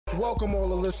Welcome all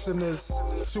the listeners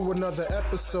to another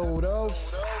episode of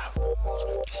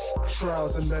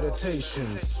Trials and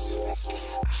Meditations.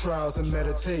 Trials and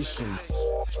Meditations.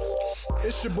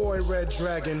 It's your boy Red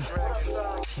Dragon,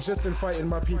 just inviting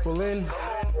my people in,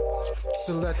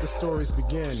 so let the stories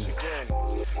begin.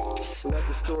 Let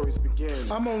the stories begin.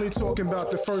 I'm only talking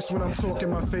about the first when I'm talking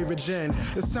my favorite gen.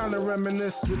 It's time to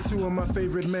reminisce with two of my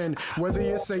favorite men. Whether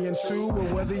you're saying two or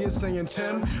whether you're saying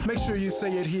Tim, make sure you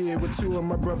say it here with two of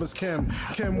my brothers Kim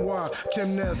Y,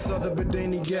 Kim Ness, other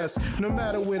Bedani guests. No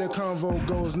matter where the convo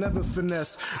goes, never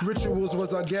finesse. Rituals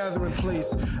was our gathering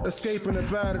place. Escaping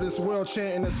up out of this world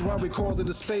chanting, that's why we called it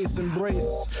a space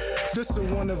embrace. This is a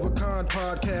one-of-a-kind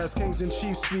podcast, Kings and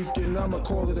Chiefs speaking, I'ma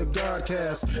call it a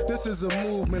Godcast. This is a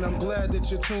movement, I'm glad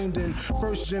that you're tuned in.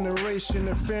 First generation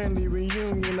of family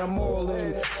reunion, I'm all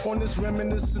in. On this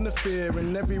reminiscent affair,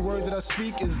 and every word that I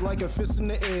speak is like a fist in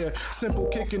the air. Simple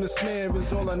kick in the snare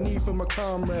is all I need for my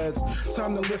comrades.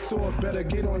 Time to lift off, better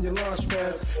get on your launch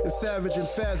pads. It's savage and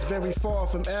fast, very far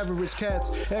from average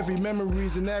cats. Every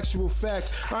memory's an actual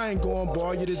fact. I ain't gonna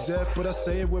bar you to death, but I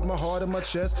say it with my heart in my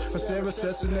chest. A Sarah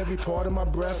says in every part of my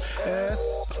breath.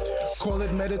 Call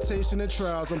it meditation and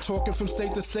trials. I'm talking from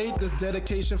state to state, there's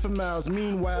dedication for miles.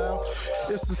 Meanwhile,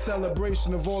 it's a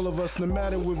celebration of all of us. No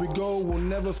matter where we go, we'll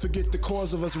never forget the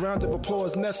cause of us. Round of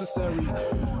applause necessary.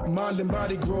 Mind and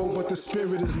body grow, but the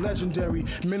spirit is legendary.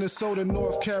 Minnesota,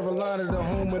 North Carolina, the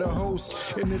home of the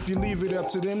host. And if you leave it up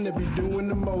to them, they be doing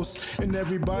the most. And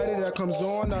everybody that comes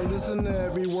on, I listen to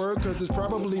every word, cause it's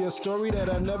probably a story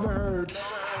that I never heard.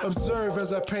 Observe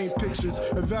as I paint pictures,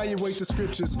 evaluate the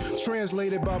scriptures,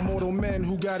 translated by mortal men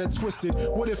who got it twisted.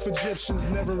 What if Egyptians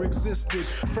never existed?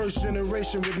 First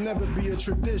generation would never be a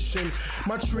tradition.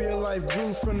 My tree of life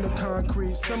grew from the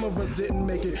concrete. Some of us didn't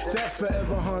make it, that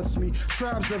forever haunts me.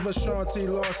 Tribes of Ashanti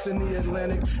lost in the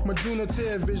Atlantic. Maduna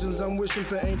tear visions, I'm wishing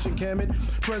for ancient Kemet.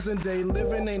 Present day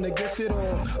living ain't a gift at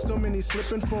all. So many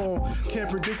slip and fall. Can't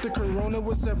predict the corona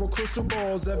with several crystal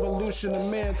balls. Evolution of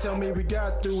man, tell me we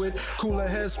got through it. Cooler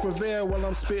heads prevail while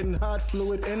I'm spitting hot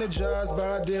fluid. Energized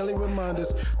by daily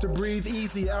reminders to breathe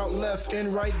easy out left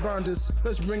and right bonders.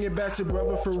 Let's bring it back to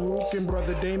brother Farouk and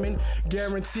brother Damon.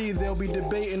 Guarantee they'll be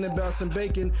debating about some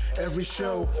bacon every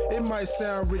show. It might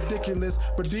sound ridiculous,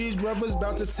 but these brothers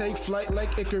about to take flight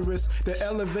like Icarus. They're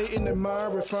elevating the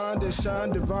mind, refined and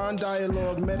shine, divine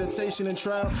dialogue, meditation and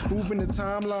trial, moving the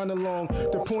timeline along.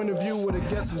 The point of view of the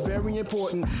guest is very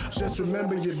important. Just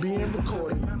remember you're being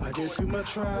recorded. I get through my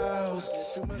trials.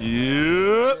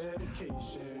 Yeah.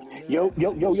 Yo.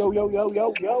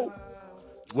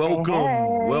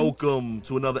 Welcome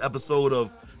to another episode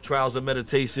of Trials and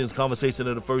Meditations, Conversation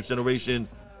of the First Generation,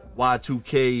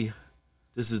 Y2K.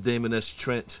 This is Damon S.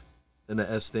 Trent, and the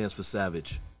S stands for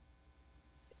Savage.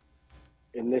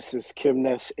 And this is Kim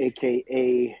Ness,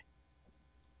 a.k.a.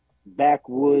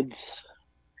 Backwoods.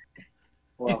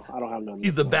 Well, I don't have no.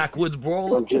 He's the backwoods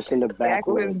brawler. I'm just in the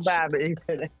backwoods. Bobby.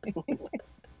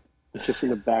 Just in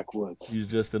the backwoods. He's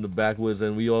just in the backwoods,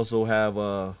 and we also have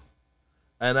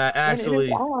and I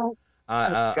actually, I'm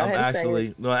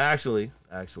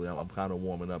kind of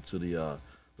warming up to the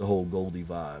whole Goldie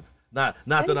vibe. Not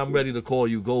that I'm ready to call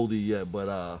you Goldie yet, but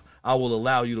I will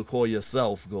allow you to call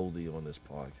yourself Goldie on this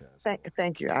podcast.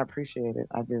 Thank you. I appreciate it.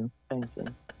 I do. Thank you.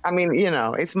 I mean,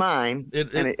 it's mine,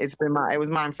 it's been mine. It was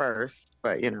mine first,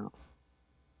 but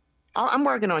I'm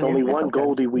working on it's you. Only one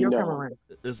Goldie we know.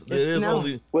 It is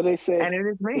only. Well, they say, and it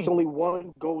is me. It's only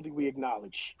one Goldie we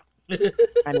acknowledge. And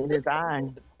it is I.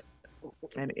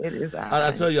 And it is I.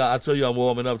 I tell you, I'm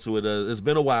warming up to it. It's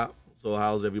been a while. So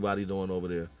how's everybody doing over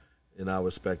there in our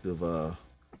respective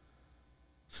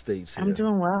states here? I'm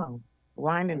doing well.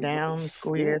 Winding down.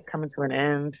 School year is coming to an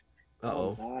end.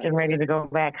 Uh-oh. Nice. Getting ready to go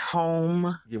back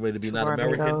home. Get ready to be not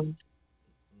American.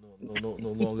 No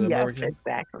longer American.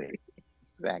 Yes,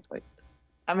 exactly.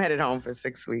 I'm headed home for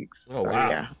 6 weeks. Oh, wow.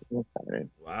 Yeah, I'm excited.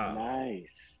 Wow.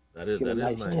 Nice. That is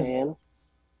nice. Tan.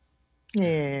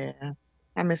 Yeah.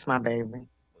 I miss my baby.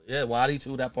 Yeah, Waddy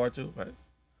too, that part too, right?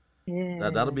 Yeah.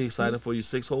 That'll be exciting for you.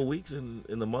 6 whole weeks in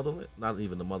the motherland. Not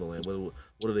even the motherland. What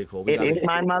do they call it? It is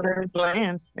my mother's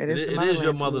land. It is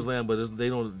your mother's land, but they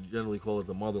don't generally call it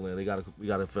the motherland. We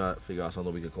gotta figure out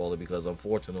something we can call it, because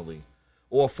unfortunately,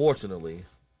 or fortunately,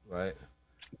 right,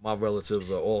 my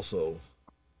relatives are also.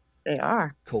 They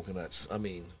are. Coconuts. I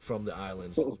mean, from the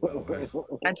islands as well, right?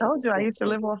 I told you I used to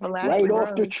live off of Right Lashley Road.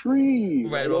 off the tree.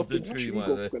 Right off the tree,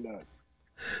 man.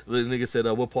 The nigga said,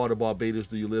 what part of Barbados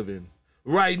do you live in?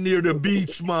 Right near the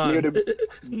beach, man. Near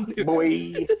the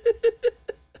boy.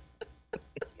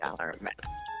 Y'all are a mess.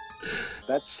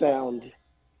 That sound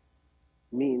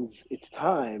means it's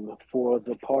time for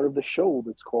the part of the show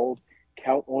that's called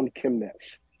count on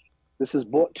Chemness. This is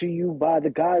brought to you by the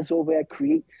guys over at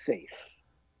Create Safe.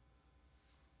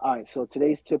 All right, so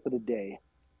today's tip of the day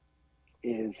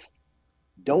is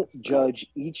don't judge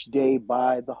each day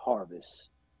by the harvest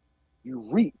you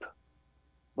reap,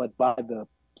 but by the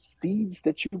seeds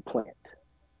that you plant.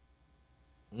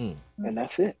 And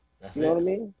that's it. You know what I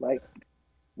mean? Like,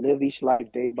 live each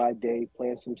life day by day,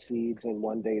 plant some seeds, and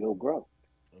one day they'll grow.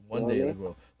 One day it'll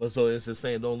grow. But so it's just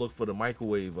saying, don't look for the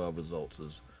microwave results.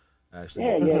 Is actually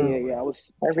yeah. I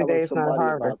was every day telling is not somebody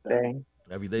harvest about that. day.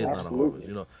 Every day is not a harvest.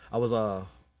 You know, I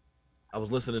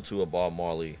was listening to a Bob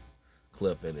Marley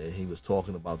clip, and he was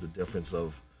talking about the difference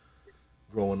of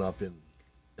growing up in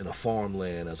a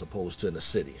farmland as opposed to in a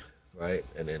city, right?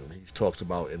 And then he talks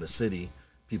about in the city,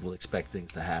 people expect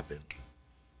things to happen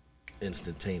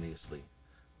instantaneously.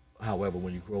 However,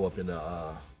 when you grow up in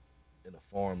a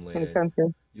farmland,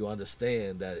 you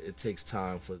understand that it takes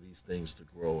time for these things to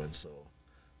grow. And so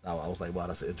I was like, wow,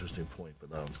 that's an interesting point. But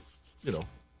you know,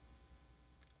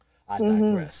 I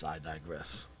digress.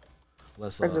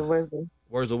 Let's Words of wisdom.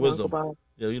 Words of wisdom.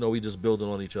 Yeah, you know, we just building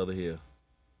on each other here.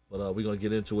 But we're gonna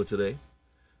get into it today.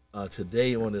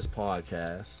 Today on this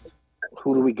podcast,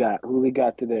 who do we got? Who do we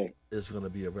got today? It's gonna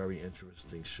be a very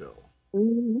interesting show.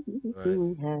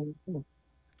 Right?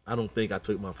 I don't think I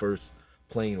took my first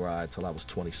plane ride till I was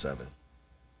 27.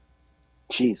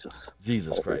 Jesus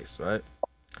Christ, right?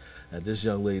 And this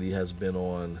young lady has been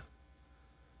on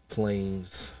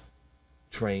planes,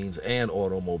 trains, and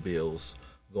automobiles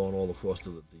going all across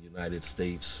the United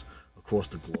States, across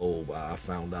the globe. I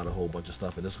found out a whole bunch of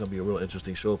stuff, and it's going to be a real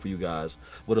interesting show for you guys.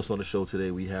 With us on the show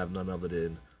today, we have none other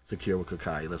than Sakira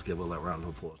Koykai. Let's give her a round of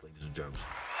applause, ladies and gentlemen.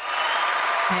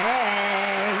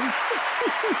 Hey.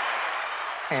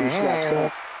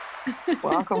 Hey.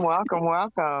 Welcome.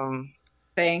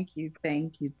 Thank you.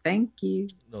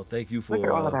 No, thank you for look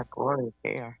at all of that glorious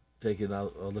hair. Taking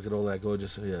out. Look at all that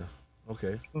gorgeous hair.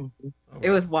 Okay. Mm-hmm. Right. It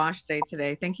was wash day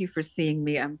today. Thank you for seeing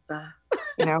me. I'm sorry.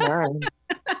 No worries.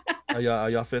 Are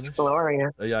y'all finished? It's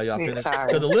glorious. Y'all finished?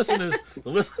 Because the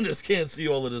listeners can't see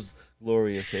all of this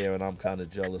glorious hair, and I'm kind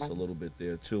of jealous a little bit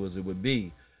there too, as it would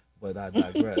be. But I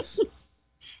digress.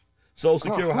 So,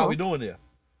 Sakira, how we doing there?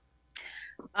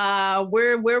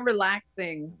 We're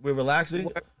relaxing. We're relaxing.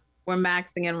 We're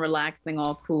maxing and relaxing,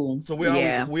 all cool. So where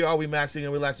are we maxing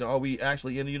and relaxing? Are we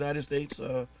actually in the United States?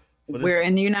 We're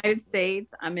in the United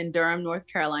States. I'm in Durham, North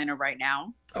Carolina right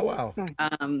now. Oh wow.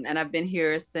 And I've been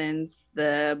here since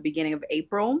the beginning of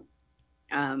April.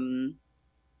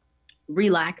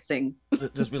 Relaxing.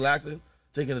 Just relaxing?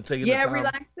 Taking the time.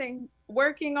 Relaxing.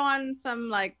 Working on some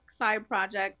like side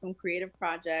projects, some creative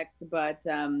projects, but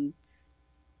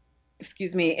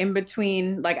excuse me, I'm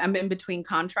in between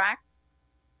contracts.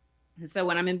 So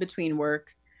when I'm in between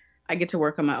work, I get to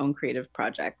work on my own creative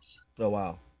projects. Oh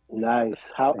wow. Nice.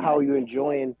 How are you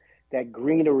enjoying that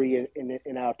greenery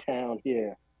in our town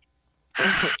here?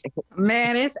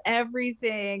 Man, it's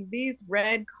everything. These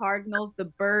red cardinals, the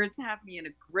birds have me in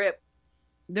a grip.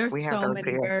 There's so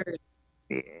many birds.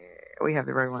 Yeah, we have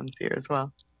the red ones here as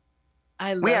well.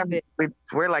 I love it.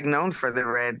 We're like known for the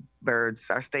red birds.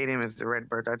 Our stadium is the red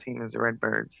birds. Our team is the red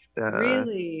birds.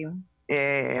 Really?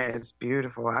 Yeah, it's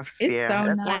beautiful. That's nice.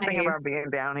 One thing about being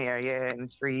down here. Yeah, and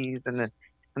the trees and the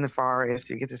forest.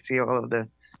 You get to see all of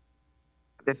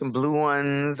there's some blue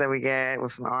ones that we get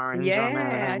with some orange on them.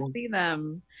 Yeah, I see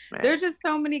them. Yeah. There's just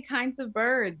so many kinds of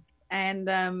birds. And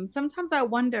sometimes I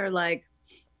wonder, like,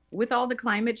 with all the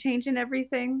climate change and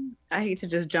everything, I hate to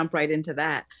just jump right into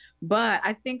that. But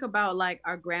I think about, like,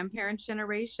 our grandparents'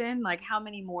 generation, like, how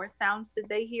many more sounds did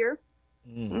they hear?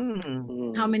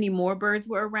 How many more birds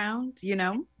were around, you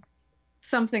know?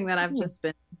 Something that I've just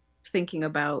been thinking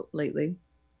about lately.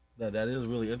 That is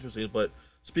really interesting. But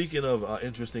speaking of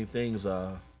interesting things,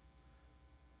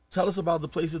 tell us about the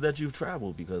places that you've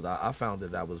traveled, because I found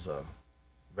that was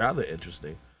rather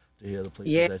interesting to hear the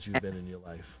places that you've been in your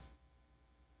life.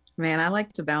 Man, I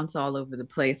like to bounce all over the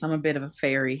place. I'm a bit of a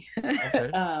fairy. Okay.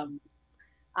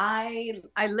 I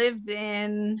lived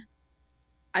in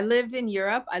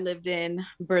Europe. I lived in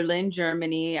Berlin,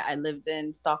 Germany. I lived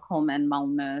in Stockholm and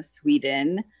Malmö,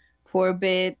 Sweden for a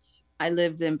bit. I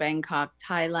lived in Bangkok,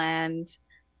 Thailand.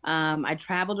 I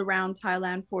traveled around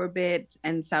Thailand for a bit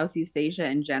and Southeast Asia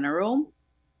in general.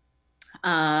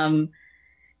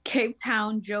 Cape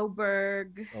Town,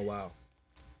 Joburg. Oh wow!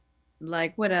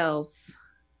 Like what else?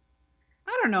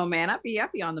 I don't know, man. I'd be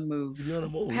on the move. You're on the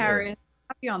move. Paris. Yeah.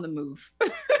 I'd be on the move.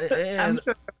 And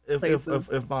sure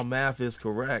if my math is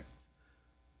correct,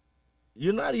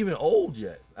 you're not even old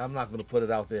yet. I'm not going to put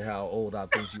it out there how old I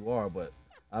think you are, but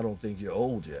I don't think you're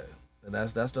old yet. And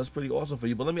that's pretty awesome for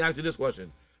you. But let me ask you this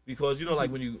question. because you know,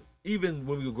 like even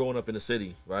when we were growing up in the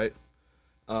city, right?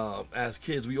 As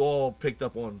kids, we all picked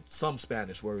up on some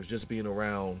Spanish words just being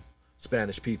around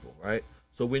Spanish people, right?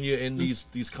 So when you're in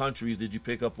these countries, did you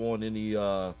pick up on any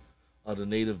of the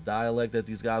native dialect that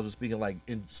these guys were speaking? Like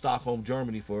in Stockholm,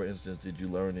 Germany, for instance, did you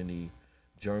learn any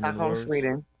German Stockholm, words?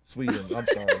 Sweden. Sweden. I'm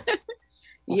sorry.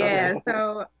 Yeah,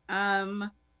 so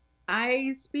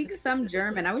I speak some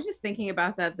German. I was just thinking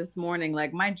about that this morning.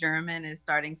 Like my German is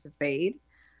starting to fade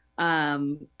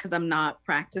because I'm not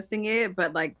practicing it,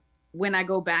 but like when I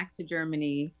go back to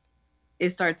Germany, it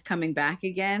starts coming back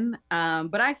again.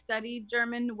 But I studied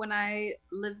German when I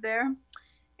lived there,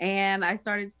 and I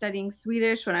started studying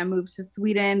Swedish when I moved to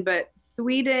Sweden. But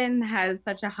Sweden has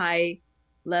such a high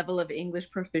level of English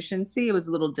proficiency. It was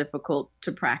a little difficult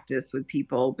to practice with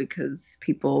people because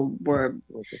people were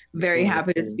very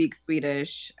happy to speak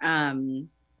Swedish.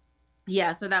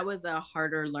 Yeah, so that was a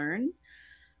harder learn.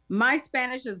 My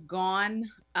Spanish is gone.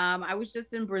 I was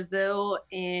just in Brazil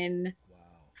in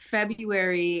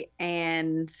February,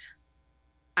 and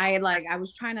I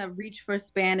was trying to reach for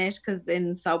Spanish because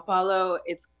in Sao Paulo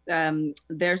it's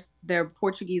their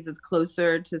Portuguese is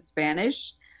closer to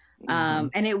Spanish.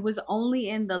 And it was only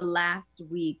in the last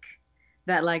week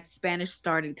that like Spanish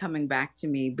started coming back to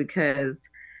me, because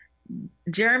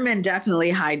German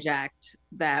definitely hijacked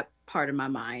that part of my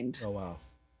mind. Oh wow.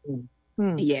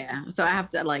 Yeah, so I have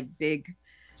to like dig.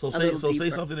 So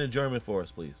say something in German for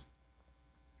us, please.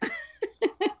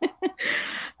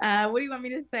 What do you want me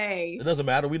to say? It doesn't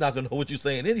matter. We're not gonna know what you're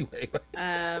saying anyway.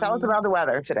 Tell us about the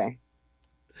weather today.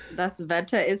 Das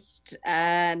Wetter ist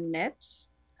nett.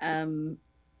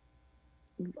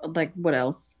 Like what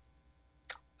else?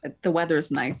 The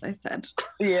weather's nice, I said.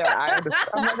 Yeah, I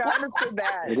understood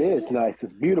that. It is nice.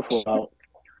 It's beautiful out.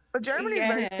 But Germany is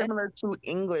very similar to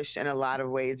English in a lot of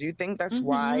ways. Do you think that's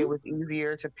why it was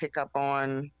easier to pick up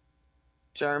on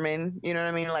German? You know what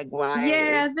I mean? Like why?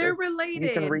 Yeah, they're related.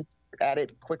 You can reach at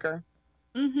it quicker.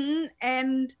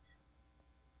 And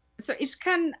so ich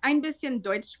kann ein bisschen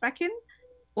Deutsch sprechen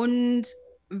und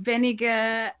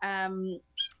weniger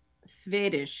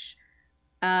Swedish.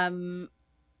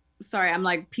 Sorry, I'm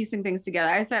like piecing things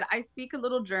together. I said I speak a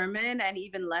little German and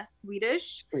even less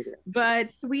Swedish, but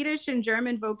Swedish and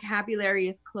German vocabulary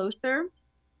is closer.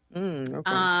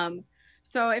 Okay.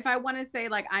 So if I want to say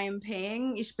like I am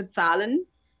paying, ich bezahlen,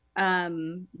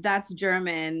 that's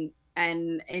German,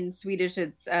 and in Swedish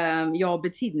it's jag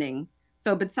betydning.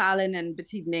 So bezahlen and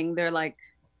betydning, they're like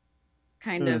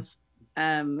kind of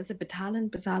is it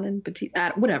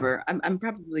betalen, whatever. I'm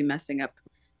probably messing up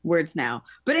words now,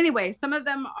 but anyway, some of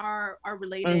them are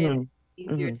related.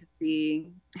 Easier to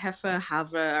see. Hefe,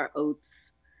 havre are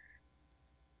oats.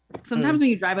 Sometimes when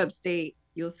you drive upstate,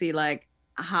 you'll see like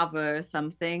havre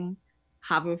something,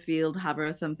 Haverfield,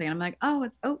 havre something. I'm like, oh,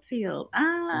 it's Oatfield.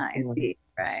 I see.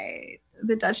 Right.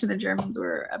 The Dutch and the Germans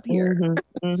were up here.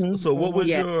 So what was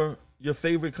your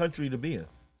favorite country to be in?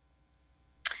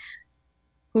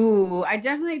 Ooh, I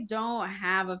definitely don't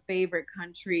have a favorite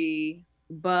country,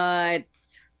 but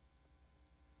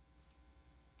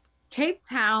Cape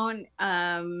Town,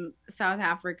 South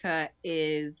Africa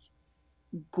is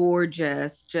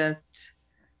gorgeous. Just,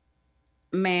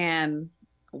 man,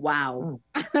 wow.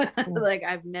 Like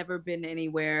I've never been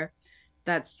anywhere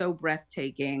that's so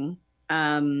breathtaking.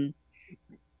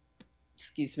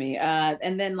 Excuse me.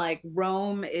 And then like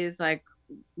Rome is like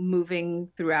moving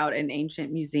throughout an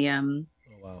ancient museum.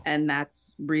 Oh, wow. And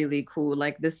that's really cool.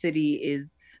 Like the city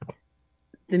is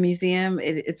the museum.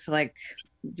 It's like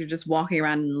you're just walking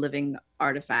around and living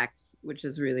artifacts, which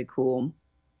is really cool.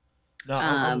 Now,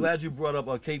 I'm glad you brought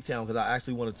up Cape Town, because I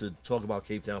actually wanted to talk about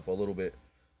Cape Town for a little bit,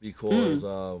 because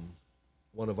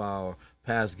one of our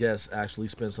past guests actually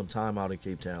spent some time out in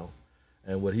Cape Town.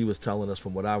 And what he was telling us,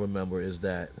 from what I remember, is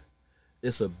that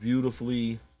it's a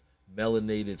beautifully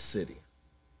melanated city,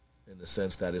 in the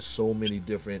sense that it's so many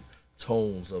different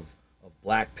tones of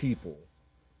black people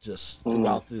just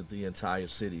throughout the entire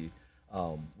city.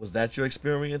 Was that your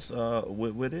experience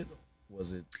with it?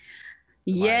 Was it?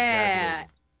 Yeah.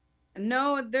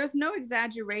 No, there's no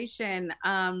exaggeration.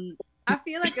 I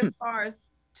feel like as far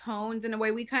as tones, in a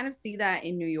way, we kind of see that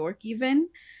in New York even,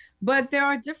 but there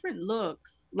are different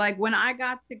looks. Like when I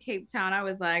got to Cape Town, I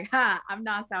was like, I'm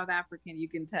not South African, you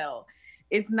can tell.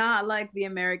 It's not like the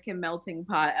American melting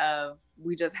pot of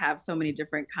we just have so many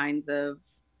different kinds of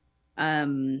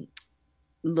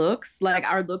looks. Like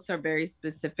our looks are very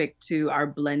specific to our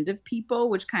blend of people,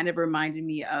 which kind of reminded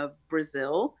me of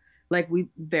Brazil. Like we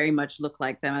very much look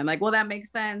like them. I'm like, well, that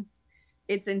makes sense.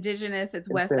 It's indigenous, it's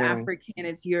West African,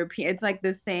 it's European. It's like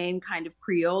the same kind of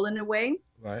Creole in a way.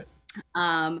 Right.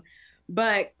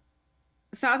 But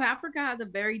South Africa has a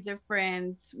very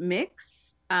different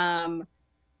mix. So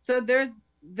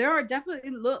there are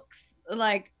definitely looks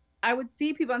like I would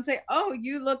see people and say, "Oh,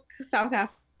 you look South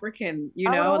African," I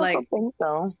would also like. think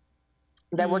so.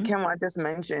 That what Mm-hmm. Kim just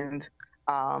mentioned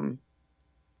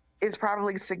is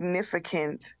probably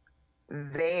significant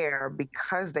there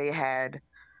because they had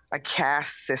a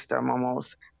caste system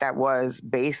almost that was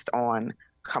based on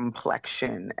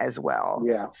complexion as well.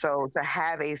 Yeah. So to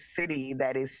have a city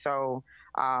that is so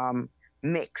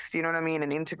mixed, you know what I mean,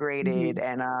 and integrated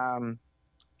Mm-hmm. and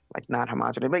like not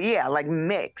homogenous, but yeah, like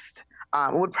mixed,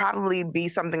 would probably be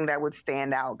something that would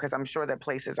stand out because I'm sure that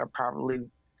places are probably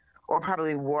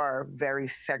were very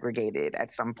segregated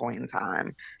at some point in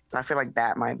time. So I feel like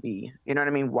that might be, you know what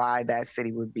I mean, why that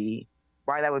would be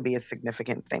a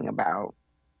significant thing about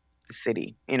the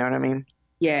city. You know what I mean?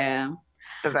 Yeah.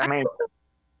 Does that I make also,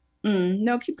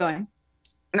 no, keep going.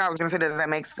 No, I was gonna say, does that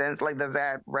make sense? Like, does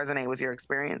that resonate with your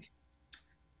experience?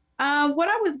 What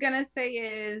I was gonna say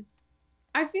is,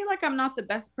 I feel like I'm not the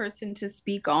best person to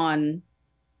speak on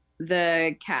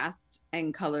the caste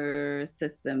and color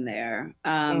system there.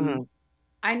 Mm-hmm.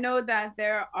 I know that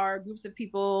there are groups of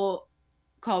people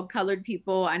called colored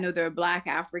people. I know there are Black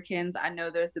Africans. I know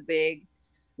there's a big,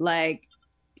 like,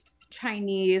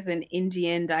 Chinese and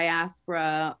Indian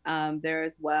diaspora there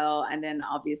as well. And then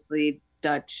obviously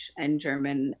Dutch and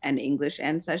German and English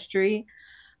ancestry.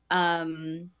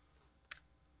 Um,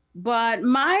 but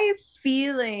my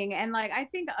feeling, and like I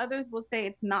think others will say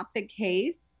it's not the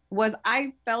case, was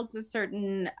I felt a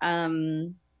certain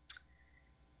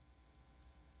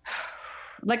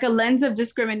like a lens of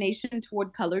discrimination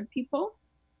toward colored people.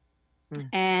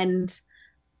 And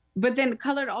but then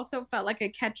colored also felt like a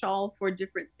catch-all for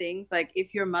different things. Like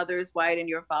if your mother's white and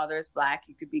your father's Black,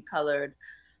 you could be colored.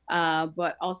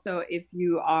 But also if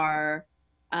you are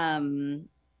kind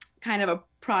of a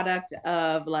product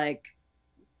of like,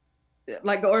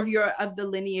 or if you're of the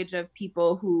lineage of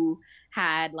people who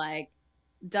had like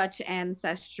Dutch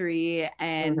ancestry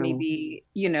and maybe,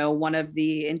 one of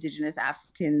the indigenous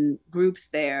African groups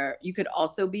there, you could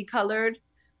also be colored.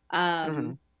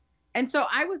 And so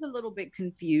I was a little bit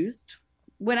confused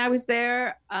when I was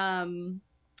there. And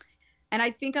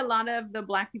I think a lot of the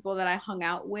Black people that I hung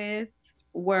out with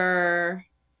were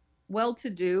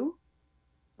well-to-do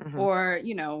or,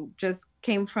 just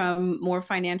came from more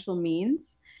financial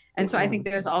means. And so I think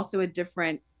there's also a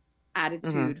different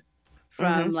attitude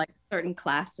from like certain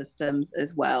class systems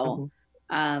as well.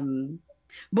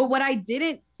 But what I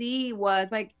didn't see was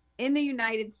like in the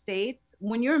United States,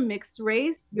 when you're mixed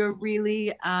race, you're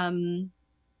really I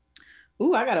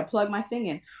gotta plug my thing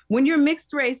in. When you're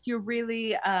mixed race, you're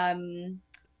really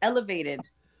elevated,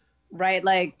 right?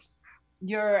 Like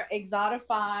you're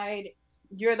exotified,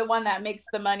 you're the one that makes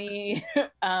the money.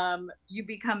 You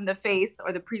become the face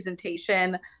or the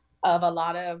presentation of a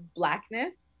lot of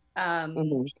Blackness.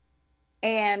 And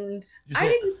I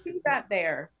didn't see that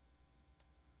there.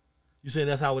 You saying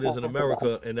that's how it is in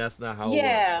America, and that's not how it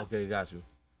was? Okay, got you.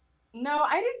 No,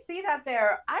 I didn't see that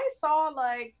there. I saw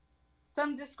like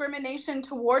some discrimination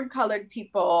toward colored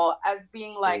people as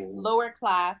being like lower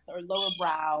class or lower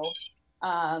brow,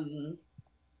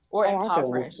 or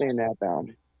impoverished. I can understand that though.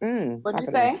 What'd you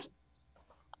say?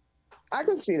 I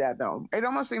can see that though. It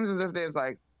almost seems as if there's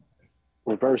like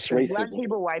reverse racism. Black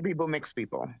people, white people, mixed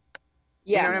people.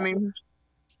 Yeah. You know what I mean?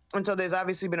 And so there's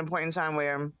obviously been a point in time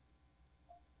where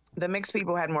the mixed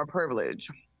people had more privilege.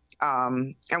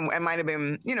 And might have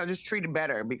been, just treated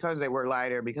better because they were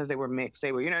lighter, because they were mixed.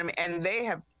 They were, you know what I mean? And they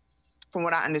have, from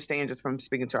what I understand, just from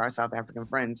speaking to our South African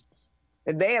friends,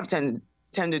 they have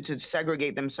tended to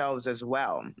segregate themselves as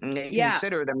well. And they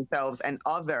consider themselves an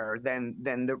other than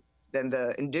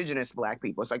the indigenous Black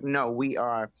people. It's like, no, we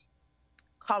are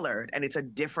colored and it's a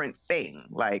different thing,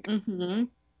 like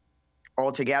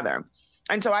altogether.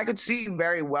 And so I could see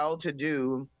very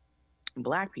well-to-do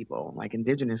Black people, like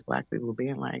indigenous Black people,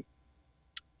 being like,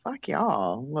 fuck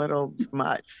y'all, little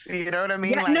mutts. You know what I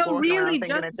mean? Yeah, like no, really,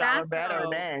 thinking that y'all are better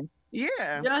than.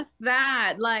 Yeah. Just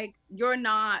that. Like, you're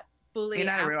not fully You're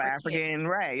not African. a real African,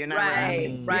 right? You're not real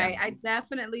African. Right. I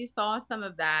definitely saw some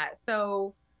of that.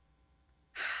 So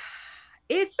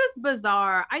it's just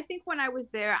bizarre. I think when I was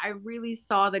there, I really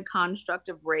saw the construct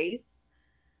of race,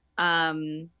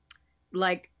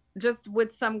 like just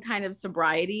with some kind of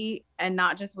sobriety and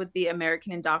not just with the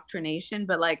American indoctrination,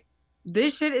 but like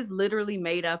this shit is literally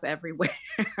made up everywhere.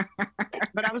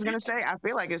 But I was going to say, I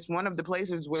feel like it's one of the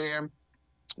places where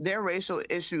their racial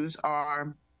issues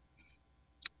are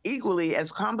equally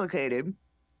as complicated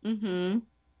and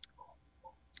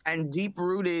deep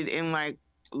rooted in like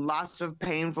lots of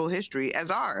painful history as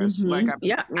ours. Like,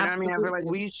 yeah, you know what I mean? I feel like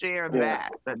we share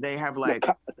that they have like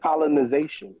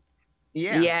colonization.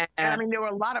 Yeah. And I mean, there were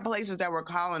a lot of places that were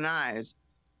colonized,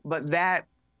 but that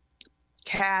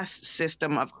caste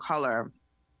system of color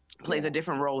plays a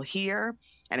different role here,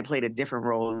 and it played a different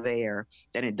role there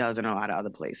than it does in a lot of other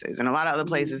places. And a lot of other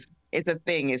places, it's a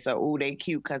thing. It's a, oh, they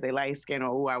cute because they light skin, or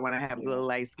oh, I want to have a little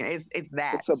light skin. It's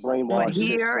that. It's a brainwash. But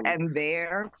here and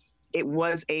there, it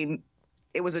was a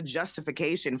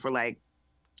justification for like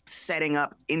setting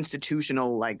up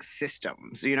institutional like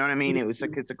systems. You know what I mean? It was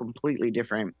like, it's a completely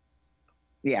different.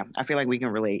 Yeah, I feel like we can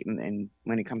relate, and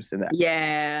when it comes to that.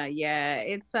 Yeah,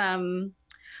 it's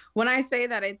when I say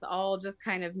that, it's all just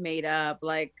kind of made up.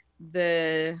 Like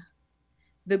the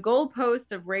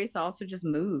goalpost of race also just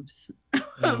moves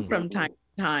from time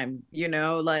to time. You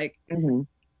know, like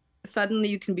suddenly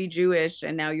you can be Jewish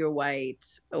and now you're white,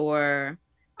 or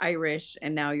Irish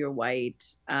and now you're white,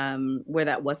 where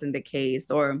that wasn't the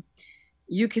case. Or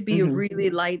you could be a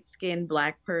really light-skinned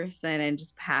Black person and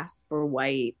just pass for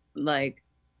white, like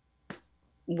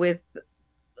with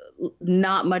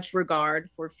not much regard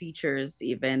for features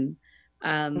even.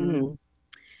 And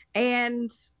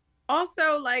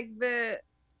also like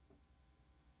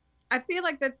I feel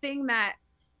like the thing that,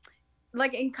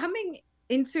 like, in coming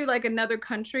into like another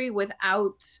country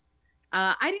without,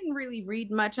 I didn't really read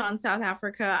much on South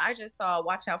Africa. I just saw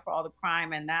Watch Out for All the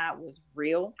Crime, and that was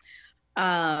real.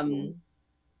 I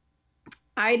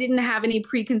didn't have any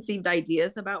preconceived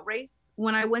ideas about race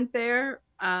when I went there.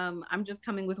 I'm just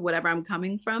coming with whatever I'm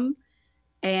coming from.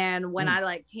 And when I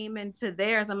like came into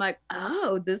theirs, I'm like,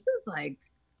 oh, this is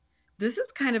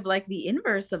kind of like the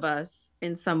inverse of us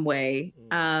in some way.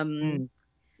 And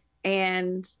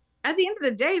at the end of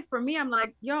the day, for me, I'm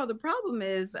like, yo, the problem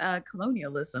is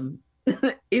colonialism.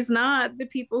 It's not the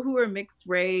people who are mixed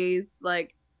race.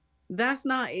 Like, that's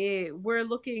not it. We're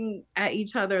looking at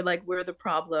each other like we're the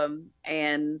problem.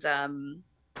 And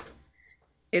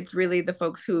it's really the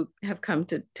folks who have come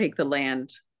to take the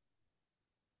land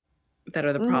that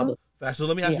are the problem. So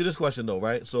let me ask you this question though,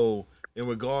 right? So in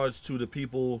regards to the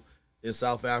people in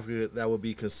South Africa that would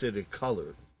be considered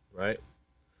colored, right?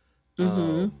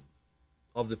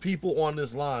 Of the people on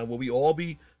this line, will we all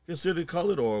be considered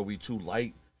colored, or are we too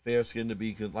light, fair skinned to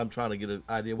be? Because I'm trying to get an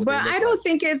idea what. But I don't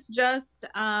think it's just.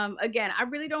 Again, I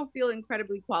really don't feel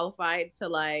incredibly qualified to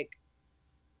like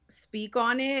speak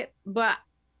on it. But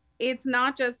it's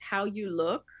not just how you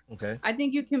look. Okay. I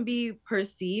think you can be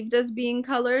perceived as being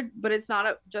colored, but it's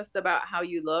not just about how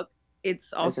you look.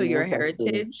 It's also your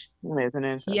heritage. It's an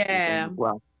interesting yeah. thing.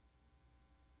 Well,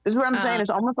 this is what I'm saying. It's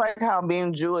almost like how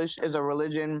being Jewish is a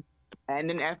religion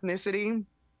and an ethnicity.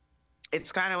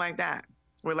 It's kind of like that.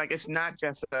 Where like it's not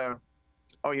just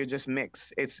you're just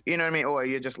mixed. It's, you know what I mean, or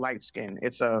you're just light skinned.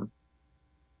 It's a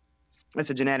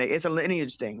genetic, it's a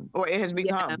lineage thing, or it has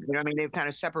become. You know what I mean? They've kind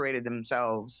of separated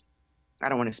themselves. I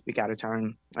don't want to speak out of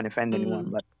turn and offend anyone,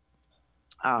 but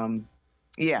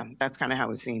yeah, that's kind of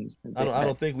how it seems. I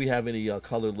don't think we have any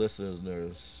colored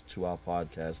listeners to our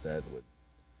podcast that would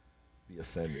be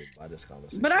offended by this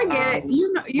conversation. But I get it.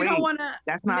 You don't want to.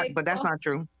 That's not. But that's not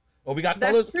true. Oh, we got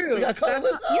colored. That's true. We got colored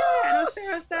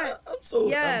listeners.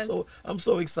 Yeah, I'm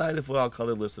so excited for our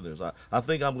colored listeners. I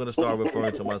think I'm gonna start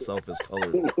referring to myself as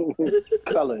colored.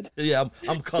 Colored. Yeah,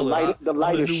 I'm colored. The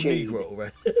lighter I'm the new shade. Negro,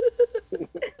 right?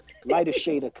 Lighter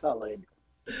shade of colored.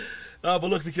 But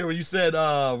look, Sakira, you said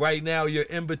right now you're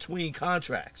in between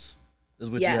contracts. Is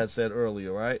what you had said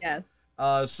earlier, right? Yes.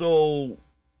 So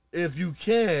if you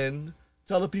can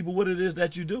tell the people what it is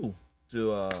that you do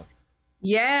to.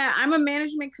 Yeah, I'm a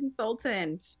management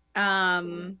consultant.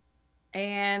 And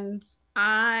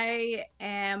I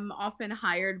am often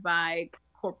hired by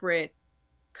corporate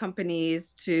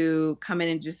companies to come in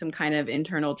and do some kind of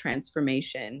internal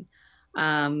transformation.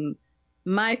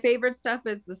 My favorite stuff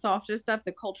is the softer stuff,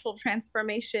 the cultural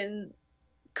transformation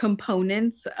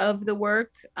components of the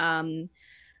work.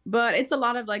 But it's a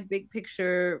lot of like big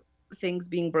picture things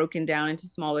being broken down into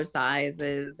smaller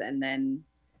sizes, and then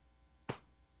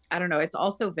I don't know, it's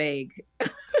also vague.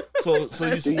 So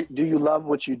do you love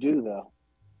what you do though?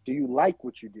 Do you like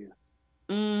what you do?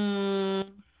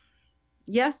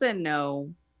 Yes and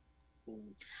no.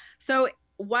 So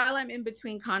while I'm in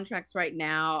between contracts right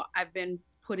now, I've been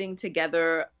putting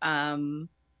together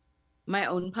my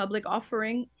own public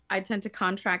offering. I tend to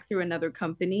contract through another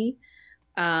company.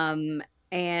 And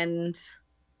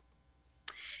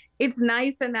it's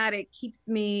nice in that it keeps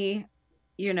me,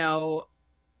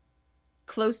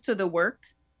 close to the work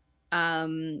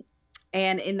and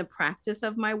in the practice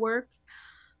of my work.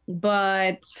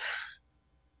 But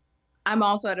I'm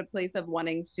also at a place of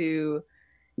wanting to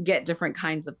get different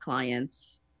kinds of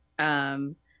clients,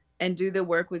 and do the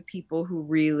work with people who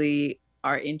really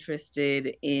are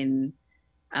interested in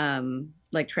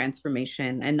like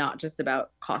transformation, and not just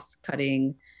about cost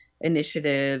cutting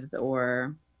initiatives,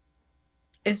 or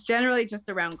it's generally just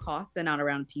around cost and not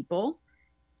around people.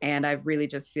 And I really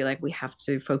just feel like we have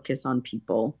to focus on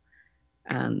people.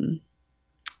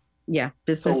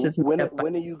 Business So when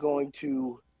are you going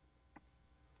to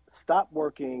stop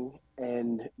working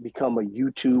and become a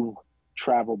YouTube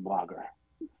travel blogger?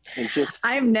 And just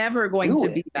I'm never going to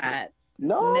be that.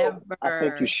 No, never. I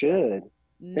think you should.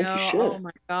 No, oh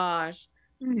my gosh.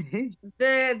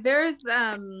 There's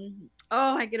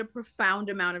I get a profound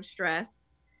amount of stress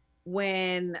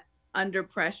when under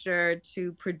pressure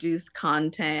to produce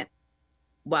content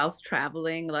whilst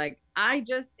traveling. Like, I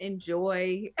just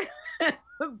enjoy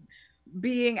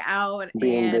being out,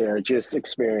 being there, just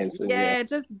experiencing. Yeah,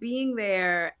 just being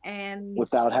there, and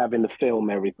without having to film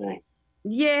everything.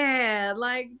 Yeah,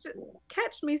 like, just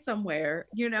catch me somewhere,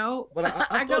 you know. But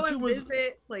I go and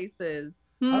visit places.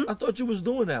 I thought you was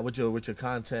doing that with your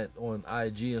content on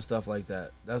IG and stuff like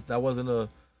that. That wasn't a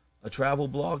travel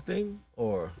blog thing,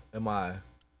 or am I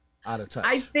out of touch?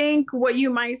 I think what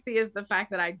you might see is the fact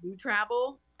that I do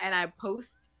travel and I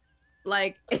post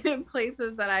like in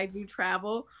places that I do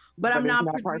travel, but I'm not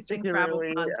producing travel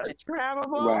content.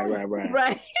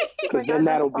 Right. Because then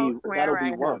that'll be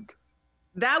work.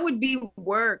 That would be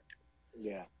work.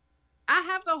 Yeah. I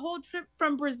have the whole trip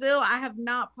from Brazil. I have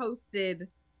not posted.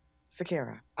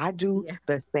 Sakira, I do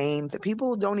the same.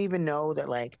 People don't even know that,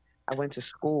 like, I went to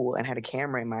school and had a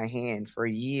camera in my hand for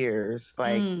years.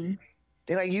 Like,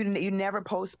 they're like, you never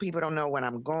post. People don't know when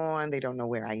I'm gone. They don't know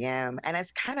where I am. And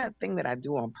it's kind of a thing that I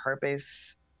do on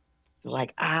purpose.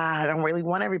 Like, I don't really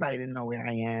want everybody to know where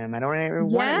I am. I don't really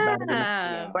want everybody to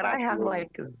know. But I have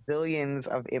like zillions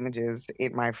of images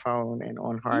in my phone and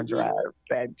on hard drives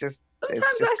that just, sometimes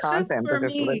it's just content. Just for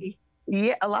me.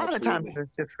 Yeah, a lot of the times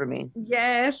it's just for me.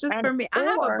 Yeah, it's just for me. I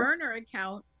have a burner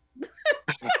account.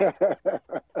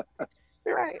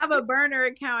 Right. I have a burner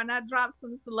account and I drop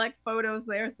some select photos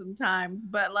there sometimes,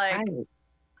 but like,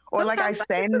 or like I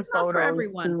send photos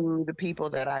to the people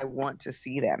that I want to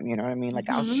see them. You know what I mean? Like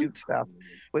I'll shoot stuff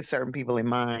with certain people in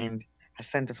mind. I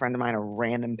sent a friend of mine a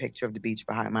random picture of the beach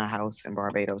behind my house in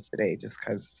Barbados today, just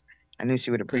because I knew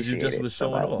she would appreciate it. You just was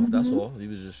showing off. That's all. He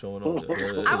was just showing off.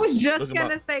 I was just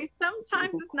gonna say,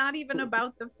 sometimes it's not even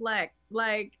about the flex.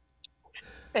 Like,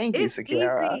 thank you,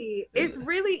 Sakira. Easy. It's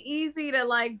really easy to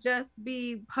like just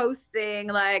be posting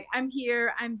like, I'm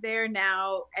here, I'm there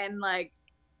now, and like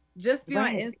just be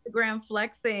on Instagram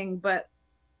flexing. But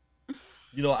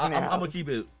you know, I'm gonna keep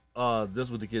it. This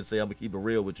is what the kids say. I'm gonna keep it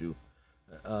real with you.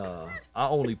 I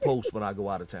only post when I go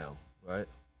out of town, right?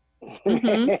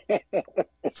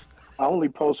 I only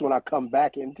post when I come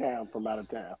back in town from out of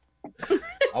town.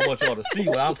 I want y'all to see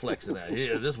what I'm flexing at.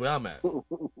 Yeah, this is where I'm at.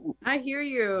 I hear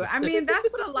you. I mean, that's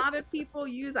what a lot of people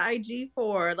use IG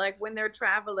for, like when they're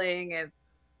traveling and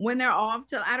when they're off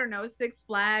to, I don't know, Six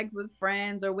Flags with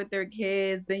friends or with their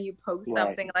kids. Then you post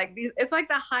something like these. It's like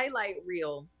the highlight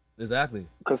reel. Exactly.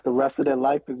 Because the rest of their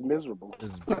life is miserable.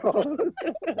 It's miserable.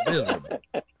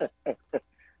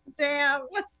 Damn.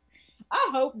 I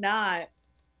hope not.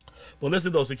 Well,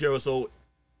 listen though, Sakira. So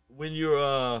when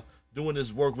you're doing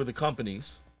this work with the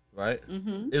companies, right?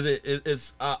 Is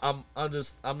it's I'm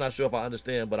not sure if I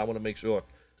understand, but I want to make sure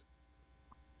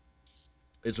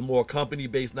it's more company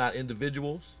based, not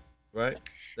individuals, right?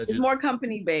 It's more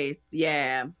company based,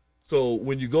 yeah. So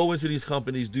when you go into these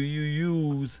companies, do you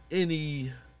use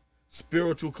any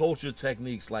spiritual culture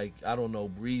techniques like, I don't know,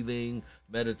 breathing,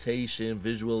 meditation,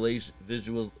 visualization,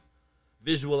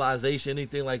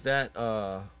 anything like that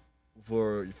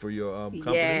for your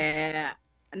companies? Yeah,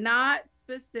 not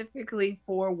specifically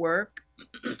for work,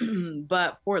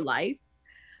 but for life.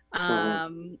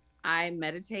 I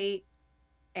meditate,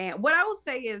 and what I will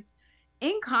say is,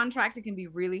 in contract, it can be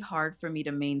really hard for me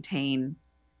to maintain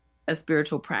a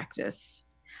spiritual practice.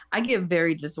 I get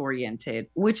very disoriented,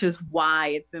 which is why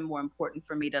it's been more important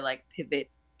for me to like pivot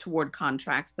toward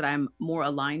contracts that I'm more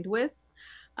aligned with,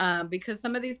 because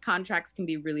some of these contracts can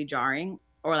be really jarring,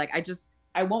 or like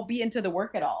I won't be into the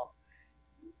work at all.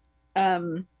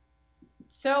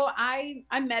 So I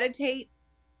meditate.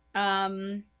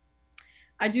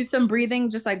 I do some breathing,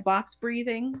 just like box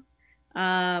breathing.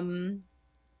 And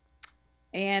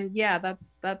yeah,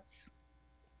 that's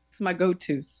my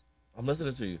go-tos. I'm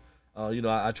listening to you. You know,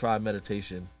 I tried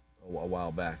meditation a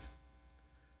while back.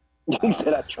 He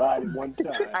said I tried it one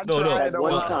time.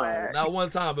 Not one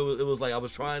time. It was like I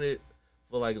was trying it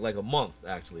for like a month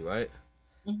actually, right?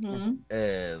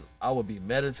 And I would be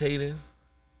meditating,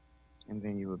 and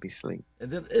then you would be asleep.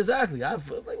 And then exactly, I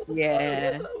felt like what the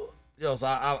Yeah. fuck? Yo, so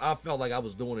I felt like I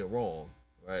was doing it wrong,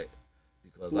 right?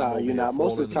 Because I'm Nah, over you're here not.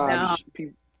 Most of falling the time, asleep.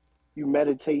 No. you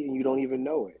meditate and you don't even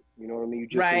know it. You know what I mean? You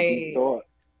just in deep Right. thought,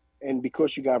 and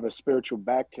because you got a spiritual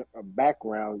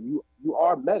background, you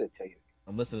are meditating.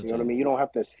 I'm listening You to know what I you. mean? You don't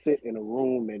have to sit in a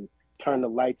room and turn the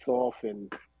lights off,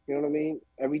 and you know what I mean?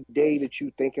 Every day that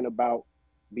you thinking about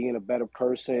being a better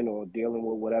person or dealing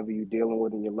with whatever you're dealing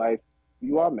with in your life,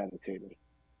 you are meditating.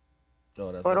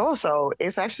 Oh, that's But dope. also,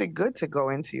 it's actually good to go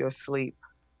into your sleep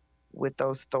with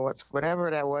those thoughts,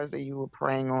 whatever that was that you were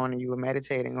praying on and you were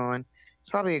meditating on. It's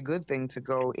probably a good thing to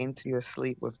go into your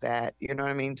sleep with that. You know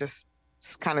what I mean? Just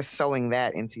kind of sewing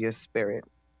that into your spirit,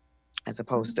 as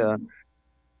opposed to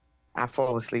I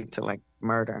fall asleep to like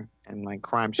murder and like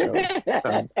crime shows.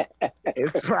 So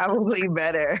it's probably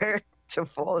better to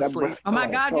fall That bro- asleep Oh to my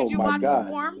like. God, oh did you my watch God.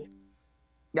 Swarm?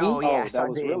 Oh Oh, yes, that I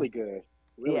was did. really good.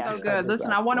 Really Yes, So good. I good. did Listen,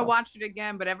 watch I want to Swarm. watch it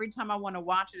again, but every time I want to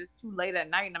watch it, it's too late at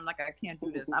night, and I'm like, I can't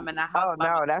do this. I'm in the house Oh by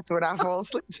no, that's what I fall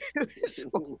asleep to. It's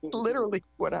literally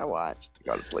what I watch to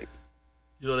go to sleep.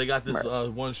 You know, they got this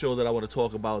Murder. one show that I want to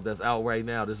talk about that's out right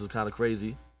now. This is kind of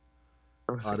crazy.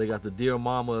 They got the Dear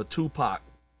Mama Tupac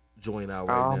joint out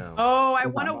right Oh. now. Oh, I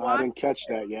want to I watch. didn't catch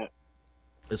that yet.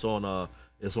 It's on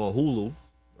Hulu,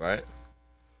 right?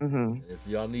 hmm If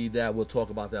y'all need that, we'll talk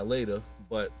about that later.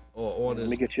 But on Let this,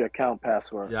 me get your account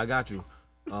password. yeah, I got you.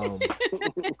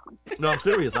 No, I'm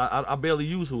serious. I barely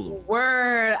use Hulu.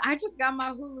 Word. I just got my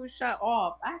Hulu shut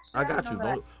off. Actually, I didn't got know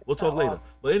you. that. We'll talk Shut later. off.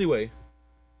 But anyway,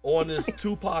 on this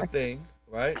Tupac thing,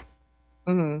 right?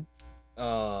 hmm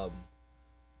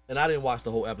And I didn't watch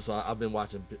the whole episode. I've been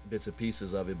watching bits and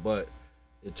pieces of it, but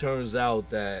it turns out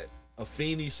that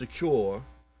Afeni Secure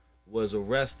was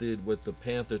arrested with the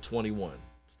Panther 21.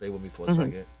 Stay with me for a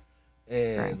second.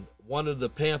 And one of the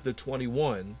Panther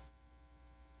 21,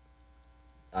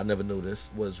 I never knew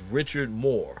this, was Richard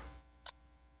Moore.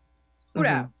 Who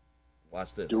that?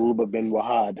 Watch this. Daruba bin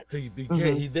Wahad.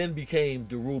 He then became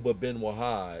Daruba bin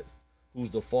Wahad, who's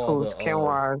the father Who's of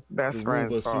Kenwar's best Daruba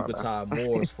friend's father. Supatai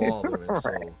Moore's father. And Right.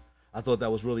 so I thought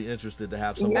that was really interesting to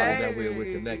have somebody that we're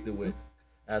connected with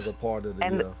as a part of the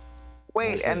And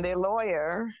wait, whole and thing. their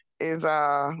lawyer is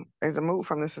a Moot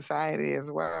from the society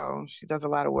as well. She does a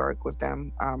lot of work with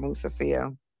them. Moot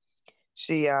Sophia.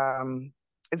 She is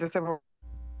a civil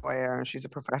lawyer and she's a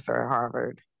professor at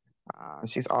Harvard.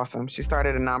 She's awesome. She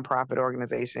started a nonprofit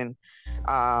organization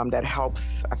that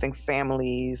helps, I think,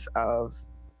 families of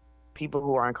people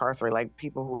who are incarcerated, like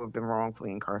people who have been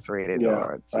wrongfully incarcerated, Yeah,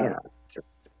 or you know,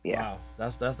 just Wow,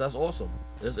 that's awesome.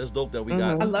 It's dope that we I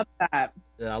got. love that.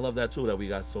 Yeah, I love that too. That we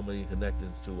got so many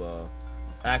connections to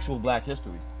actual Black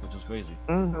history, which is crazy.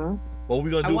 Mm-hmm. What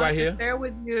we're gonna I do want right to here? share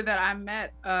with you that I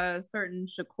met a certain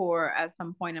Shakur at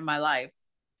some point in my life,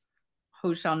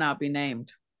 who shall not be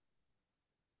named.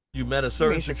 You met a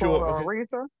certain secure. Shakura or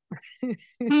Okay. Risa?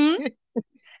 Hmm?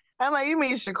 I'm like, you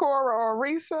mean Shakura or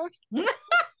Risa?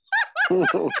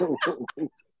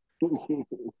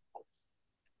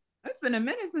 It's been a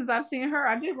minute since I've seen her.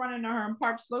 I did run into her in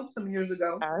Park Slope some years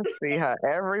ago. I see her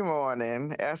every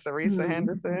morning. That's Risa Mhm.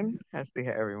 Henderson. I see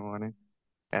her every morning.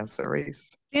 That's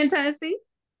Reese. She in Tennessee?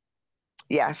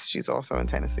 Yes, she's also in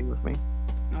Tennessee with me.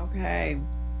 Okay,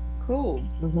 cool.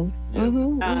 Yeah.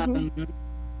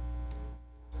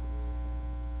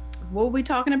 What were we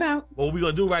talking about? What we're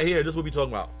gonna do right here? This is what we're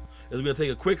talking about. Is we're gonna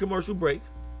take a quick commercial break,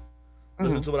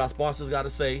 listen to what our sponsors got to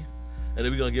say, and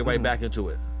then we're gonna get right back into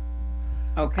it.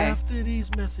 Okay. After these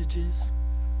messages,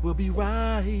 we'll be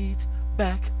right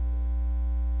back.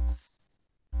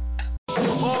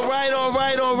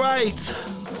 All right.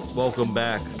 Welcome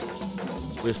back.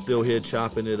 We're still here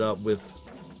chopping it up with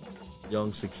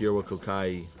young Sakira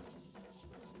Koykai.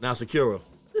 Now, Sakira.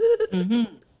 Why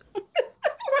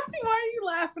are you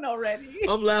laughing already?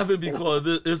 I'm laughing because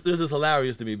this is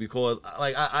hilarious to me because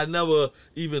like I never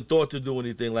even thought to do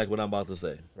anything like what I'm about to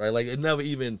say, right? Like it never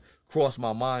even crossed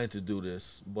my mind to do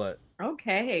this, but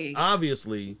Okay.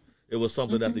 obviously it was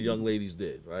something that the young ladies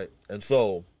did, right? And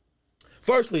so,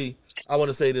 firstly, I want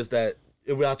to say this, that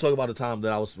when I talk about the time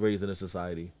that I was raised in a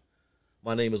society,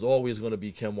 my name is always going to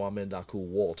be Kemwa Mendaku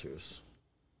Walters.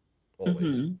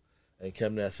 Always. And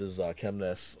Kemnes is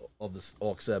Kemnes of the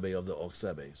Oksebe of the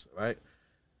Oksebes, right?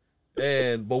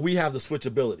 But we have the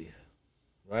switchability,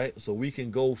 right? So we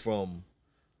can go from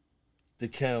the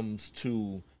Kems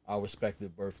to our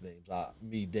respective birth names.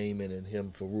 Me, Damon, and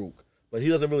him, Farouk. But he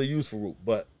doesn't really use Farouk.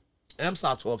 But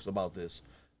Amsa talks about this,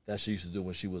 that she used to do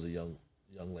when she was a young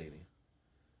lady.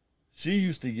 She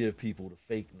used to give people the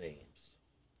fake names.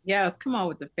 Yes, come on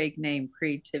with the fake name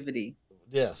creativity.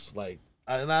 Yes, like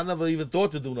And I never even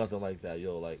thought to do nothing like that,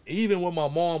 yo. Like, even when my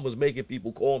mom was making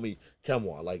people call me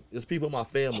Kenwa, like, there's people in my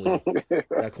family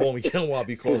that call me Kenwa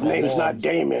because his name's not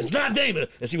Damon. It's not Damon,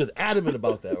 and she was adamant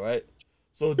about that, right?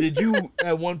 So, did you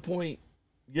at one point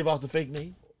give out the fake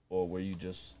name, or were you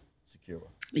just Sakira?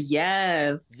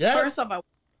 Yes. Yes. First off, I would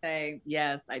say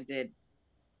yes, I did.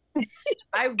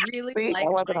 I really like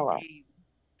my name.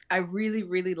 I really,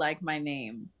 really like my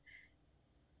name.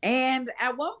 And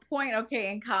at one point, okay,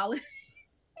 in college,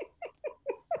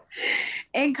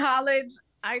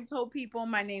 I told people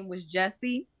my name was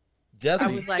Jessie. Jessie. I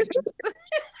was like,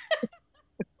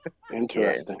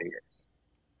 interesting.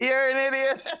 You're an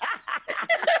idiot.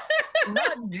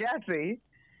 Not Jessie.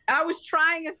 I was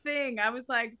trying a thing. I was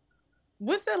like,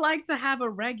 what's it like to have a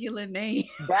regular name?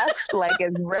 That's like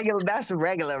as regular. That's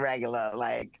regular.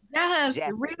 Like, yes,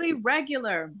 Jessie. really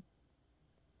regular.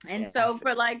 And so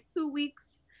for like 2 weeks,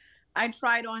 I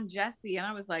tried on Jessie, and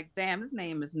I was like, damn, this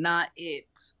name is not it.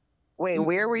 Wait,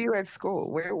 where were you at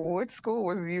school? What school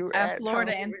was you at?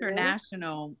 Florida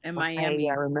International in Miami.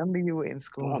 I remember you were in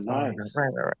school. Oh, nice.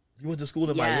 Right. You went to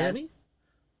school in Miami?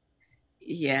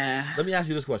 Yeah. Let me ask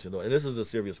you this question, though, and this is a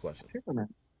serious question.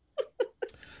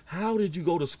 How did you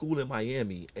go to school in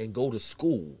Miami and go to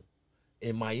school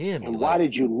in Miami? And why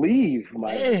did you leave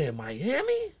Miami? Yeah,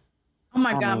 Miami? Oh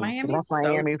my God, Miami.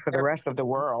 Miami for the rest of the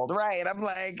world, right? I'm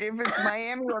like, if it's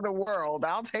Miami or the world,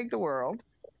 I'll take the world.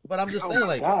 But I'm just saying,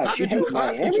 like, God, how did you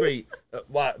concentrate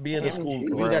while being in school?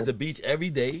 You was at the beach every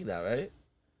day, now, right?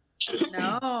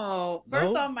 No.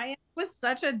 First off, Miami was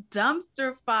such a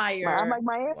dumpster fire. I'm like,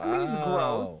 Miami's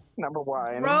gross. Number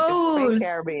one, gross. It's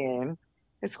Caribbean.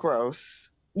 It's gross.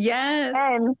 Yes.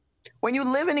 And when you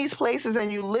live in these places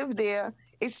and you live there,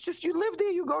 it's just you live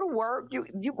there, you go to work. You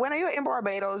when you're in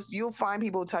Barbados, you'll find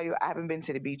people who tell you, I haven't been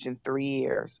to the beach in 3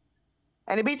 years.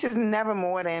 And the beach is never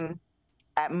more than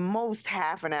at most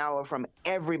half an hour from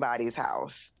everybody's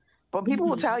house. But people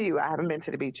will tell you, I haven't been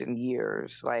to the beach in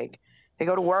years. Like, they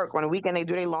go to work on the weekend, they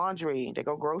do their laundry, they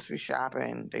go grocery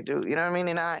shopping, they do, you know what I mean?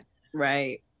 They're not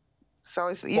right. So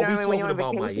it's you know what I mean. When you're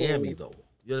about Miami, though,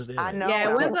 you understand? I know. Yeah,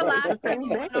 it was the last time we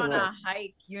went on a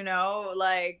hike. You know,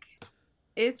 like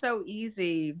it's so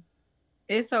easy.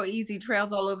 It's so easy.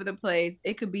 Trails all over the place.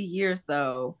 It could be years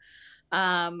though.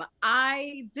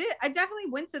 I definitely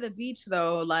went to the beach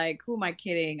though. Like, who am I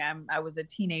kidding? I was a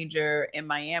teenager in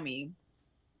Miami.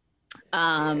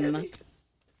 But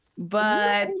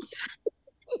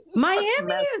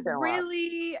Miami is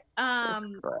really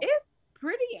it's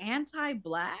pretty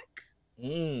anti-black.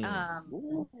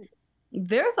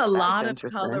 There's a lot of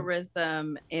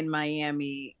colorism in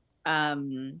Miami.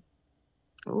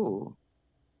 Ooh.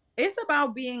 It's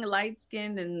about being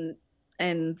light-skinned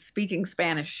and speaking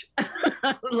Spanish.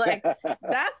 Like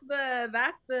that's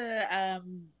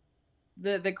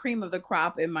the cream of the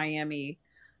crop in Miami.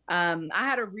 I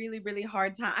had a really, really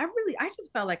hard time. I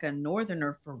just felt like a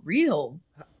northerner for real.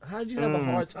 How did you have a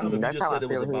hard time if you just said it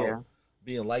was about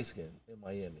being light-skinned in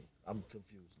Miami? I'm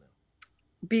confused now.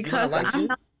 Because I'm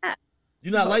not.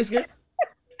 You're not light-skinned?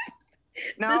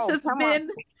 No, this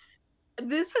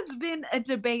has been a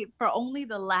debate for only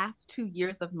the last 2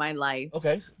 years of my life.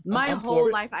 Okay. My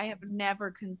whole life, I have never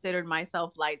considered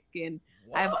myself light-skinned.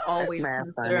 I've always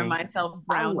considered myself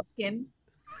brown-skinned.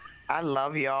 I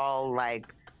love y'all,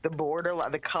 like the border,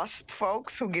 like the cusp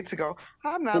folks who get to go,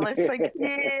 I'm not, let's like,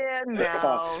 yeah,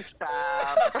 no, stop.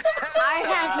 I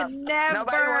have never.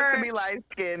 Nobody wants to be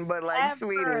light-skinned, but like,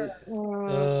 sweetie.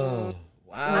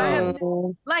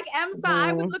 Wow. Like Emsa,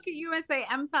 I would look at you and say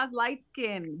Emsa's light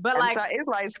skin, but like Emsa is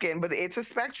light skin, but it's a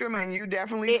spectrum, and you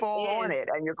definitely fall on it,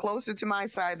 and you're closer to my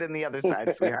side than the other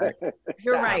side, sweetheart.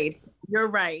 You're right. You're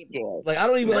right. Yes. Like I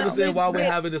don't even understand why we're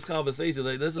having this conversation.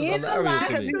 Like this is hilarious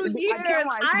to me.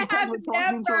 I have we're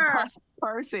talking to a cusp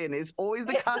person. It's always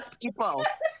the cusp people.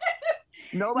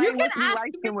 Nobody wants to be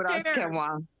light skin with us,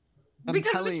 Kenwa.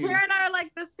 Because Sakira and I are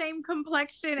like the same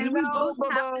complexion, and we both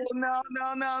have no.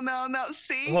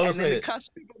 See, Hold on a second.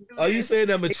 Are you saying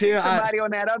that Machir? Somebody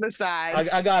on that other side.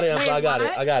 I got it. I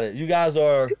got it. You guys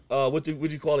are what do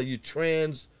you call it? You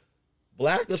trans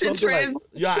black or something? Like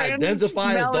you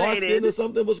identify as dark skin or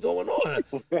something? What's going on?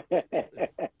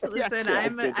 Listen,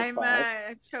 I'm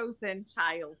a chosen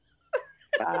child.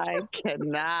 I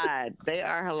cannot. They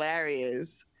are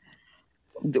hilarious.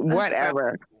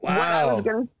 Whatever. Wow. What I was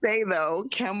gonna say though,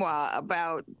 Kenwa,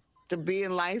 about the being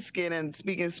light skinned and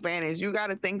speaking Spanish, you got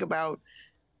to think about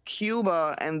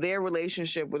Cuba and their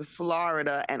relationship with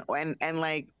Florida, and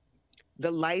like the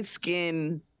light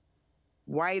skinned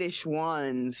whitish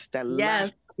ones that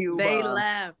left Cuba. They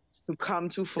left to come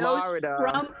to Florida.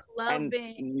 Trump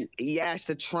loving. Yes,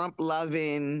 the Trump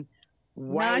loving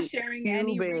white not sharing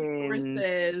Cubans. any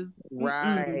resources.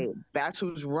 Right. That's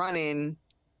who's running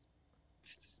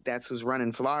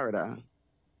Florida.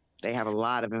 They have a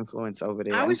lot of influence over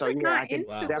there. I was and so just yeah, not I can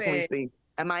into definitely it. see.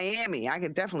 And Miami, I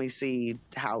could definitely see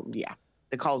how the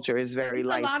culture is very It's a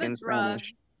light lot of skinned drugs.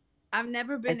 Spanish. I've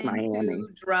never been It's into Miami.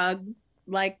 drugs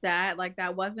like that. Like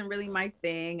that wasn't really my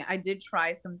thing. I did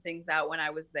try some things out when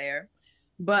I was there,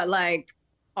 but like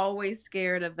always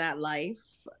scared of that life.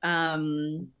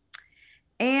 And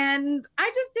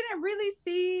I just didn't really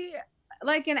see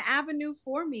like an avenue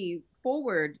for me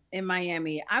forward in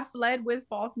Miami. I fled with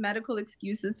false medical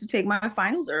excuses to take my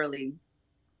finals early.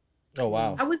 Oh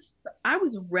wow. I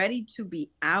was ready to be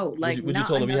out. Like Would you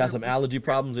told him you had some allergy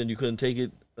problems and you couldn't take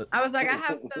it? I was like, I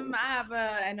have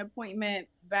an appointment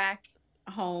back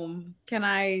home. Can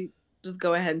I just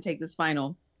go ahead and take this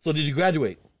final? So did you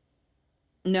graduate?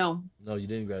 No. No, you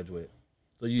didn't graduate.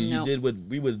 So you did what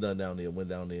we would have done down there. Went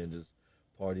down there and just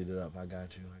partied it up. I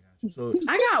got you. So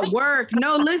I got work.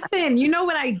 No, listen. You know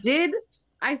what I did?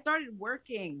 I started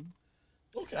working.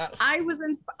 Okay. I was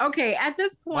in. Okay, at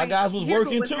this point, my guys was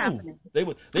working too. Happening. They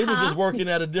were just working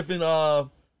at a different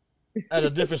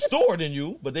store than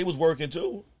you, but they was working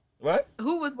too, right?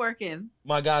 Who was working?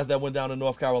 My guys that went down to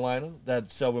North Carolina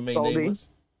that shall remain nameless.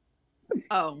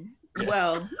 Oh,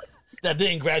 well. That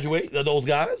didn't graduate. Those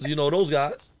guys, you know those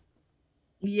guys.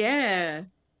 Yeah.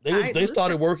 They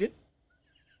started working.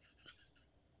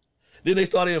 Then they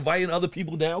started inviting other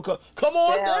people down. Come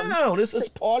on down. This is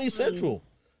Party Central.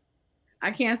 I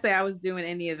can't say I was doing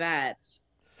any of that.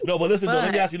 No, but listen, though,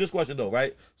 let me ask you this question, though,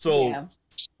 right? So,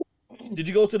 did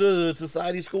you go to the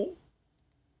society school?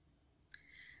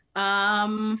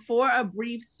 For a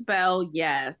brief spell,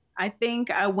 yes. I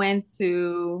think I went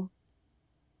to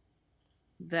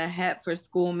the Hetford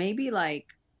school maybe like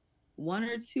 1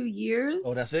 or 2 years.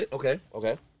 Oh, that's it? Okay.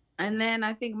 And then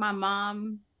I think my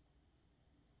mom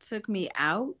took me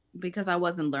out because I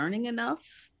wasn't learning enough.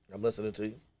 I'm listening to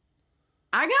you.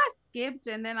 I got skipped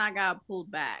and then I got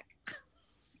pulled back.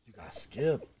 You got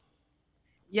skipped?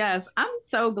 Yes, I'm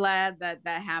so glad that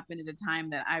happened at a time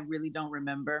that I really don't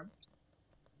remember,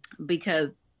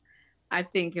 because I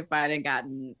think if I had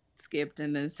gotten skipped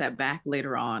and then set back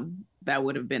later on, that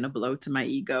would have been a blow to my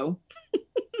ego.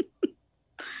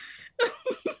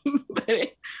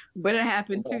 but it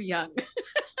happened too young.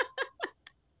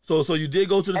 So you did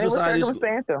go to the society school.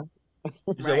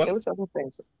 You said what? It was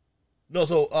circumstantial. No,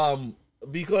 so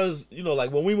because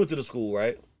like when we went to the school,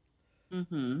 right?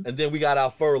 Mm-hmm. And then we got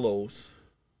our furloughs,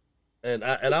 and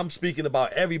I'm speaking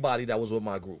about everybody that was with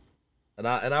my group, and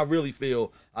I really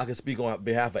feel I can speak on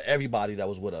behalf of everybody that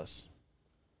was with us.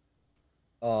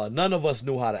 None of us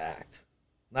knew how to act.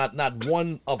 Not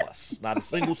one of us, not a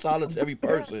single solitary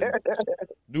person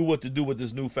knew what to do with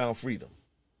this newfound freedom,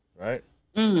 right?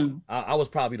 Mm-hmm. I was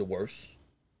probably the worst,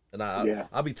 and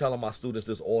I'll be telling my students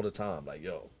this all the time, like,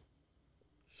 yo.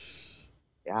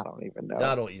 I don't even know.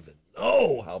 Y'all don't even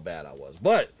know how bad I was.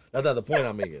 But that's not the point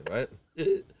I'm making, right?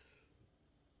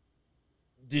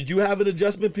 Did you have an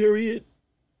adjustment period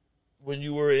when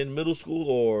you were in middle school,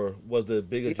 or was the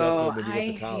big adjustment when you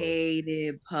went to college? I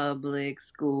hated public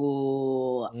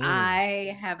school.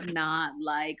 I have not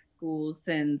liked school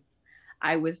since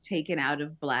I was taken out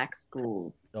of Black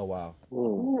schools. Oh, wow.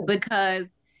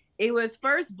 Because it was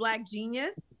first Black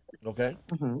Genius. Okay.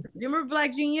 Mm-hmm. Do you remember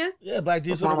Black Genius? Yeah, Black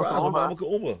Genius on the Rise with Mama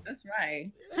Kauma. That's right.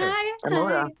 Yeah.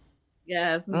 Hi.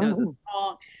 Yes, we know the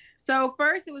song. So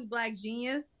first it was Black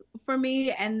Genius for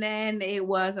me, and then it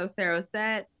was Osero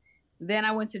Set. Then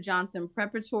I went to Johnson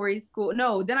Preparatory School.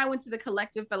 No, then I went to the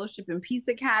Collective Fellowship and Peace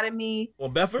Academy.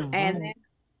 On Bedford? And then,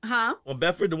 On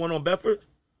Bedford? The one on Bedford?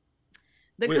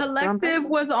 The Collective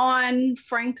was on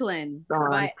Franklin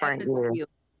by Evansville.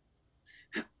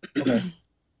 Okay.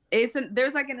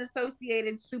 There's like an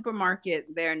associated supermarket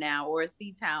there now, or a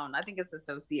C-Town. I think it's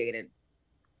associated.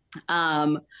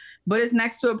 But it's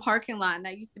next to a parking lot, and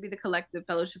that used to be the Collective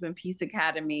Fellowship and Peace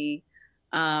Academy,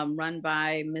 run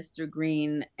by Mr.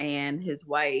 Green and his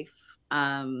wife.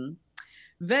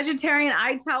 Vegetarian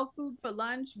ITAL food for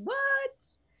lunch. What?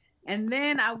 And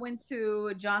then I went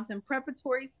to Johnson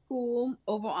Preparatory School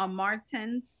over on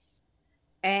Martins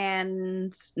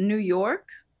and New York.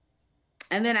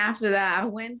 And then after that, I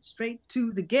went straight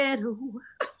to the ghetto.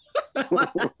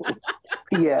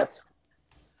 Yes.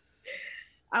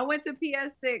 I went to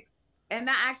PS6, and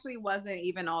that actually wasn't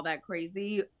even all that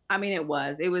crazy. I mean, it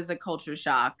was a culture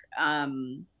shock.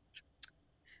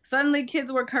 Suddenly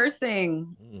kids were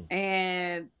cursing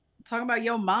and talking about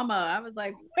yo mama. I was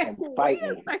like, wait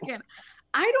a second.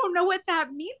 I don't know what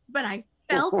that means, but I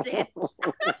felt it.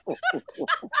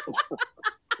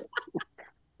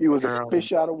 He was a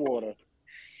fish out of water.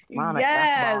 Amount of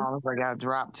F-bombs I got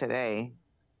dropped today.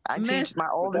 I teach my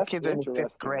oldest kids in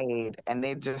 5th grade, and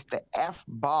they just the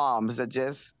F-bombs that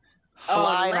just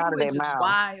flying out of their mouth.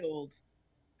 Wild.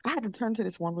 I had to turn to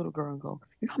this one little girl and go,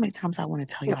 you know how many times I want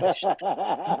to tell y'all this shit?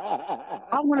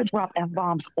 I want to drop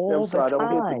F-bombs all the time.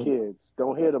 Don't hit the kids.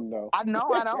 Don't hit them, though. I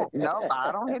know I don't. No,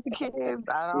 I don't hit the kids.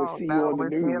 I don't. See no, you on the we're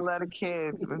news. still let the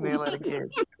kids. We're still let the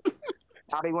kids.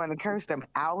 I be wanting to curse them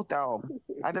out, though.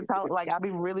 I just tell, like, I be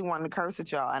really wanting to curse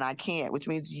at y'all, and I can't, which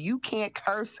means you can't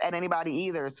curse at anybody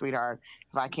either, sweetheart.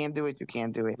 If I can't do it, you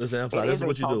can't do it. Listen, I'm sorry. This is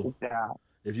what you do.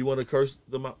 If you want to curse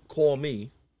them out, call me.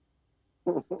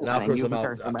 And I'll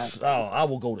curse them out. I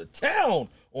will go to town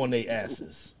on their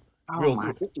asses. Real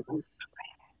quick.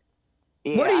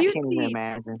 Yeah, what do you I can't even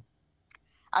imagine.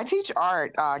 I teach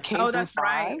art, K through 5.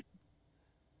 Right.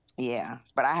 Yeah,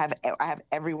 but I have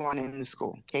everyone in the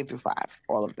school, K through 5,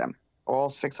 all of them.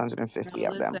 All 650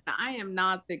 of them. I am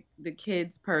not the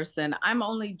kids person. I'm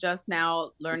only just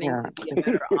now learning to be a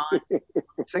better aunt.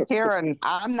 Sakira,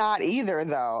 I'm not either,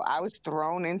 though. I was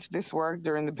thrown into this work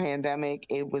during the pandemic.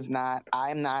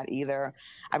 I'm not either.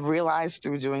 I've realized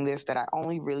through doing this that I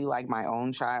only really like my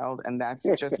own child, and that's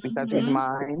just because he's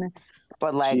mine.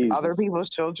 But like other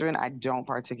people's children, I don't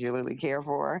particularly care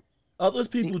for. Other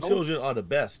people's children are the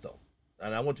best, though.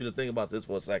 And I want you to think about this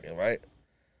for a second, right?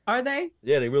 Are they?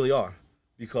 Yeah, they really are.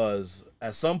 Because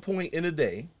at some point in the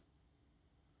day,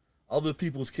 other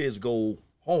people's kids go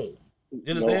home. You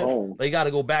understand? They got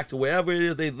to go back to wherever it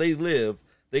is they live.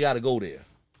 They got to go there.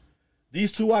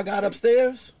 These two I got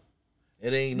upstairs,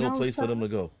 it ain't no place for them to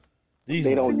go.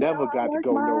 They don't never got to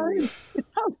go nowhere.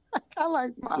 I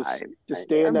like mine. Just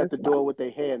stand at the door with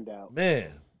their hand out.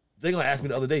 Man, they're going to ask me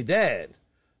the other day, Dad,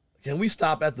 can we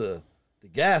stop at the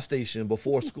gas station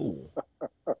before school?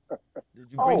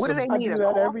 What do they need? I do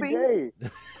that every day.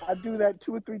 I do that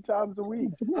 2 or 3 times a week.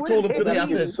 I told them today, I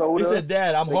said, he said,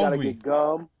 Dad, I'm hungry. Gotta get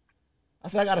gum. I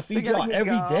said, I got to feed y'all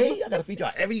every day? I got to feed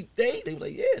y'all every day? They were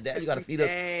like, yeah, Dad, you got to feed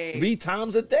us 3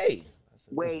 times a day.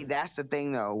 Said, wait, that's the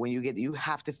thing, though. When you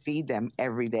have to feed them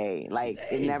every day. Like,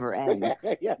 it never ends.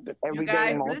 Every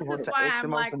day, multiple times. It's the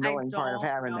most annoying part of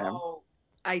having them.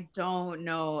 I don't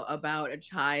know about a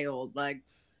child. Like,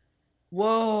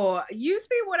 whoa, you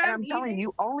see what I'm telling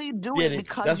you, only do it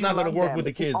because that's not going to work with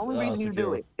the kids. It's the only reason you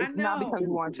do it. It's not because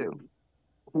you want to.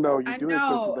 No, you do it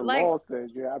because the law says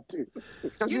you have to.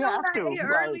 You have to.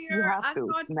 Earlier, I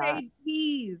sauteed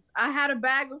peas. I had a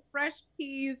bag of fresh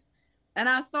peas, and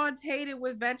I sauteed it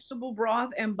with vegetable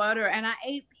broth and butter, and I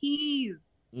ate peas.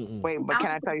 Wait, but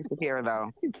can I tell you, Sakira, though?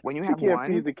 When you have you can't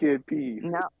feed the kid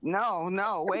peas.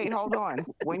 No, wait, hold on.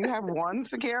 When you have one,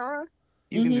 Sakira,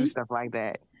 you can do stuff like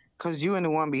that. Because you and the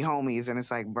one be homies, and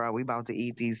it's like, bro, we about to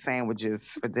eat these sandwiches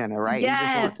for dinner, right?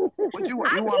 Yes. You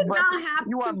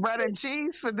want bread and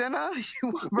cheese for dinner? You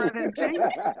want bread and cheese?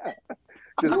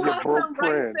 Just you want some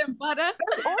rice and butter?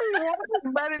 Or you want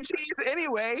some bread and cheese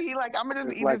anyway. He like, I'm gonna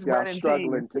just eat this bread and cheese.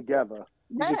 Struggling together.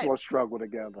 You just want to struggle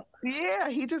together. Yeah,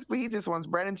 he just wants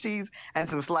bread and cheese and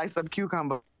some sliced up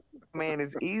cucumber. Man,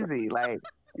 it's easy. Like,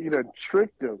 you done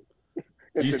tricked him.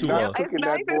 It's not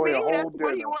even me. That's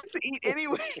what he wants to eat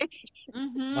anyway.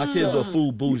 My kids are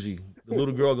food bougie. The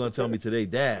little girl gonna tell me today,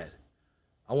 Dad,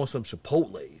 I want some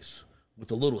Chipotles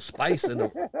with a little spice in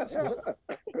them.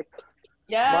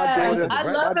 Yes, I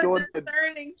love a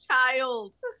discerning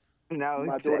child. No,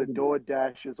 my daughter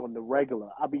DoorDashes on the regular.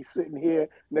 I'll be sitting here,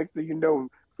 next thing you know,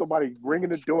 somebody ringing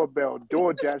the doorbell,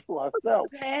 DoorDash for herself.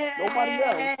 Nobody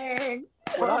else.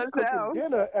 But I'm cooking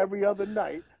dinner every other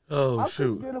night. Oh,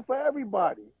 shoot. I'm dinner for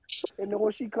everybody. And then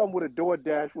when she come with a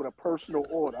DoorDash with a personal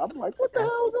order, I'm like, what the hell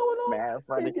is going on?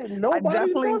 Man, nobody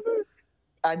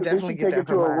I definitely get take it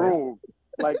to a room.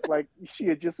 Like she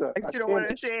had just a she don't want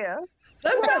to share.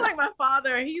 That sounds like my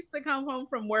father. He used to come home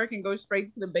from work and go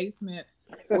straight to the basement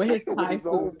with his Thai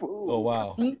food. Oh,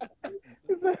 wow.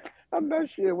 I'm not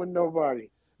sharing with nobody.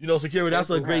 You know, Sakira, that's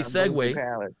a great segue.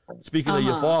 Speaking of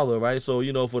your father, right? So,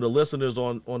 you know, for the listeners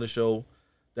on the show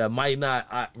that might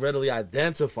not readily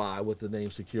identify with the name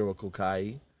Sakira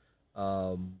Koykai,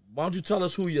 why don't you tell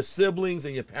us who your siblings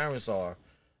and your parents are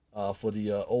for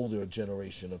the older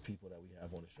generation of people that we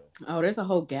have on the show? Oh, there's a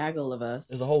whole gaggle of us.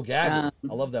 There's a whole gaggle.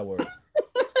 I love that word.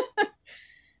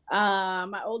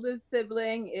 My oldest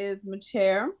sibling is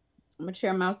Machair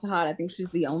Mousehat. I think she's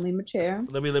the only Machair.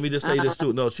 Let me just say this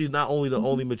too. No, she's not only the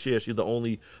only Machair, she's the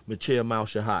only Machair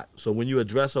Mousehat. So when you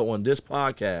address her on this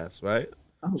podcast, right?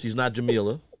 Oh. She's not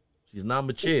Jamila. She's not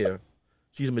Machair.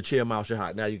 She's Machair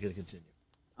Mousehat. Now you can continue.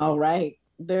 All right.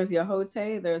 There's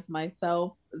Yahote. There's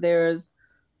myself. There's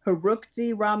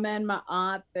Harukti Ramen, my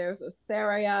aunt. There's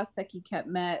Osaraya Seki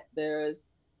Ketmet. There's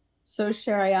So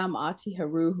Shariam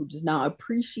Atiharu, who does not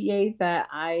appreciate that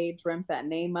I dreamt that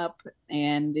name up,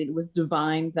 and it was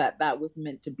divine that that was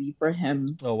meant to be for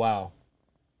him. Oh, wow.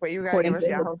 But you gotta give us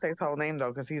Yahote's whole name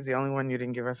though, because he's the only one you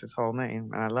didn't give us his whole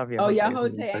name. And I love Yahote. Oh,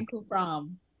 Yahote Ankle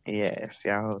From. Yes,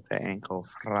 Yahote Ankle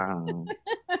From.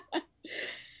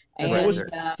 And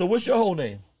so what's your whole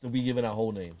name? So we giving out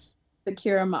whole names.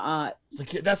 Sakira Ma'at.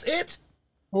 That's it?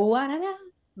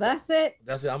 That's it.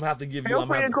 That's it. I'm gonna have to give you. Feel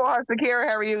free to call her Sakira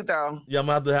Harriet though. Yeah, I'm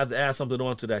gonna have to add something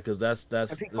on to that because that's.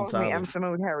 If he calls me M.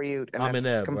 Samoud Harriet, and I'm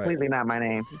that's completely not my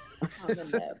name.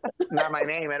 It's not my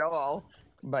name at all.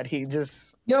 But he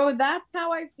just. Yo, that's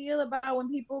how I feel about when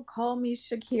people call me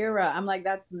Shakira. I'm like,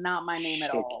 that's not my name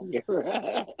at all.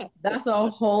 That's a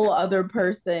whole other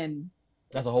person.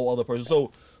 That's a whole other person.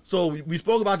 So we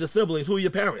spoke about your siblings. Who are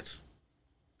your parents?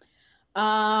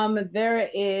 There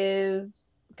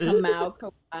is Kamau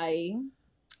Koykai,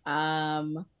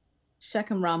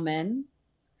 Shechem Ramen.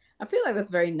 I feel like that's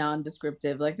very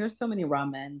non-descriptive. Like there's so many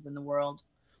ramens in the world.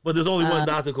 But there's only one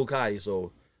Dr. Koykai,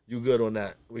 so you good on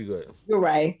that. We good. You're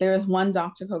right. There's one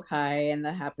Dr. Koykai, and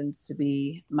that happens to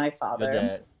be my father. Your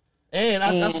dad. And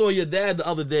I saw your dad the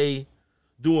other day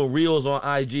doing reels on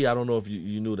IG. I don't know if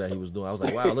you knew that he was doing. I was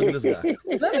like, wow, look at this guy.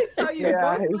 Let me tell you.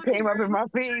 Yeah, he came up in my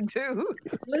feed too.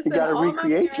 Listen, you gotta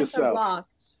recreate yourself. Blocked.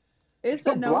 It's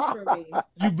a no for me.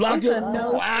 You blocked it?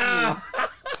 No. Wow.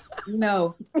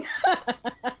 No.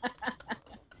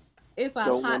 It's a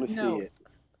hot no.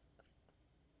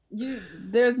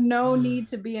 There's no need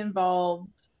to be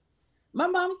involved. My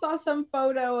mom saw some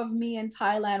photo of me in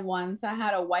Thailand once. I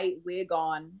had a white wig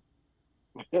on.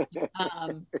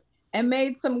 And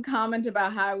made some comment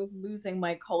about how I was losing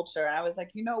my culture. And I was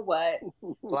like, you know what?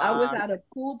 I was at a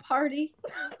pool party.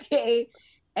 Okay.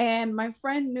 And my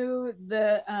friend knew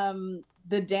the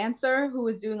dancer who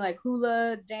was doing like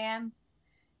hula dance,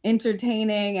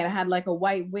 entertaining, and had like a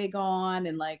white wig on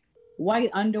and like white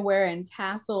underwear and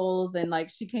tassels. And like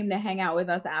she came to hang out with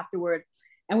us afterward.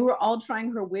 And we were all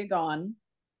trying her wig on.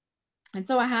 And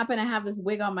so I happen to have this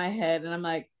wig on my head. And I'm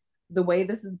like, the way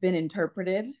this has been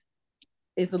interpreted,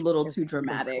 it's a little too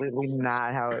dramatic. Completely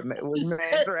not how it was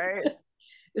meant, right?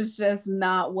 It's just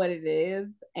not what it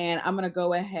is. And I'm going to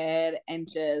go ahead and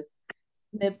just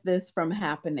snip this from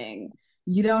happening.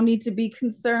 You don't need to be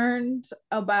concerned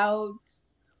about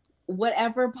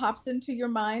whatever pops into your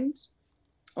mind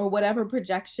or whatever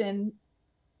projection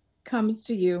comes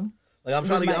to you. Like I'm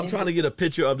trying to get a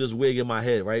picture of this wig in my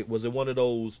head, right? Was it one of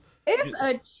those? It's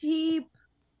a cheap,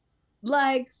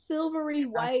 like silvery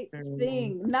white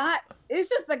thing. It's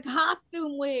just a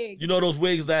costume wig. You know those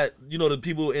wigs that the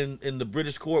people in the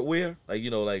British court wear, like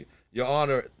like Your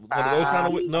Honor, one of those kind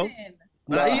of wigs. No,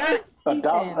 not even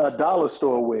a dollar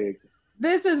store wig.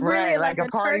 This is really like a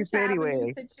Party Church City Avenue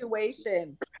wig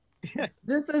situation.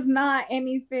 This is not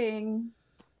anything.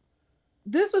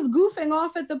 This was goofing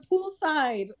off at the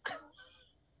poolside.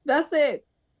 That's it.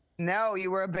 No, you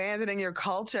were abandoning your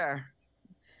culture.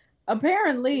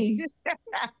 Apparently.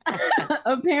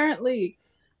 Apparently.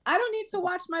 I don't need to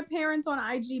watch my parents on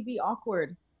IG be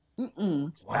awkward.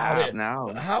 Wow,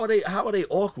 no. How are they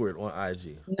awkward on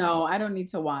IG? No, I don't need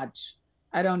to watch.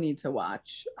 I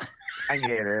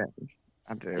get it.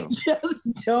 I do.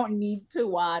 Just don't need to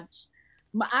watch.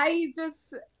 I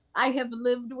have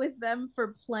lived with them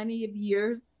for plenty of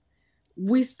years.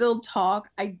 We still talk.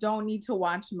 I don't need to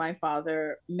watch my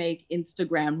father make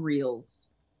Instagram reels.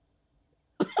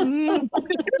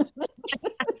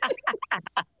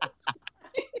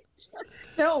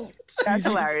 Don't. That's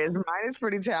hilarious. Mine is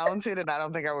pretty talented, and I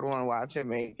don't think I would want to watch him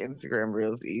make Instagram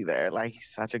reels either. Like, he's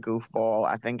such a goofball.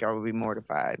 I think I would be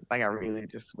mortified. Like, I really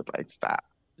just would like stop.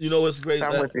 You know what's great?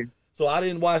 So I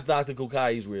didn't watch Dr.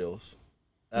 Kokai's reels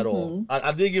at all.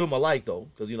 I did give him a like though,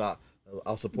 because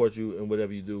I'll support you in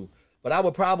whatever you do. But I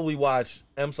would probably watch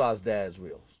Emsa's dad's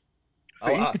reels.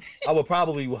 I would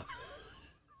probably watch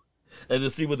and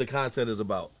just see what the content is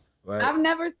about. Right? I've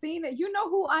never seen it. You know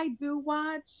who I do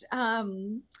watch?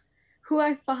 Who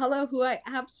I follow? Who I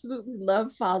absolutely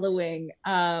love following?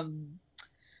 Oh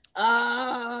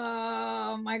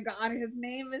my God, his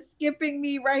name is skipping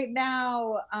me right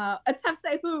now.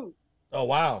 Atef Who? Oh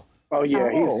wow. Oh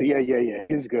yeah,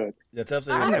 he's good. Yeah, Atef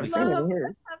I love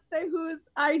Atef Who's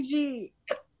IG.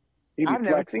 He be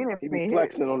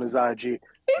flexing on his IG. He be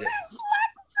flexing.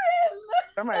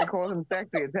 Somebody called him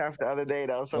sexy Atef the other day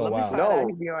though, so let me find out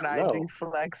he be on IG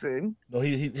flexing. No,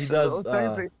 he does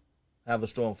have a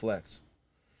strong flex.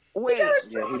 Wait,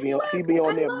 he be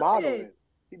on there modeling.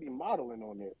 He be modeling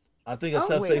on there. I think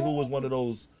Atef Who was one of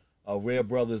those rare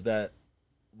brothers that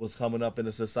was coming up in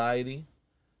the society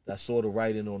that saw the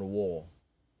writing on the wall.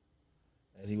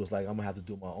 and he was like, I'm gonna have to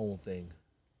do my own thing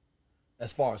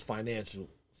as far as finances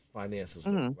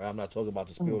go. Right? I'm not talking about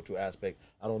the spiritual aspect.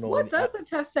 I don't know. What does a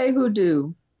Tef say who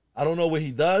do? I don't know what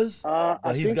he does,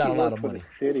 but he's got a lot of money. For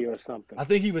the city or something. I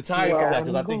think he retired from that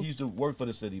because I think he used to work for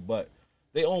the city, but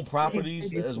they own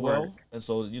properties as well, and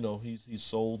so he's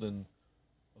sold and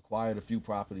acquired a few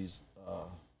properties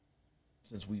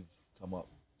since we've come up.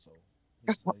 So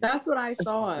that's what I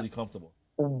thought. Pretty comfortable.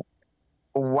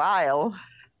 While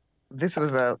this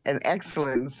was an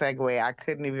excellent segue, I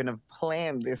couldn't even have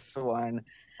planned this one.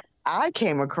 I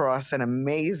came across an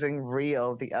amazing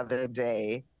reel the other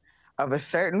day of a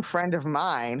certain friend of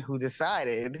mine who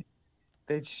decided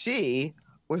that she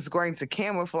was going to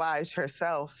camouflage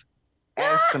herself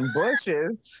as some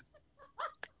bushes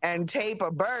and tape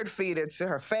a bird feeder to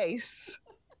her face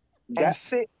and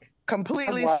sit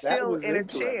completely still in a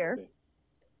chair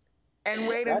and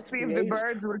wait and see if the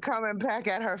birds would come and peck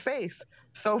at her face.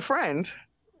 So, friend,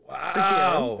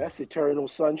 wow, that's eternal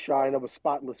sunshine of a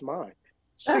spotless mind.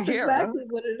 That's exactly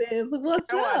what it is.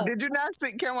 What's up? Did you not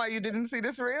see, Kenwa, you didn't see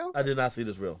this reel? I did not see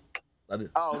this reel. I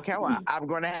did. Oh, Kenwa, I'm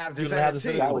going to have to send it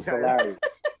to you. That was hilarious.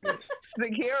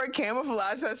 Sakira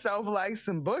camouflaged herself like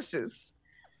some bushes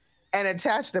and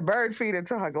attached the bird feeder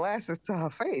to her glasses to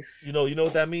her face. You know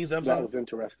what that means, Emsa? That was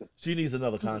interesting. She needs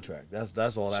another contract.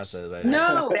 That's all that says. Right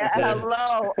no.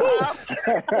 Hello.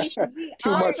 Too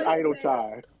much idle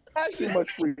time. Too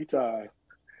much free time.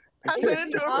 I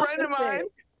sent it to a friend of mine.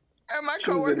 And my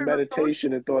she was in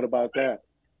meditation and thought about that.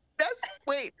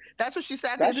 That's what she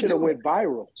sat there to do. That should have went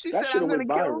viral. She said, I'm going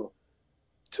to kill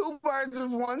 2 birds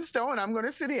with 1 stone. I'm going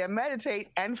to sit here and meditate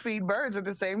and feed birds at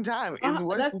the same time. That's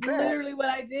literally what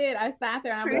I did. I sat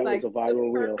there and I was like, this is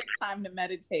a perfect time to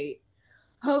meditate.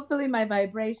 Hopefully my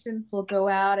vibrations will go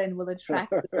out and will attract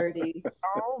the birdies.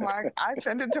 Oh my, I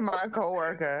sent it to my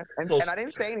coworker and I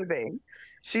didn't say anything.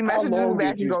 She messaged me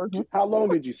back and goes, how long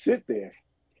did you sit there?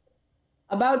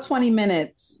 About 20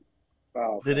 minutes.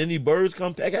 Oh, okay. Did any birds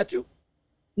come peck at you?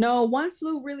 No, one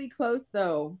flew really close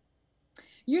though.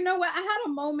 You know what? I had a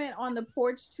moment on the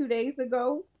porch 2 days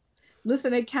ago.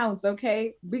 Listen, it counts,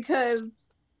 okay? Because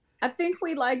I think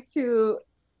we like to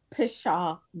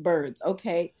pishaw birds,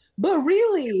 okay? But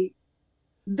really,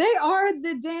 they are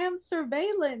the damn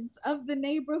surveillance of the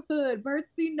neighborhood.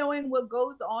 Birds be knowing what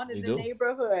goes on in the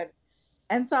neighborhood.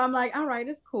 And so I'm like, all right,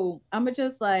 it's cool. I'm going to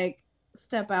just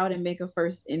step out and make a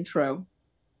first intro.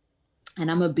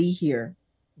 And I'm going to be here.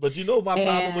 But you know my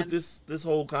problem with this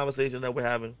whole conversation that we're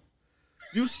having?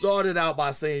 You started out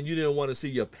by saying you didn't want to see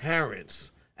your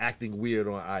parents acting weird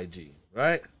on IG,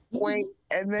 right? Wait,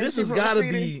 and then this has got to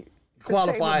be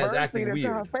qualified as acting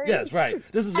weird. Yes, right.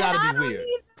 This has got to be weird.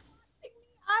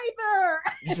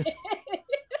 Either.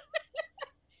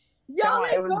 Y'all,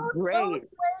 it was great. Both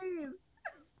ways.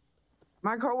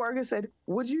 My coworker said,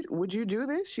 would you do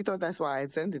this? She thought that's why I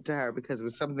had sent it to her, because it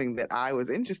was something that I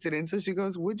was interested in. So she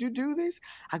goes, would you do this?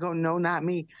 I go, no, not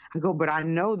me. I go, but I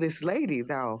know this lady,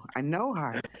 though. I know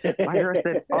her. My girl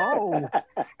said, oh,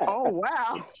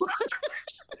 wow.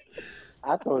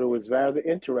 I thought it was rather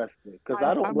interesting because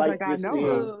I don't like just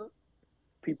seeing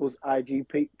people's IG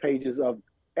pages of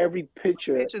every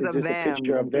picture is just a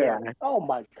picture of them. Yeah. Oh,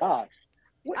 my gosh.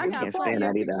 I can't stand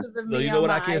that either. No, you know what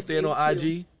I can't stand on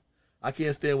IG? I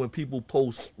can't stand when people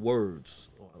post words.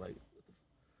 Like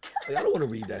I don't want to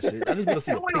read that shit. I just want to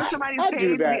see. I went on somebody's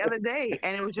page the other day,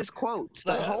 and it was just quotes.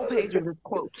 The whole page was just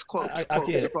quotes. I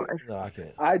can't. No, I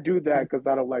can't. I do that because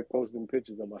I don't like posting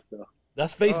pictures of myself.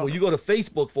 That's Facebook. You go to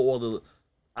Facebook for all the.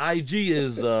 IG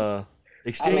is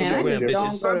Exchangegram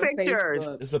bitches. For pictures.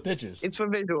 It's for pictures. It's for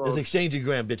visuals. It's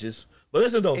Exchangegram bitches. But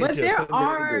listen though. But there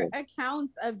are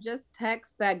accounts of just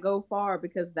text that go far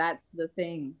because that's the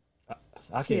thing.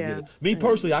 I can't get it. Me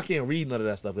personally, I can't read none of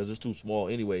that stuff because it's too small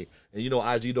anyway. And you know,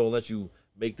 IG don't let you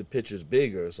make the pictures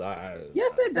bigger. So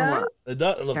yes, it does. It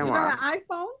does. Look, you got an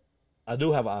iPhone? I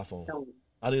do have an iPhone.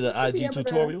 I need an IG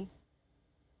tutorial.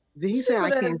 Did he say I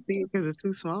can't see it because it's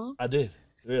too small? I did.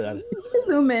 Yeah,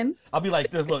 zoom in. I'll be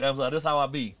like this. Look, this is how I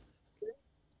be.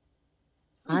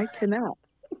 I cannot.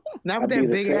 Not with that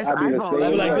big ass iPhone.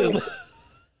 I'll be like this.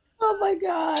 Oh my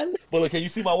god. But look, can you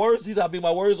see my words? See how big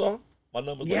my words are? My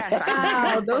numbers. Yes,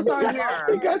 wow, those are here.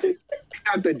 You got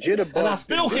the jitterbug. And I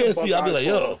still can't see. I'll be like,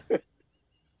 yo.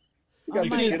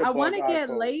 I want to get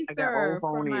laser. I got old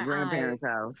phone at your grandparents'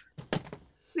 house.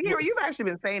 Sakira, you've actually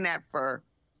been saying that for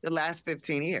the last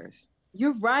 15 years.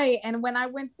 You're right. And when I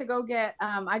went to go get,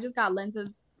 I just got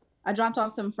lenses. I dropped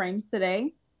off some frames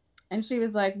today. And she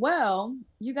was like, well,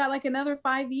 you got like another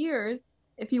 5 years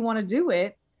if you want to do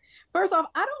it. First off,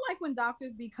 I don't like when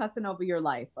doctors be cussing over your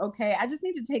life, okay? I just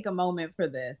need to take a moment for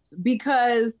this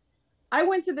because I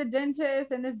went to the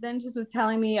dentist, and this dentist was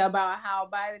telling me about how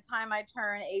by the time I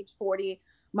turn age 40,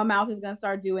 my mouth is going to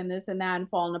start doing this and that and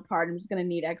falling apart. I'm just going to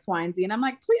need X, Y, and Z. And I'm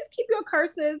like, please keep your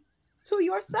curses to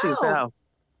yourself.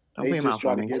 Don't put your mouth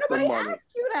on me. Nobody asked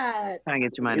you that. Trying to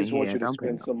get your money. They just want you to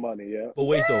spend some money, yeah. But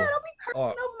wait, though. Don't be cursing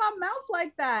over my mouth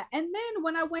like that. And then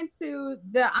when I went to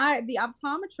the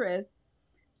optometrist,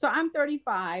 so I'm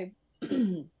 35.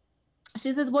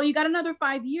 She says, well, you got another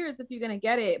 5 years if you're going to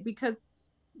get it, because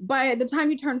by the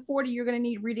time you turn 40, you're going to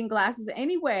need reading glasses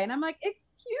anyway. And I'm like,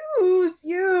 excuse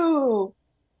you.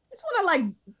 I just want to like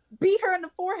beat her in the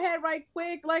forehead right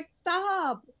quick. Like,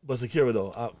 stop. But Sakira,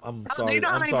 though, I'm sorry. Do you know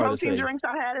how I'm many sorry to protein say. drinks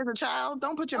I had as a child?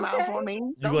 Don't put your mouth on me.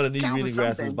 You're going to need reading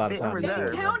glasses by the time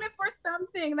it's counted for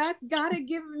something. That's got to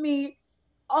give me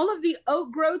all of the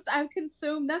oat groats I've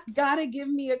consumed. That's got to give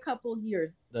me a couple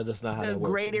years. That's not how that works.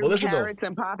 Grated carrots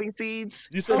and poppy seeds.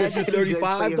 You said that you're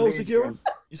 35, though, Sakira?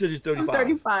 You said you're 35. I'm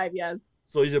 35, yes.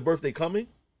 So is your birthday coming?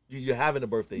 You're having a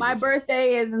birthday? My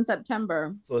birthday is in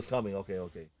September. So it's coming.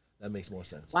 Okay. That makes more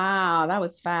sense. Wow, that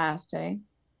was fast, eh?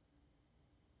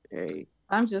 Hey,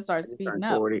 I'm just start speeding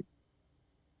up. 40.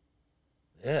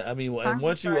 Yeah, I mean, and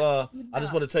once you, I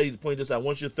just want to tell you, point this out.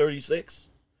 Once you're 36,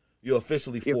 you're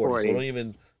officially 40. So don't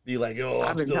even be like, yo,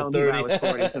 I'm still 30. I was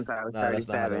 40 since I was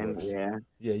 37. Yeah.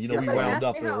 Yeah, you know, we round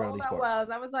up around these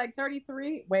parts. I was like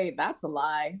 33. Wait, that's a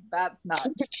lie. That's not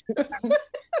true.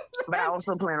 But I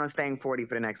also plan on staying 40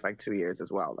 for the next like 2 years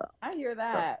as well, though. I hear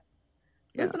that.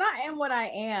 Yeah. Listen, I am what I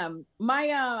am.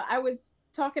 I was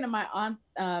talking to my aunt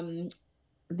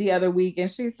the other week,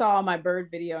 and she saw my bird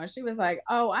video, and she was like,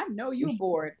 "Oh, I know you're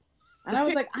bored," and I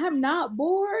was like, "I'm not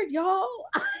bored, y'all.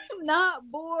 I'm not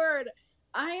bored.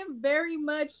 I am very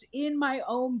much in my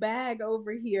own bag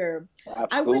over here." Absolutely.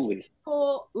 I wish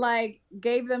people like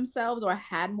gave themselves or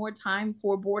had more time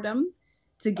for boredom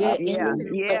to get into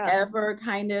whatever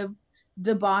kind of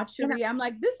debauchery. I'm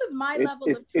like, this is my level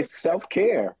of. It's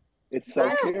self-care. It's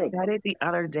self-care. I said it the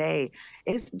other day.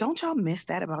 Don't y'all miss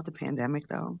that about the pandemic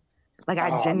though? Like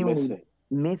I genuinely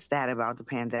miss that about the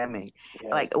pandemic. Yeah.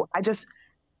 Like I just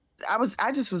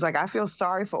was like, I feel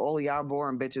sorry for all of y'all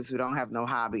boring bitches who don't have no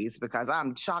hobbies, because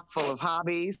I'm chock full of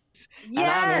hobbies. Yes. And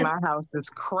I'm in my house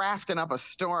just crafting up a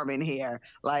storm in here.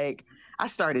 Like I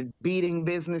started beading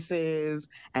businesses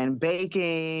and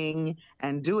baking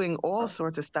and doing all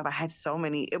sorts of stuff. I had so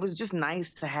many. It was just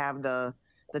nice to have the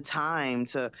time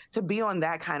to be on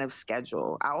that kind of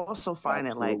schedule. I also find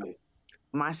it like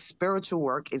my spiritual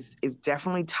work is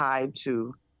definitely tied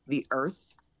to the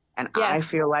earth. And I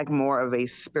feel like more of a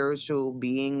spiritual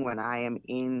being when I am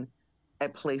in a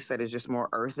place that is just more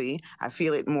earthy. I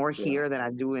feel it more here than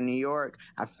I do in New York.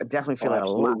 I definitely feel it a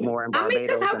lot more in Barbados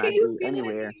because how can you feel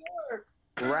anywhere. It in New York?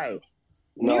 Right.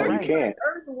 No, you can't.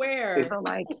 Earth where?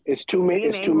 It's too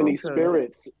many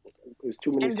spirits. There's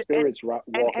too many spirits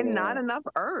walking and not enough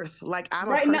earth. Like I'm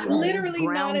a person literally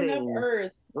not enough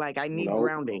earth. Like I need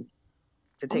grounding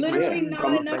to take literally my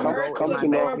not enough earth. Come to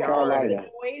North Carolina.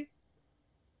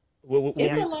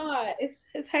 It's a lot.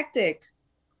 It's hectic.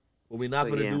 What we're not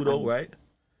going to do though, right?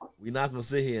 We're not going to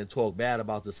sit here and talk bad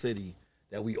about the city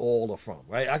that we all are from,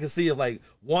 right? I can see if like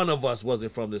one of us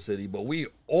wasn't from the city, but we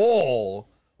all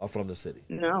are from the city.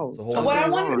 No. What I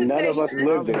wanted to none say, of us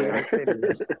live there.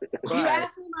 You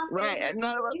asked me my favorite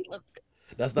none of us.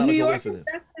 That's not New a York coincidence.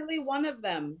 is definitely one of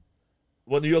them.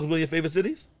 Well, New York is one of your favorite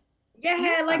cities?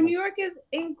 Yeah, like New York is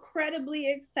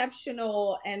incredibly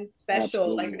exceptional and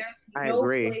special. Absolutely. Like there's no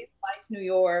place like New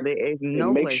York. There is no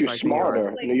it makes place you like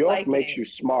smarter. New York makes you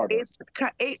smarter.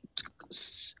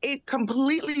 It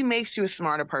completely makes you a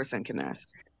smarter person, Kness.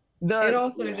 It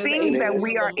also just things that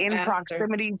we are in faster.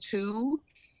 proximity to,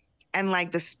 and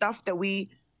like the stuff that we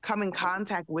come in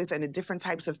contact with, and the different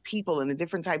types of people and the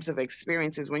different types of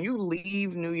experiences. When you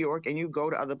leave New York and you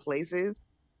go to other places,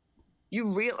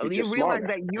 you realize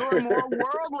that you're more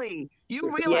worldly.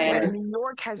 You realize that New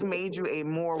York has made you a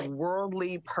more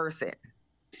worldly person.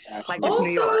 Like just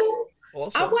New York.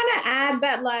 Also, I want to add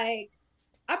that, like,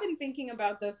 I've been thinking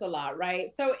about this a lot, right?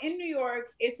 So in New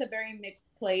York, it's a very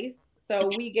mixed place. So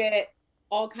we get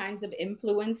all kinds of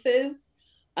influences.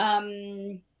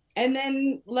 And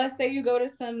then let's say you go to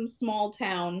some small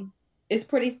town, it's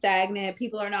pretty stagnant.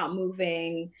 People are not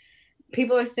moving.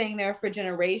 People are staying there for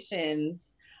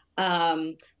generations.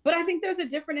 But I think there's a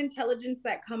different intelligence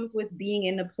that comes with being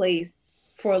in a place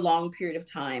for a long period of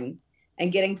time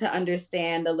and getting to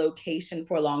understand the location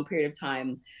for a long period of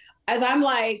time. As I'm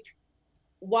like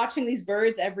watching these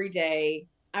birds every day,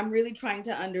 I'm really trying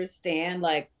to understand,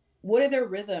 like, what are their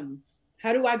rhythms?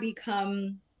 How do I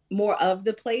become more of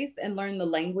the place and learn the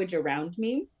language around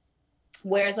me?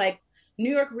 Whereas like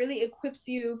New York really equips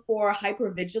you for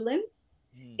hypervigilance.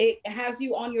 It has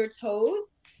you on your toes.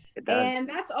 It does. And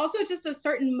that's also just a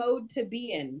certain mode to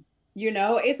be in. You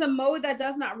know, it's a mode that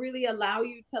does not really allow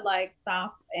you to like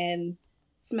stop and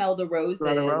smell the roses.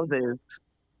 Smell the roses.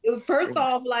 First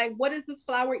off, like, what is this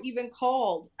flower even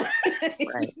called?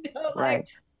 Right. You know, like, Right.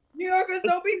 New Yorkers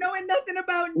don't be knowing nothing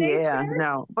about nature. Yeah,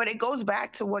 no. But it goes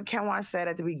back to what Kenwan said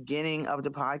at the beginning of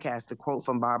the podcast, the quote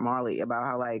from Bob Marley about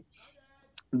how, like,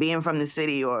 being from the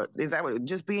city, or is that what,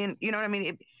 just being, you know what I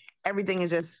mean? Everything is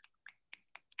just,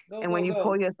 and when you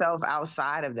pull yourself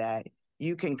outside of that,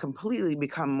 you can completely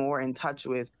become more in touch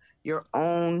with your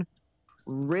own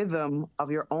rhythm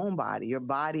of your own body, your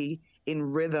body in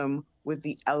rhythm with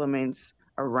the elements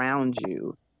around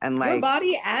you. And like your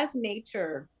body as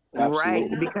nature. Right,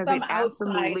 Absolutely. because it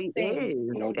absolutely is.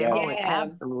 No doubt. It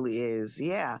absolutely is.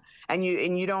 Yeah. And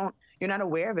you're not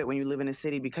aware of it when you live in a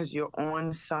city because you're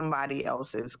on somebody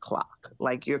else's clock.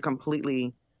 Like you're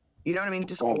completely, you know what I mean?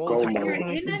 Just all the time. You're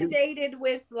inundated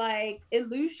with like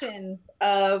illusions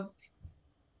of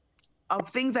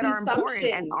things that are important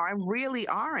and really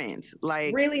aren't.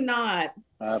 Like really not.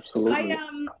 Absolutely.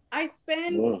 I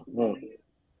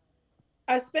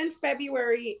spent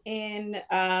February in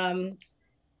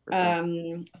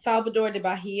Salvador de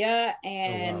Bahia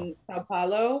and Sao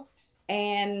Paulo,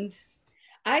 and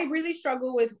I really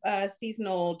struggle with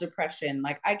seasonal depression.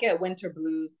 Like I get winter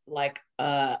blues like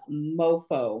a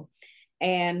mofo.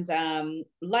 And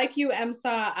like you,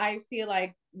 Emsa, I feel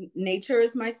like nature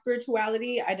is my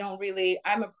spirituality.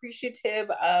 I'm appreciative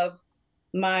of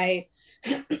my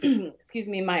excuse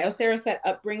me, my Osiriset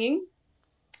upbringing,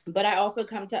 but I also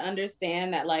come to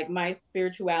understand that like my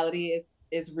spirituality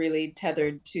is really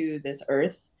tethered to this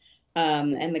earth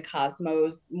and the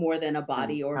cosmos more than a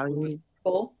body or a group of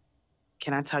people.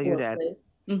 Can I tell you that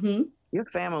your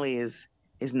family is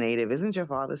native? Isn't your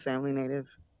father's family native?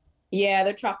 Yeah,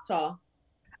 they're Choctaw.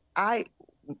 I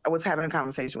was having a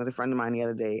conversation with a friend of mine the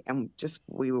other day, and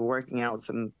we were working out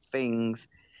some things,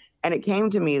 and it came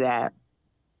to me that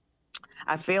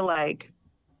I feel like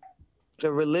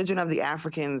the religion of the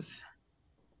Africans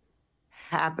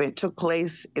took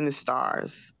place in the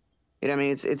stars. You know what I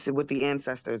mean? It's with the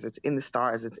ancestors. It's in the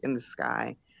stars. It's in the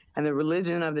sky. And the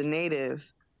religion of the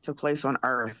natives took place on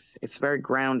earth. It's very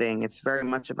grounding. It's very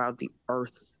much about the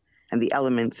earth and the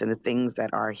elements and the things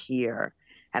that are here.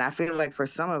 And I feel like for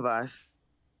some of us,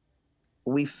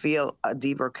 we feel a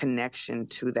deeper connection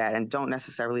to that and don't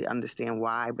necessarily understand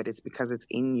why, but it's because it's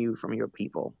in you from your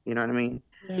people. You know what I mean?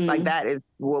 Like that is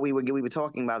what we were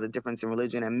talking about, the difference in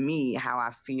religion and me, how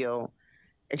I feel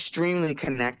extremely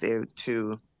connected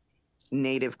to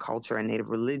Native culture and Native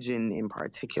religion in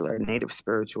particular, Native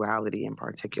spirituality in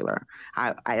particular.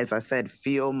 I, as I said,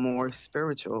 feel more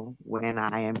spiritual when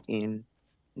I am in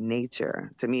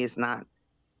nature. To me, it's not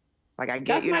like I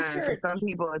get, for some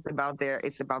people, it's about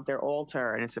their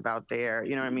altar and it's about their,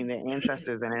 you know what I mean, their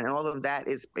ancestors and all of that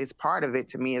is part of it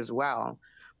to me as well.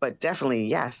 But definitely,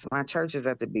 yes, my church is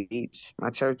at the beach. My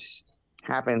church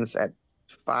happens at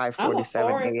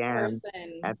 5:47 a.m.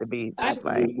 at the beach.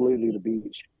 Completely the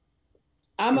beach.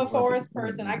 I'm a forest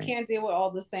person. I can't deal with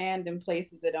all the sand in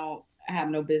places that don't have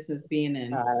no business being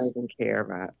in. I don't even care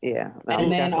about. Yeah. No,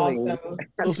 and then also,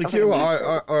 so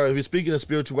Sakira, are speaking of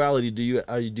spirituality, do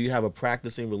you have a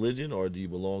practicing religion, or do you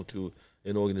belong to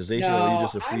an organization, or are you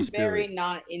just a free spirit? I'm very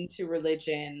not into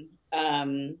religion.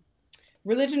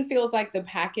 Religion feels like the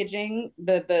packaging,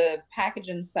 the package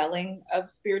and selling of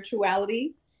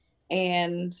spirituality.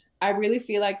 And I really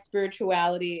feel like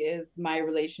spirituality is my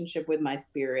relationship with my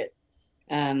spirit.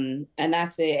 And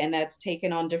that's it. And that's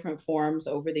taken on different forms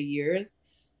over the years.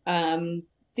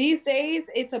 These days,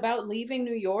 it's about leaving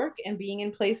New York and being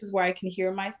in places where I can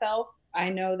hear myself. I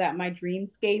know that my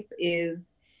dreamscape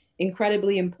is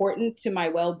incredibly important to my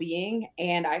well-being.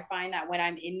 And I find that when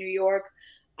I'm in New York,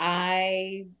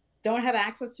 I don't have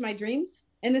access to my dreams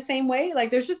in the same way. Like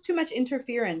there's just too much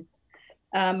interference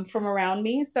from around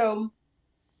me. So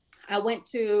I went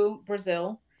to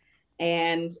Brazil,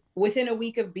 and within a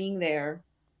week of being there,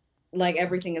 like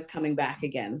everything is coming back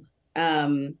again.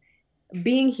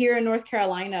 Being here in North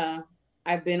Carolina,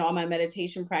 I've been on my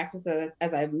meditation practice,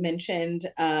 as I've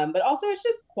mentioned, but also it's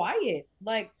just quiet.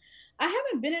 Like I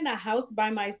haven't been in a house by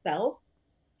myself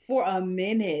for a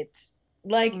minute.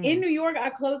 Like in New York, I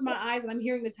close my eyes and I'm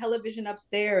hearing the television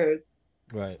upstairs.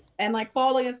 Right. And like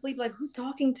falling asleep, like who's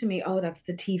talking to me? Oh, that's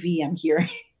the TV I'm hearing.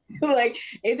 Like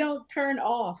it don't turn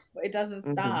off. It doesn't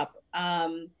stop.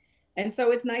 And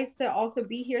so it's nice to also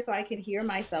be here so I can hear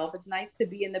myself. It's nice to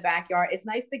be in the backyard. It's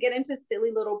nice to get into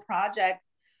silly little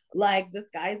projects like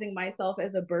disguising myself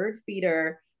as a bird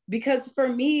feeder. Because for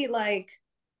me, like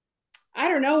I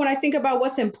don't know, when I think about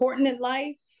what's important in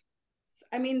life,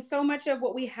 I mean, so much of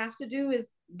what we have to do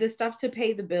is the stuff to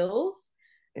pay the bills,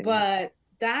 but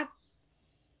that's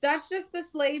just the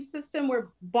slave system we're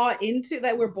bought into,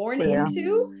 that we're born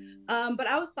into. But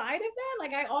outside of that,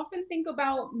 like, I often think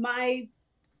about my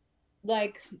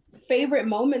like favorite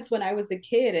moments when I was a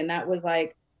kid, and that was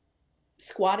like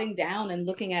squatting down and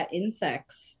looking at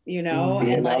insects, you know,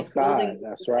 and like outside. building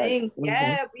That's right. things.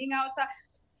 Yeah, being outside,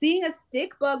 seeing a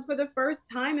stick bug for the first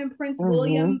time in Prince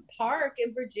William Park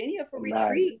in Virginia for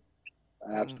retreat.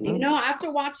 Absolutely. You know,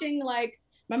 after watching, like,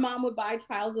 my mom would buy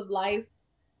Trials of Life,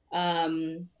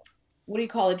 what do you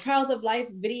call it? Trials of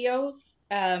Life videos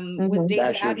with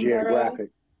David Attenborough.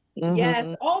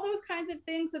 Yes, all those kinds of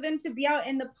things. So then to be out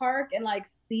in the park and like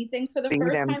see things for the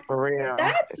first time, for real.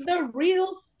 that's the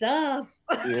real stuff.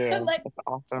 Yeah, like, that's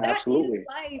awesome. That is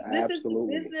life. This is the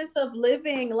business of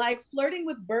living. Like, flirting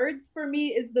with birds for me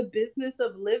is the business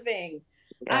of living.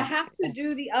 I have to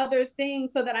do the other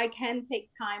things so that I can take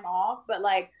time off. But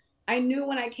like, I knew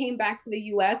when I came back to the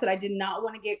US that I did not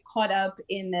want to get caught up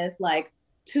in this like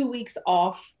 2 weeks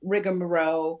off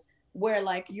rigmarole where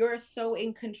like you're so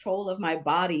in control of my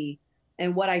body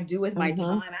and what I do with my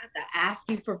time. I have to ask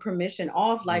you for permission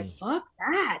off. Like, fuck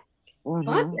that. Fuck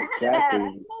that.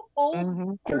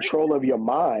 Exactly. Control of your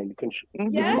mind.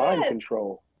 Your mind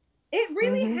control. It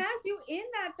really has you in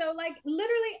that, though. Like,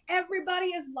 literally everybody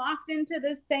is locked into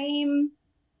the same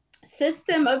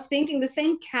system of thinking, the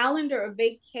same calendar of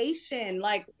vacation.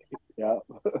 Like, it's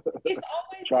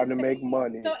always trying to make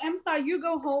money. So Emsa, you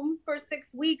go home for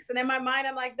 6 weeks, and in my mind,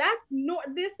 I'm like,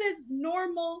 this is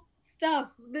normal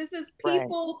stuff. This is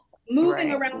people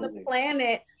moving around the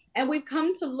planet, and we've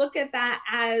come to look at that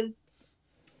as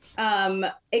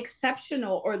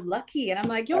exceptional or lucky. And I'm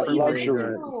like, yo, as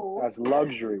luxury. As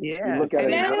luxury. Yeah. You look at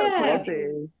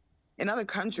in other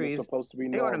countries,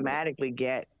 they automatically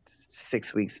get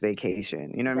 6 weeks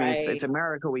vacation. You know what I mean? It's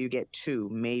America where you get 2,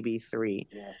 maybe 3.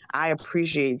 Yeah. I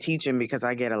appreciate teaching because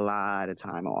I get a lot of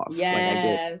time off.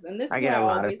 Yes, and this is what I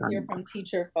always hear from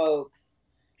teacher folks.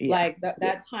 Yeah. Like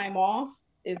that time off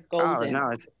is golden. Oh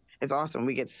no, it's awesome.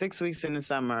 We get 6 weeks in the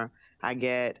summer. I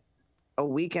get a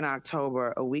week in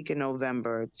October, a week in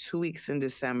November, 2 weeks in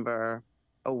December,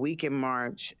 a week in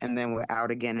March, and then we're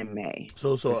out again in May.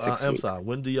 So Emsa,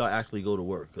 when do y'all actually go to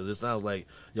work? Because it sounds like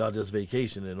y'all just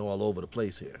vacationing all over the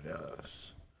place here.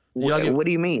 What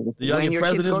do you mean? When your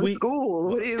kids go to school?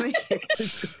 What do you mean?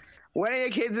 When are your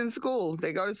kids in school?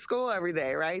 They go to school every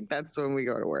day, right? That's when we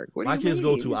go to work. My kids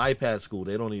go to iPad school.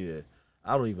 I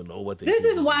don't even know what they do. This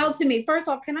is wild to me. First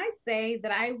off, can I say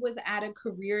that I was at a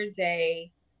career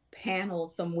day panel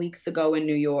some weeks ago in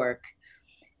New York.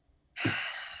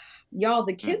 Y'all,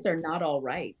 the kids are not all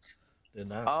right. They're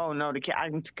not. Oh no, I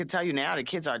can tell you now, the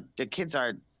kids are.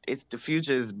 It's the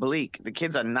future is bleak. The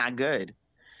kids are not good.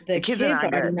 The kids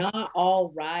are not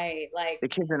all right. Like, the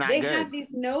kids are not good. They have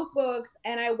these notebooks,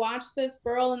 and I watched this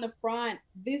girl in the front.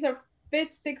 These are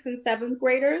 5th, 6th, and 7th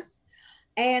graders,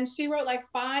 and she wrote like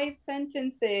 5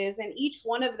 sentences, and each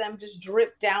one of them just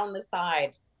dripped down the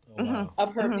side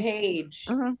of her page.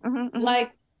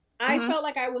 Like, I felt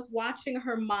like I was watching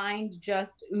her mind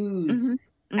just ooze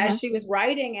as she was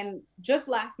writing. And just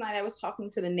last night, I was talking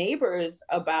to the neighbors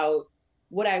about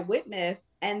what I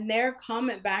witnessed, and their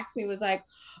comment back to me was like,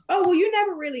 oh, well, you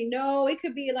never really know. It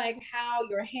could be like how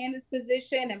your hand is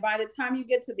positioned, and by the time you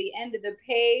get to the end of the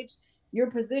page,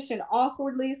 you're positioned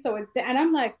awkwardly. So it's, and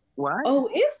I'm like, what? Oh,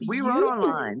 it's we wrote on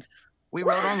lines. We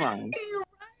wrote on lines.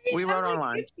 We wrote on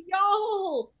lines.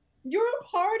 Y'all, you're a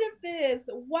part of this.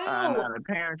 Wow. No, the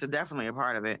parents are definitely a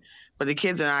part of it, but the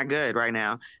kids are not good right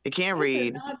now. They can't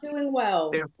read. They're not doing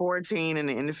well. They're 14 and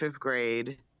in the 5th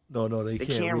grade. No, they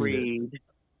can't read.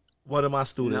 One of my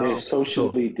students, they're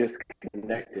socially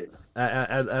disconnected.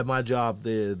 At my job,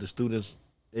 the students'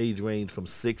 age range from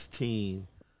 16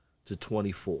 to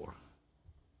 24.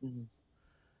 And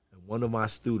one of my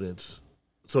students,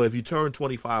 so if you turn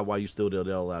 25 while you're still there,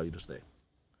 they'll allow you to stay.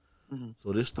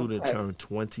 So this student turned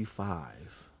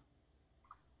 25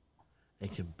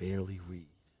 and can barely read.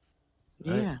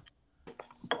 Right? Yeah.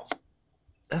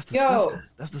 That's disgusting.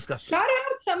 That's disgusting. Shout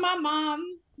out to my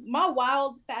mom, my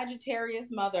wild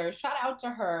Sagittarius mother. Shout out to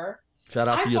her. Shout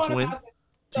out to your twin.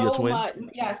 To your twin?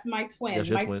 Yes, my twin. Yes,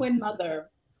 my twin mother.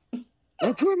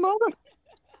 My twin mother?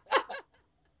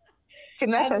 Can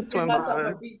that say twin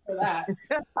mother? For that.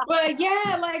 But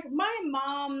yeah, like my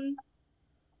mom,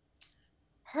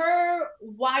 her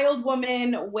wild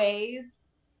woman ways,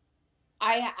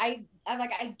 I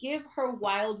give her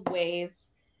wild ways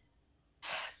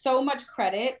so much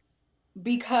credit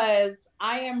because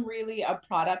I am really a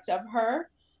product of her.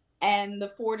 and the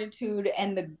fortitude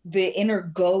and the inner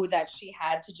go that she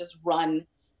had to just run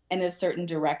in a certain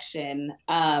direction.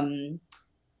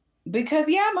 Because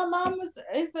yeah, my mom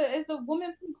is a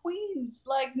woman from Queens,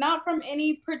 like not from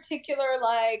any particular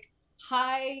like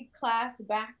high class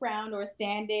background or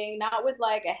standing, not with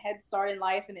like a head start in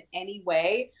life in any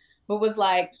way, but was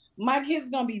like, my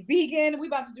kid's gonna be vegan. We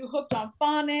about to do hooked on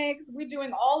phonics. We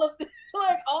doing all of the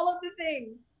like all of the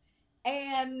things.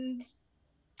 And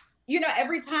you know,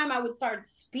 every time I would start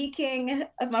speaking,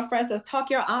 as my friend says, talk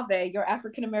your Ave, your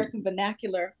African American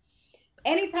vernacular.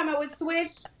 Anytime I would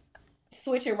switch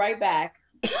it right back.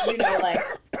 You know, like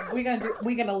we're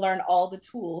gonna learn all the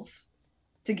tools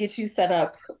to get you set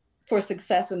up for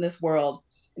success in this world.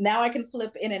 Now I can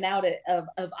flip in and out of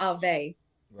Ave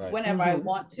whenever I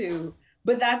want to,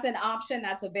 but that's an option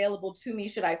that's available to me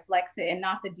should I flex it and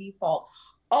not the default.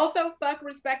 Also, fuck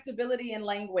respectability and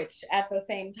language at the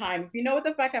same time. If you know what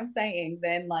the fuck I'm saying,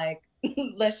 then like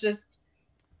let's just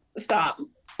stop.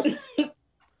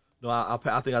 No,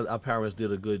 I think our parents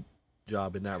did a good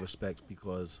job in that respect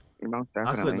because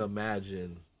I couldn't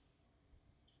imagine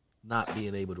not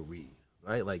being able to read,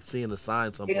 right? Like seeing a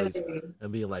sign someplace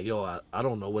and being like, yo, I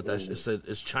don't know what that shit said.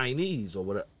 It's Chinese or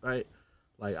whatever, right?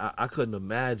 Like I couldn't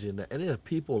imagine that. And there are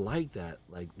people like that,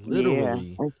 like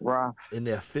literally it's rough. in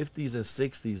their 50s and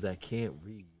 60s that can't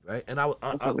read, right? And I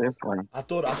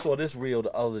thought I saw this reel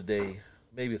the other day,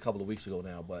 maybe a couple of weeks ago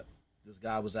now, but this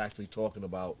guy was actually talking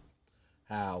about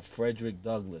how Frederick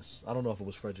Douglass, I don't know if it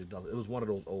was Frederick Douglass, it was one of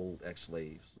those old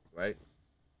ex-slaves, right?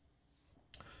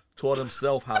 Taught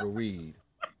himself how to read.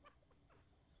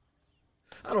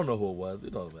 I don't know who it was,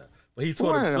 it doesn't matter. But he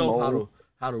taught himself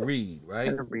how to read,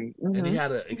 right? And he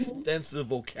had an extensive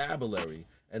vocabulary.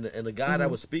 And the guy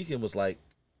that was speaking was like,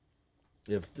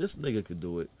 if this nigga could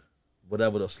do it,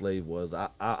 whatever the slave was,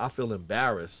 I feel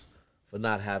embarrassed for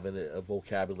not having a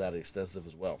vocabulary extensive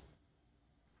as well.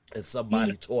 And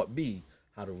somebody taught me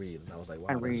how to read, and I was like,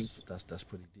 wow, that's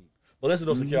pretty deep. But listen,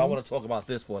 though, Sakira, I want to talk about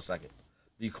this for a second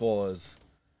because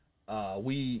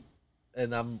when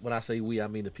I say we, I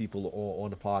mean the people on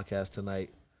the podcast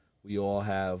tonight. We all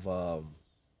have a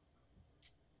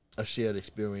shared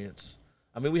experience.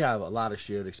 I mean, we have a lot of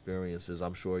shared experiences.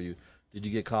 I'm sure you did.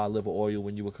 You get cod liver oil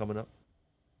when you were coming up?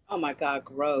 Oh my God,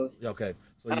 gross. Okay,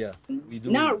 so yeah, we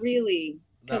do. Not really,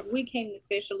 because we came to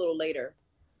fish a little later.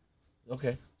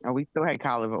 Okay. Oh, we still had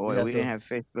cod liver oil. We didn't have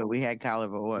fish, but we had cod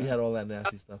liver oil. We had all that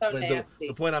nasty stuff. So nasty.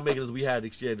 The point I'm making is we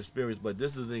had shared experience, but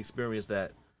this is an experience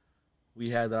that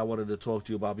we had that I wanted to talk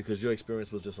to you about because your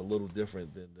experience was just a little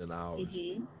different than ours,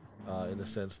 in the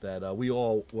sense that we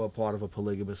all were part of a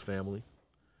polygamous family,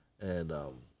 and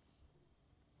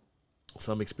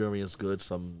some experience good,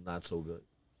 some not so good.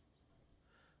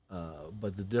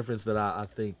 But the difference that I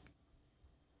think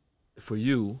for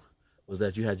you was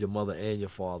that you had your mother and your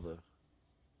father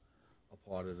a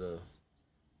part of the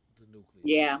nucleus.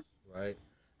 Yeah. Right.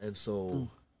 And so,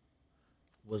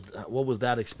 what was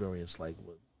that experience like?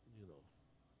 What,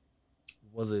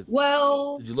 was it?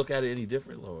 Well, did you look at it any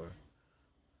different, or?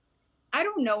 I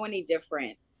don't know any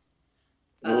different.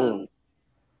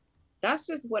 That's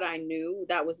just what I knew.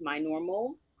 That was my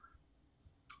normal.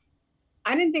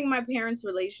 I didn't think my parents'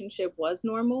 relationship was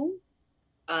normal,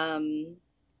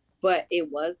 but it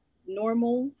was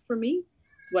normal for me.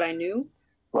 It's what I knew.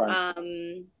 Right.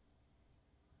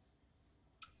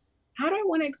 How do I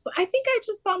want to explain? I think I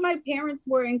just thought my parents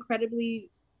were incredibly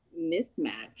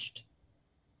mismatched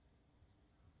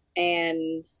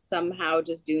and somehow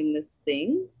just doing this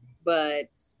thing. But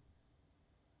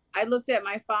I looked at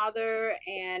my father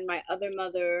and my other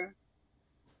mother,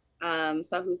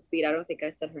 Sahu Speed. I don't think I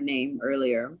said her name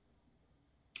earlier.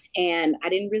 And I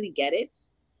didn't really get it.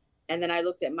 And then I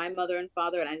looked at my mother and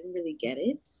father and I didn't really get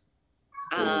it.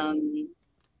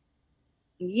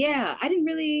 Yeah, I didn't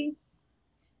really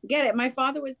get it. My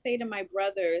father would say to my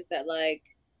brothers that like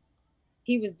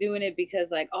he was doing it because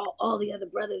like all the other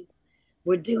brothers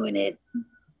were doing it.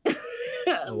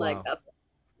 Like wow.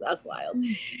 That's wild.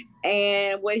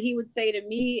 And what he would say to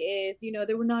me is,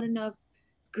 there were not enough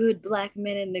good Black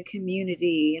men in the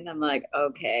community. And I'm like,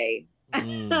 okay.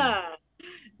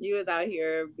 You was out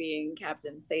here being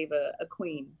Captain Save a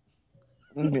Queen.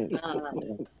 And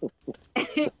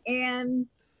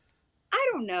I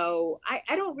don't know.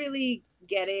 I don't really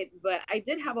get it, but I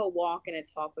did have a walk and a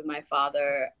talk with my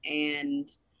father. And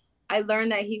I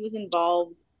learned that he was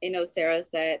involved in Osera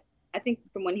Set, I think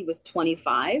from when he was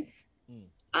 25.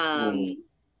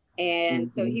 And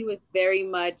so he was very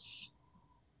much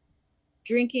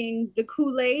drinking the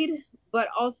Kool-Aid, but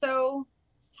also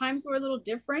times were a little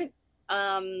different.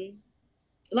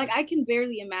 like I can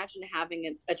barely imagine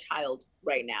having a child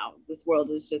right now. This world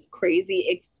is just crazy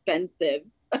expensive.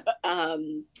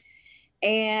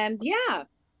 And yeah,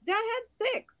 dad had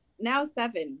 6, now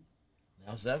 7.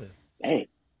 Now 7. Hey.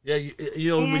 Yeah, when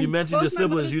you And mentioned your both my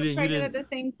siblings, mothers were you pregnant didn't. at the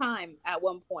same time at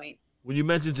one point. When you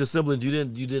mentioned your siblings,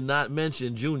 you did not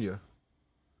mention Junior.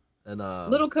 And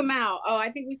Little Kamau. Oh,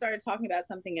 I think we started talking about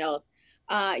something else.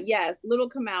 Yes, little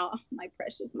Kamau, my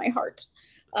precious, my heart.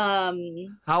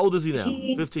 How old is he now?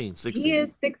 15, 16. He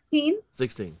is 16.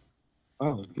 16.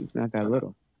 Oh, he's not that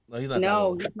little. No, he's not.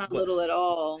 No, he's not little at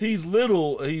all. He's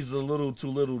little. He's a little too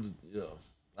little.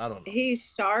 I don't know. He's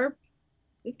sharp.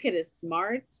 This kid is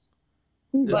smart.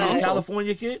 Is he a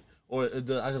California kid? Or he's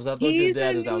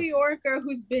a New Yorker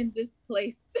who's been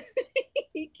displaced.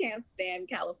 He can't stand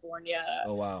California.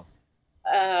 Oh, wow.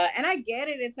 And I get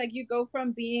it. It's like you go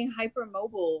from being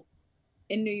hypermobile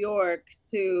in New York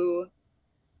to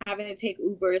having to take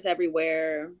Ubers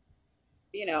everywhere.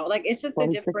 Like it's just a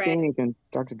different. 16, you can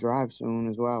start to drive soon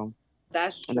as well.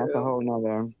 That's true. And that's a whole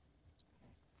nother.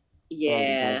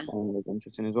 Yeah.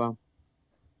 Interesting as well.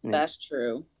 Yeah. That's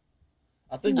true.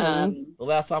 I think the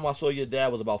last time I saw your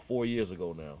dad was about 4 years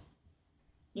ago now.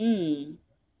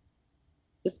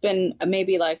 It's been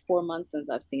maybe like 4 months since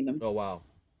I've seen him. Oh, wow.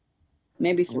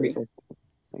 Maybe 3.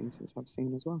 Same since I've seen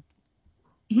him as well.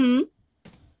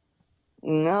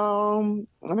 No,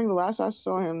 I think the last I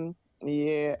saw him,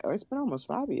 it's been almost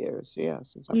 5 years. Yeah,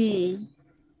 since I've seen him.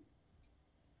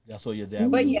 Yeah, so your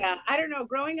dad. But yeah, I don't know.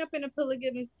 Growing up in a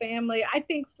polygamous family, I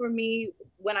think for me,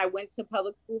 when I went to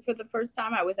public school for the first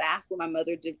time, I was asked what my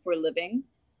mother did for a living,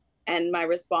 and my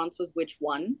response was which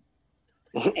one.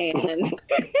 And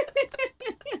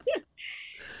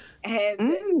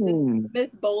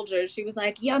Miss Bolger, she was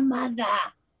like, "Your mother,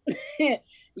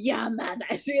 your mother."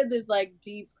 She had this like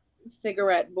deep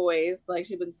cigarette voice, like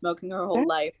she'd been smoking her whole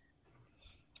life.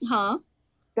 Huh?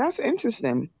 That's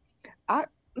interesting.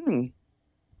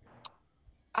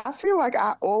 I feel like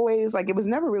I always, like, it was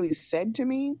never really said to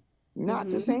me not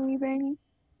to say anything,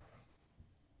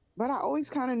 but I always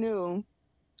kind of knew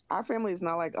our family is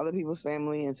not like other people's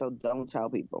family, and so don't tell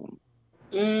people.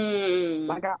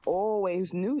 Like, I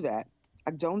always knew that.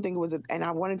 I don't think it was, and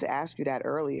I wanted to ask you that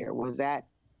earlier. Was that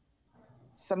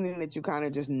something that you kind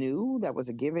of just knew that was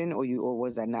a given, or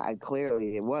was that not?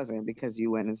 Clearly it wasn't, because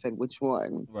you went and said which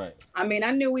one. Right. I mean,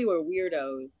 I knew we were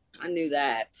weirdos. I knew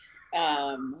that.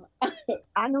 I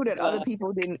knew that other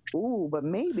people didn't. But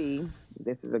maybe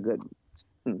this is a good.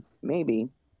 Maybe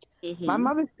my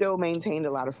mother still maintained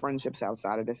a lot of friendships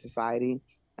outside of the society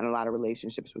and a lot of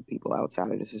relationships with people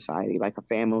outside of the society, like a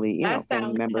family,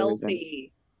 family members.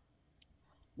 Healthy.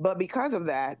 But because of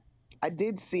that, I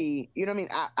did see,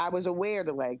 I was aware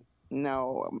that, like,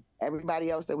 no, everybody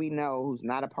else that we know who's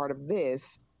not a part of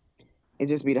this, it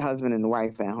just be the husband and the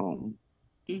wife at home.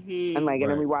 And like,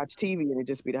 and then we watch TV and it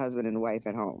just be the husband and the wife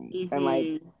at home. And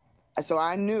like, so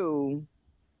I knew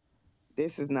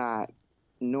this is not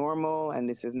normal, and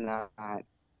this is not, I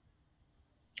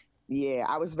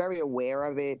was very aware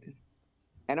of it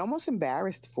and almost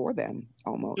embarrassed for them,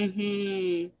 almost.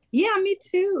 Yeah, me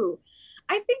too.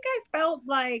 I think I felt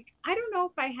like, I don't know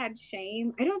if I had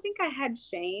shame. I don't think I had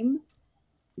shame,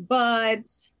 but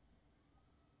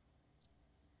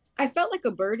I felt like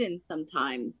a burden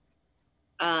sometimes.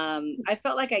 I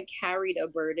felt like I carried a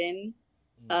burden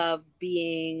of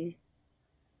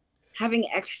having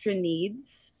extra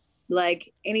needs.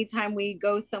 Like anytime we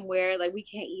go somewhere, like we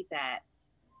can't eat that.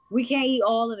 We can't eat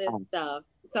all of this stuff.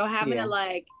 So having to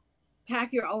like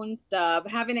pack your own stuff,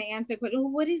 having to answer questions.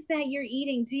 What is that you're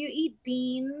eating? Do you eat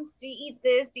beans? Do you eat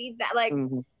this? Do you eat that? Like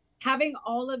having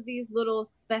all of these little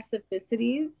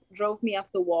specificities drove me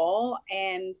up the wall,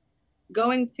 and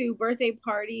going to birthday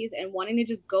parties and wanting to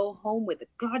just go home with a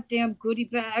goddamn goodie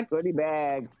bag.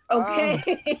 Okay.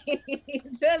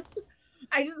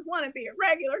 I just want to be a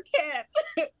regular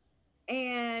kid.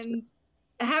 And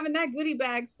having that goodie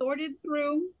bag sorted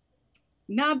through,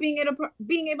 not being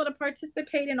able to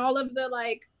participate in all of the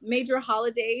like major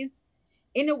holidays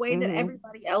in a way that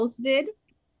everybody else did.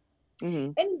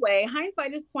 Anyway,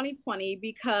 hindsight is 2020,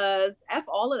 because F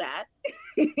all of that.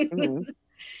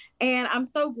 And I'm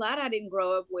so glad I didn't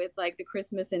grow up with like the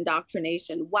Christmas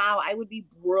indoctrination. Wow, I would be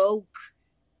broke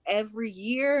every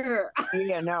year.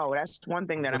 No, that's one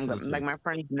thing that I'm like, my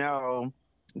friends know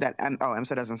that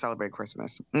EMSA doesn't celebrate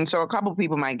Christmas. And so a couple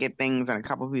people might get things and a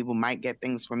couple people might get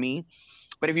things for me.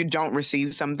 But if you don't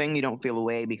receive something, you don't feel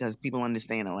away, because people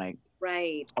understand it, like,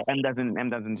 right. M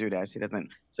doesn't do that. She doesn't.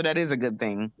 So that is a good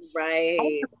thing.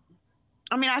 Right.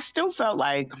 I mean, I still felt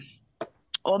like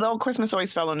Although Christmas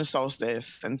always fell on the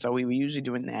solstice, and so we were usually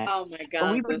doing that. Oh my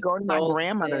But we God, would the go to my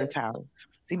grandmother's solstice. house.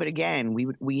 See, but again,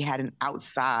 we had an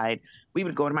outside. We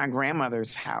would go to my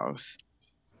grandmother's house,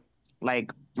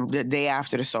 like the day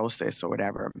after the solstice or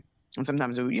whatever. And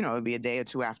sometimes it would, it'd be a day or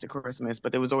two after Christmas,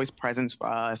 but there was always presents for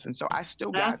us, and so I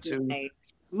still got That's to nice.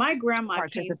 My grandma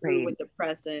came through participate. with the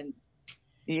presents.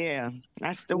 Yeah, we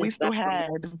Miss still that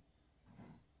one. had.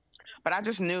 But I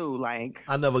just knew, like,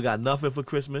 I never got nothing for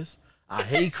Christmas. I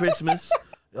hate Christmas.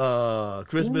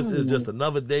 Christmas is just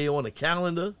another day on the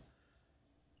calendar.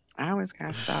 I always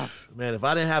got stuff. Man, if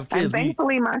I didn't have And kids,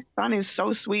 thankfully, my son is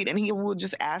so sweet, and he will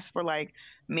just ask for like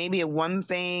maybe a one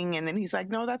thing, and then he's like,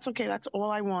 "No, that's okay. That's all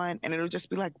I want," and it'll just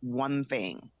be like one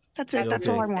thing. That's it. That's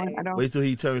all I want. I don't. Wait till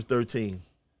he turns 13.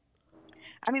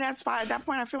 I mean, that's fine. At that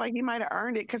point, I feel like he might have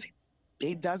earned it because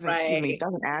he doesn't. Right. Excuse me. He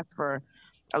doesn't ask for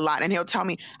a lot, and he'll tell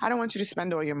me, "I don't want you to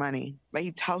spend all your money." Like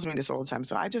he tells me this all the time.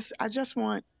 So I just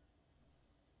want.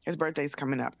 His birthday's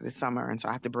coming up this summer, and so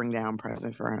I have to bring down a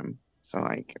present for him. So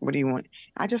like, what do you want?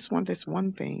 I just want this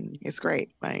one thing. It's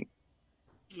great. Like,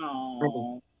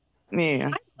 oh,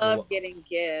 yeah. I love getting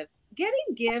gifts.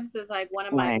 Getting gifts is like one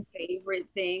of my favorite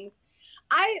things.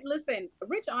 Listen,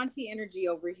 rich auntie energy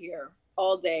over here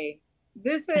all day.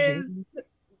 This is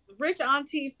rich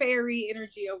auntie fairy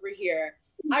energy over here.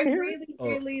 I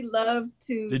really love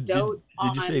to dote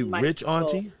on. Did you say rich people.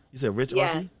 auntie? You said rich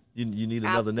yes. auntie? You need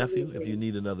another nephew? If you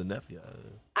need another nephew,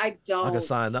 I don't. I can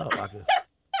sign up.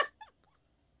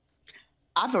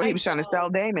 I thought he was trying to sell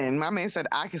Damon. My man said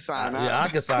I could sign up. Yeah, I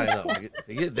can sign up.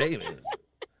 Forget Damon.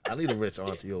 I need a rich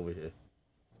auntie over here.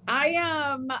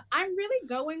 I'm really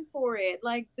going for it.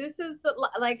 Like this is the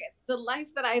life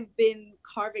that I've been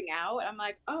carving out. I'm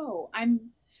like, oh, I'm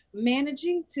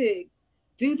managing to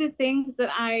do the things that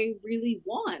I really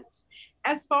want.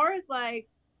 As far as like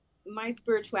my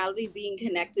spirituality being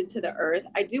connected to the earth,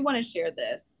 I do want to share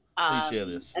this. Please share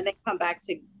this. And then come back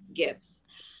to gifts.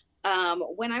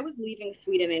 When I was leaving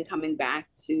Sweden and coming back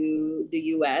to the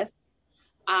US,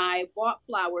 I bought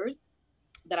flowers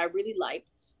that I really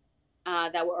liked,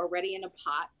 that were already in a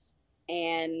pot.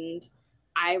 And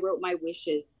I wrote my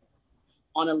wishes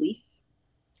on a leaf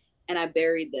and I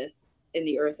buried this in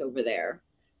the earth over there.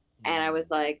 And I was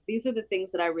like, these are the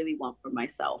things that I really want for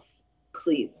myself.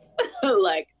 Please,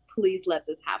 please let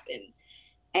this happen.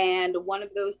 And one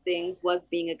of those things was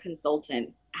being a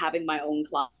consultant, having my own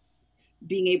clients,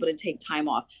 being able to take time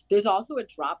off. There's also a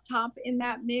drop top in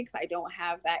that mix. I don't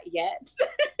have that yet.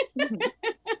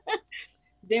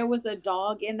 There was a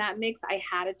dog in that mix. I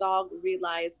had a dog,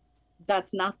 realized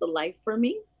that's not the life for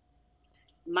me.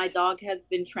 My dog has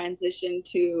been transitioned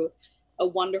to a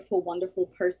wonderful, wonderful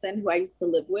person who I used to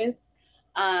live with.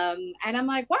 And I'm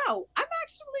like, wow,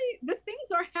 the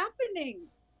things are happening.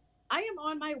 I am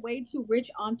on my way to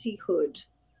rich auntie-hood.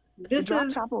 The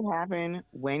drop top will happen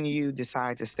when you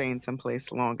decide to stay in some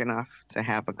place long enough to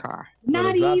have a car. The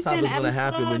drop top is going to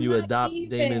happen when you adopt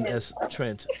Damon S.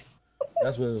 Trent.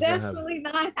 That's what it's definitely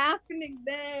not happening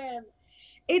then.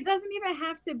 It doesn't even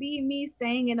have to be me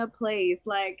staying in a place.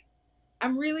 Like,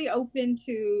 I'm really open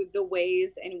to the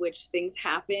ways in which things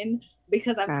happen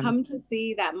because I've come to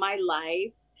see that my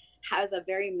life has a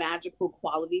very magical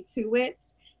quality to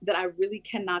it that I really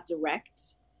cannot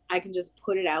direct. I can just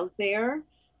put it out there,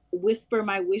 whisper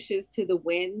my wishes to the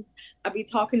winds. I'll be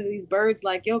talking to these birds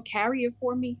like, yo, carry it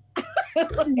for me.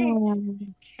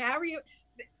 Carry it.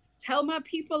 Tell my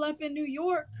people up in New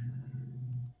York,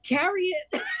 carry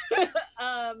it.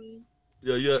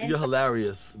 You're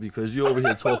hilarious because you're over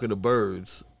here talking to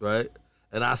birds, right?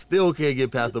 And I still can't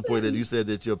get past the point that you said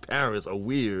that your parents are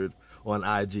weird on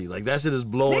IG. Like that shit is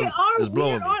blowing. They are is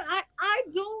blowing weird me. I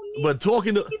don't need but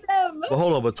talking to them. But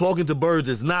hold on, but talking to birds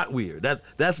is not weird.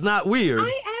 That's not weird. I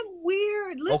am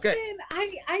weird. Listen, okay.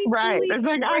 I right. really it's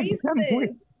like embrace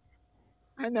this.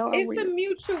 I know. It's a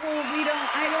mutual.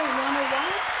 I don't want to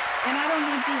watch, and I don't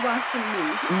need you watching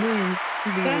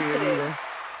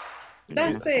me.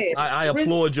 That's it. I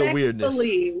applaud your weirdness.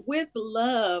 With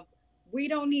love. We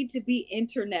don't need to be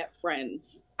internet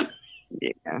friends.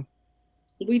 Yeah.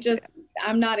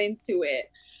 I'm not into it.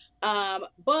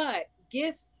 But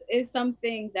gifts is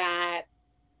something that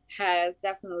has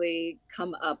definitely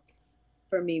come up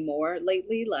for me more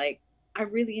lately. Like, I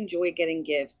really enjoy getting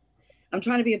gifts. I'm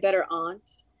trying to be a better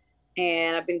aunt,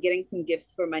 and I've been getting some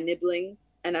gifts for my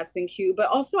nibblings, and that's been cute. But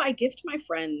also I gift my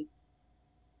friends.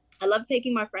 I love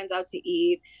taking my friends out to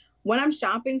eat. When I'm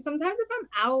shopping, sometimes if I'm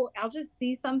out, I'll just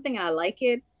see something and I like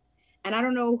it. And I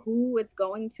don't know who it's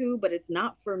going to, but it's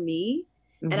not for me.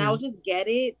 Mm-hmm. And I'll just get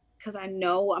it because I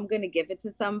know I'm going to give it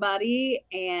to somebody.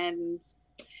 And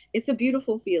it's a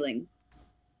beautiful feeling.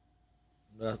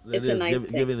 It's a nice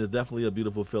thing. Giving is definitely a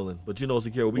beautiful feeling. But you know,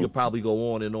 Sakira, we could probably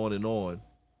go on and on and on,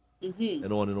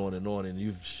 and on and on and on. And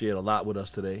you've shared a lot with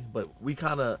us today. But we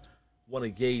kind of want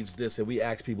to gauge this, and we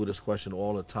ask people this question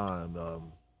all the time.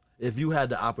 If you had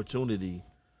the opportunity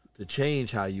to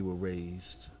change how you were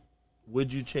raised,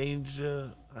 would you change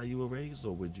how you were raised,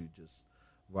 or would you just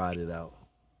ride it out?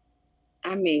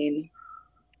 I mean,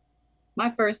 my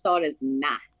first thought is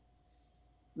not.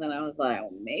 Then I was like,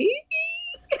 oh, maybe.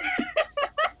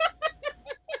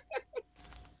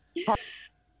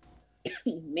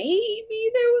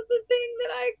 Maybe there was a thing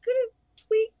that I could have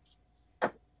tweaked.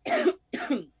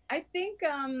 I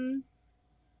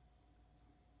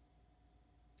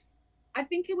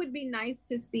think it would be nice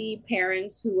to see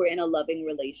parents who were in a loving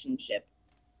relationship.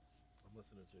 I'm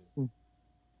listening to you.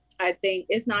 I think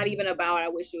it's not even about, I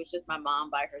wish it was just my mom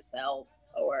by herself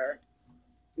or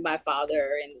my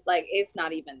father. And like, it's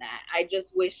not even that. I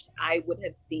just wish I would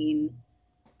have seen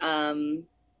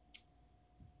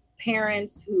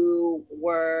parents who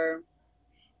were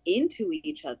into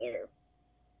each other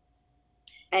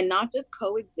and not just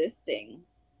coexisting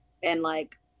and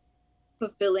like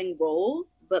fulfilling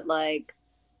roles, but like,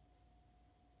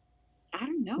 I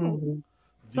don't know,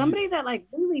 somebody that like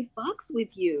really fucks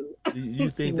with you. Do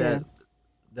you think that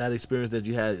experience that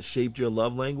you had shaped your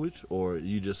love language, or are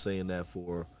you just saying that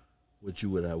for what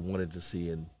you would have wanted to see?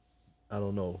 And I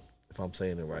don't know if I'm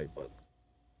saying it right, but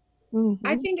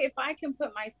I think if I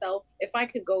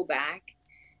could go back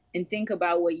and think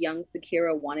about what young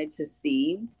Sakira wanted to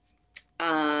see,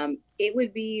 it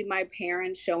would be my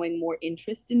parents showing more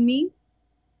interest in me.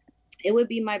 It would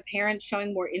be my parents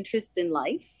showing more interest in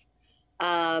life.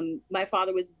 My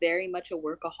father was very much a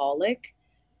workaholic.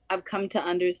 I've come to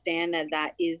understand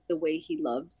that is the way he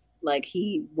loves. Like,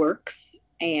 he works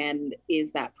and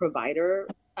is that provider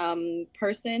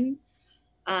person.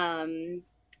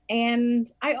 And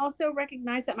I also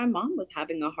recognize that my mom was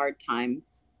having a hard time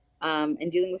and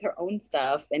dealing with her own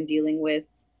stuff and dealing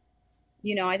with,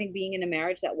 I think being in a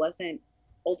marriage that wasn't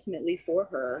ultimately for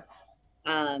her.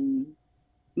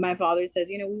 My father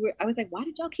says, I was like, why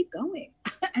did y'all keep going?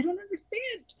 I don't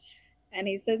understand. And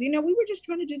he says, we were just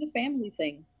trying to do the family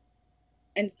thing.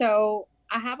 And so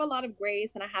I have a lot of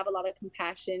grace and I have a lot of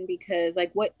compassion, because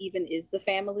like, what even is the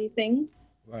family thing?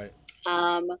 Right.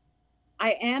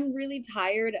 I am really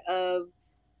tired of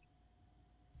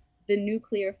the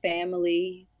nuclear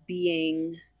family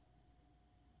being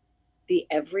the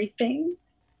everything.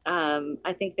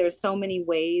 I think there's so many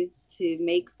ways to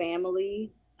make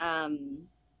family.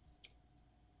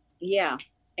 Yeah.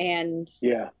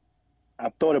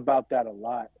 I've thought about that a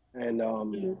lot.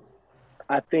 And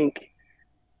I think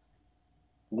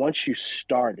once you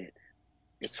start it,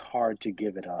 it's hard to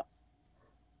give it up.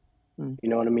 You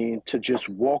know what I mean? To just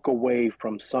walk away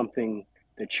from something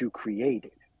that you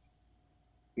created.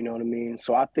 You know what I mean?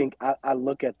 So I think I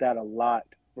look at that a lot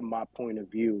from my point of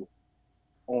view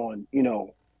on,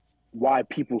 why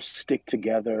people stick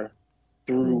together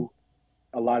through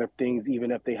a lot of things,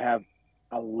 even if they have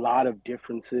a lot of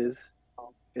differences.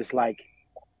 It's like,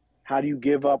 how do you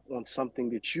give up on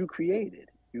something that you created?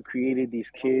 You created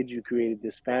these kids, you created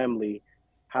this family.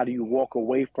 How do you walk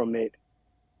away from it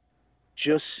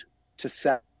just to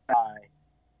satisfy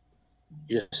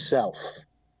yourself?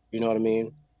 You know what I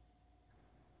mean?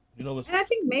 And I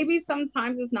think maybe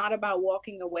sometimes it's not about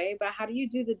walking away, but how do you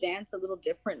do the dance a little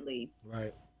differently?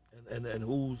 Right. And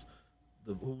who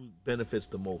benefits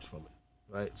the most from it,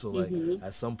 right? So like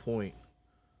at some point,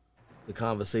 the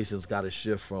conversation's got to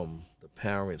shift from the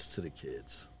parents to the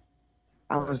kids.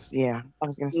 I was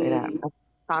gonna say that.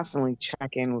 I constantly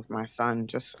check in with my son,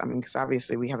 because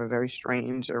obviously we have a very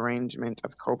strange arrangement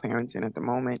of co-parenting at the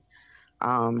moment.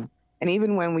 And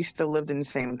even when we still lived in the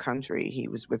same country, he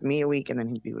was with me a week and then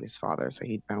he'd be with his father. So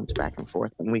he'd bounce back and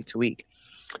forth from week to week.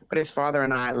 But his father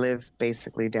and I live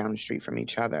basically down the street from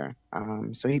each other.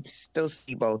 So he'd still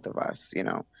see both of us,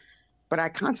 But I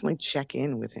constantly check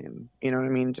in with him, you know what I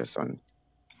mean? Just on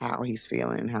how he's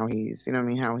feeling, how he's,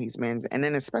 how he's been. And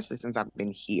then especially since I've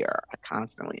been here, I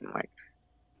constantly am like,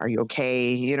 are you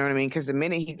okay? You know what I mean? Because the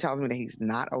minute he tells me that he's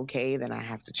not okay, then I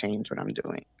have to change what I'm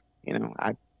doing.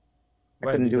 I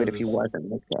couldn't do it if he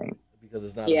wasn't okay. Because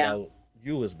it's not about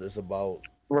you, it's about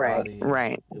body.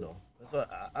 Right. So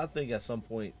I think at some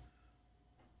point,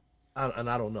 and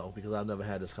I don't know because I've never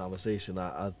had this conversation.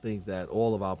 I think that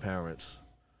all of our parents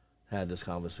had this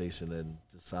conversation and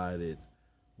decided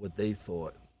what they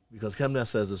thought. Because Kemnet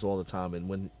says this all the time, and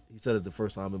when he said it the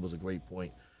first time, it was a great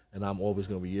point, and I'm always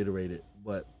going to reiterate it.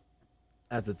 But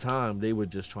at the time, they were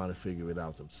just trying to figure it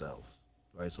out themselves,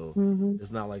 right? So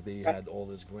it's not like they had all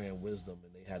this grand wisdom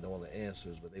and they had all the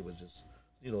answers, but they were just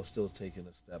still taking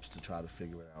the steps to try to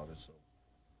figure it out. And so,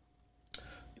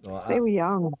 they were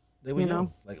young. They were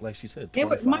young, like she said.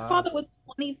 My father was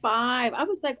 25. I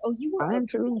was like, "Oh, you were a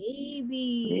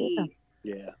baby."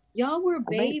 Yeah. Y'all were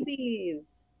babies.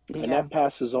 And that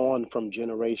passes on from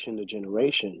generation to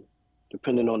generation,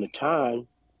 depending on the time.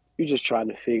 You're just trying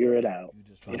to figure it out. You're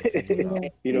just trying to figure it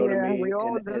out. You know what I mean? We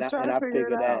all I figure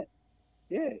that.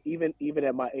 Yeah, even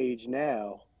at my age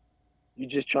now, you're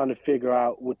just trying to figure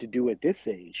out what to do at this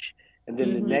age, and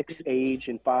then the next age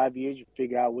in 5 years, you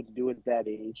figure out what to do at that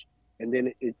age. And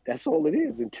then that's all it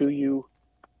is until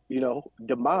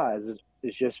demise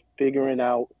is just figuring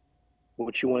out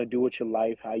what you want to do with your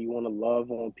life, how you want to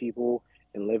love on people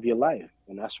and live your life.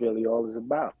 And that's really all it's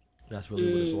about. That's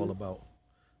really what it's all about.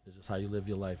 It's just how you live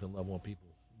your life and love on people.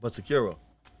 But Sakira.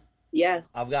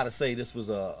 Yes. I've got to say this was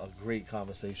a great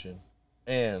conversation.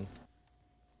 And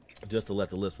just to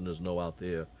let the listeners know out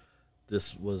there,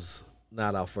 this was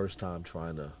not our first time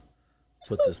trying to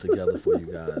put this together for you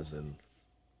guys. And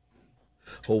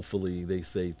hopefully they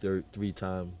say the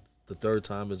third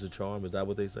time is a charm. Is that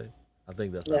what they say? I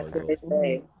think that's how it goes. What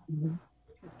they say.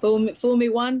 Fool me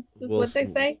once is what they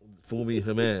say. Fool me,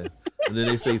 man. And then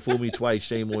they say fool me twice,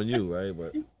 shame on you, right?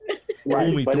 But right.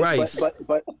 Fool me thrice,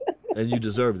 but and you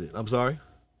deserved it. I'm sorry.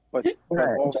 But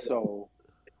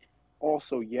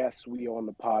also, yes, we on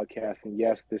the podcast, and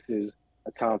yes, this is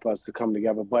a time for us to come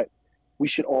together. But we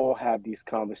should all have these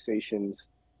conversations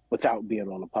without being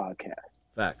on the podcast.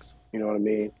 Facts. You know what I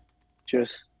mean?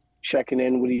 Just checking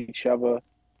in with each other.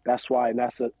 That's why, and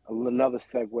that's another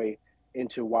segue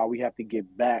into why we have to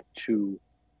get back to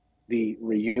the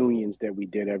reunions that we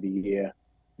did every year,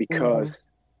 because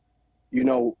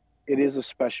it is a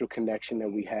special connection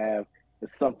that we have.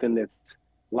 It's something that's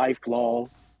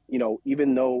lifelong.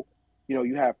 Even though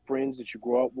you have friends that you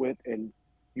grow up with and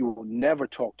you will never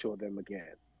talk to them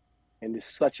again, and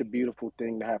it's such a beautiful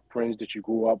thing to have friends that you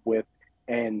grew up with,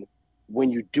 and when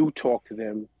you do talk to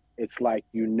them, it's like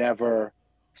you never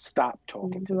stop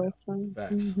talking to them.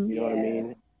 Facts. You know what I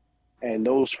mean? And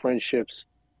those friendships,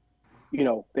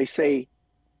 they say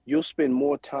you'll spend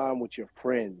more time with your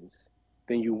friends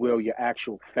than you will your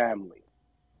actual family.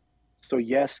 So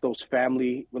yes, those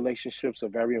family relationships are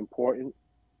very important,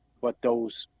 but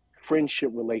those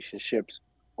friendship relationships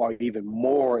are even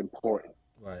more important.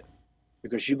 Right.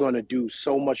 Because you're going to do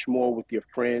so much more with your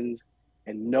friends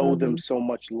and know them so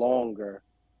much longer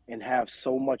and have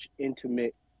so much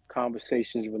intimate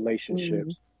conversations,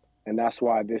 relationships. And that's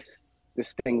why this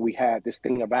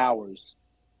thing of ours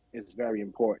is very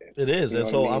important. It is. And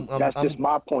so that's just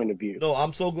my point of view. No,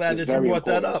 I'm so glad that you brought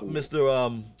that up,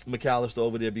 Mr. McAllister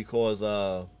over there, because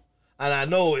and I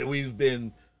know we've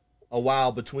been a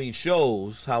while between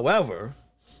shows. However,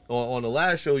 on the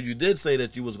last show you did say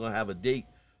that you was going to have a date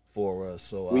for us.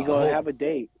 So we're going to have a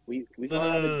date. We're going to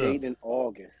have a date in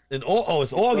August. It's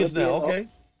August now, okay.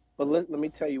 But let me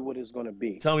tell you what it's going to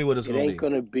be. Tell me what it's going to be. It ain't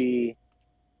going to be,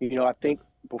 I think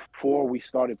before we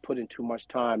started putting too much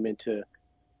time into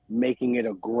making it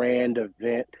a grand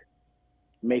event,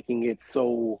 making it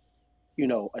so,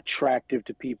 attractive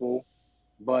to people.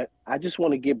 But I just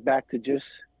want to get back to just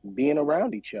being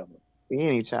around each other.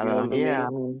 Being each other, I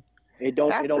mean, it don't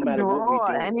matter what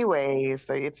we do. Anyway,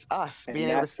 so it's us being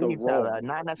able to see each other,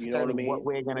 not necessarily what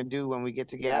we're gonna do when we get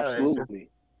together. Absolutely. It's just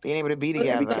being able to be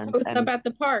together. Post up at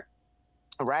the park.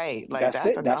 Right. Like that's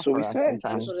it. That's what we said.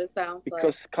 That's what it sounds like.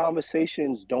 Because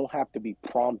conversations don't have to be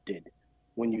prompted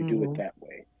when you do it that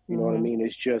way. You know what I mean?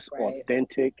 It's just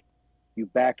authentic. You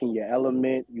back in your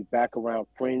element. You back around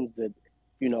friends that,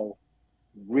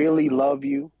 really love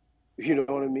you. You know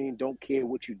what I mean? Don't care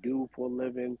what you do for a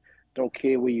living. Don't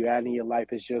care where you're at in your life.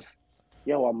 It's just,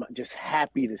 I'm just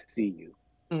happy to see you.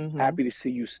 Happy to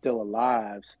see you still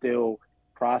alive, still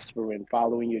prospering,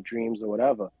 following your dreams or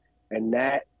whatever. And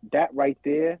that right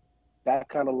there, that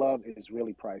kind of love is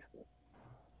really priceless.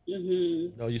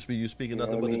 No, you're speaking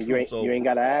nothing but the truth. You ain't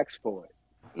got to ask for it.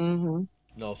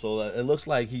 No, so it looks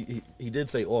like he did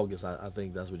say August. I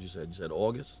think that's what you said. You said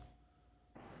August,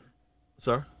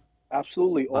 sir?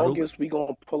 Absolutely. August, we're going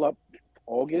to pull up.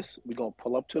 We're going to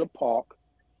pull up to the park.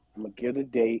 I'm going to give the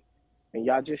date, and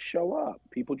y'all just show up.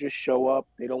 People just show up.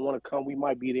 They don't want to come. We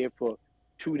might be there for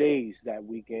 2 days that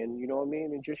weekend, you know what I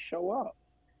mean? And just show up.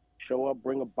 Show up,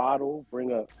 bring a bottle,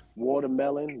 bring a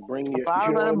watermelon, bring your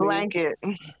bottle and a blanket.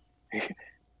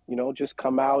 Just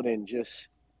come out and just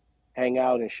hang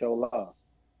out and show love.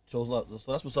 Show love.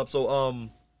 So that's what's up. So,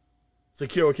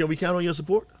 Sakira, can we count on your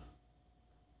support?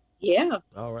 Yeah.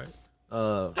 All right.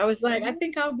 I was like, I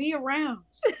think I'll be around.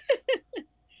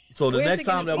 So the next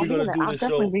time that we're gonna do this show,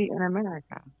 definitely be in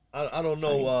America. I don't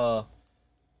know.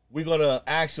 we're gonna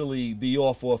actually be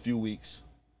off for a few weeks,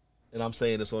 and I'm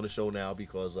saying this on the show now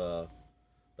because the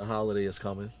holiday is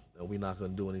coming, and we're not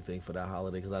gonna do anything for that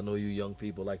holiday because I know you young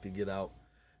people like to get out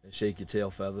and shake your tail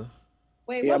feather.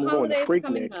 Wait, what holiday is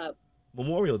coming up?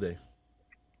 Memorial Day.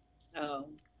 Oh.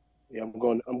 Yeah, I'm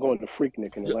going to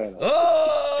Freaknik in Atlanta.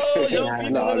 Oh, young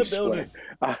people in the building.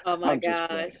 Oh my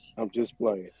gosh. I'm just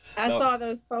playing. I saw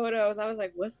those photos. I was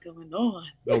like, what's going on?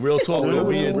 No, real talk.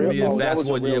 Me and Vast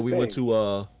one year, we went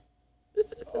to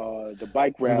the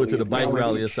bike rally. We went to the bike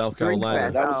rally in South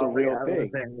Carolina. That was a real thing.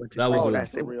 That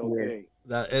was a real thing.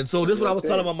 And so this is what I was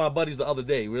telling my buddies the other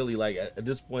day. Really, like at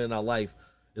this point in our life,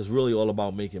 it's really all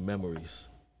about making memories,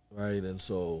 right? And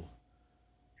so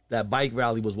that bike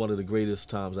rally was one of the greatest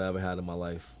times I ever had in my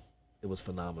life. It was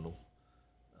phenomenal.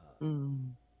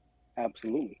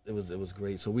 Absolutely. It was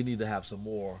great. So we need to have some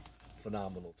more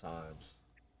phenomenal times.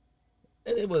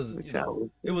 And it was,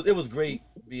 it was great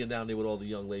being down there with all the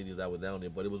young ladies that were down there.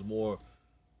 But it was more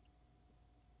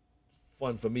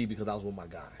fun for me because I was with my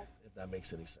guy, if that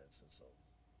makes any sense. And so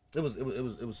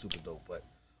it was super dope. But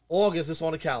August is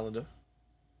on the calendar.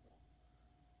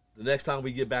 The next time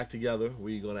we get back together,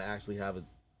 we're gonna actually have a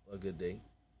good day.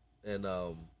 And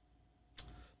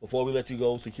before we let you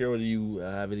go, Sakira, do you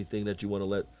have anything that you want to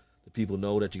let the people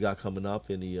know that you got coming up?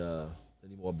 Any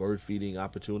more bird feeding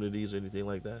opportunities or anything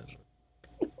like that?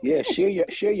 Yeah, share your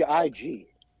IG.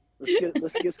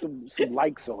 Let's get some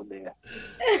likes on there.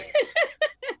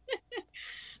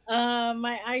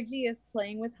 My IG is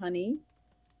Playing with Honey.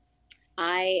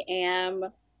 I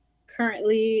am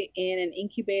currently in an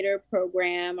incubator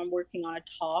program. I'm working on a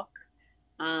talk.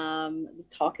 This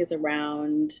talk is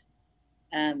around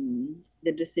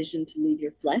the decision to leave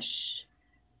your flesh,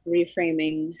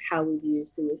 reframing how we view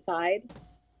suicide.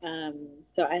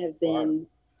 So I have been,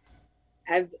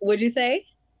 what'd you say?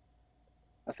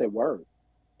 I said word.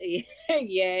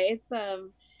 Yeah,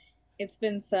 it's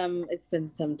been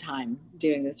some time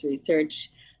doing this research.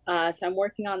 So I'm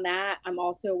working on that. I'm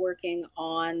also working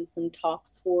on some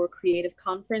talks for creative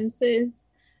conferences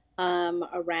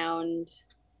around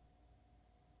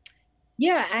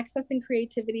accessing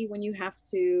creativity when you have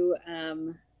to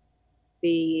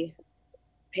be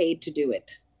paid to do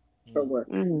it for work.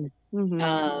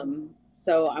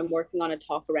 So I'm working on a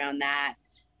talk around that,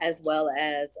 as well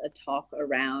as a talk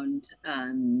around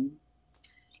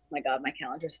my God, my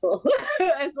calendar's full.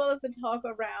 As well as a talk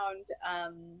around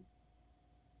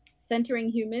centering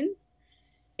humans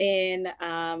in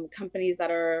companies that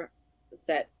are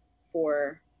set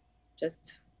for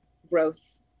just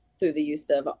growth through the use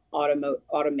of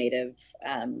automative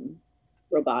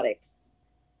robotics.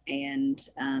 And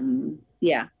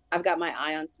I've got my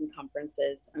eye on some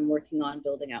conferences. I'm working on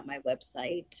building out my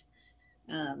website.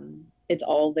 It's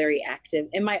all very active.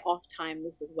 In my off time,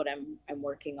 this is what I'm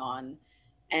working on,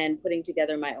 and putting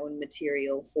together my own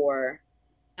material for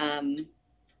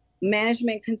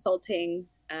management consulting,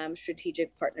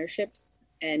 strategic partnerships,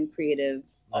 and creative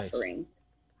offerings.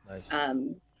 Nice.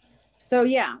 So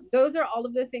yeah, those are all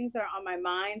of the things that are on my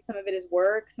mind. Some of it is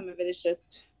work. Some of it is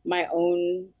just my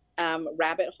own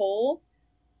rabbit hole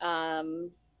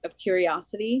of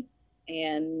curiosity.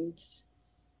 And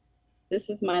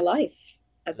this is my life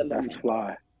at the moment.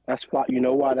 That's fly. You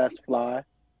know why that's fly?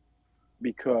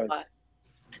 Because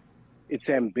it's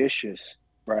ambitious,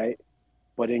 right?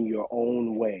 But in your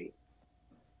own way.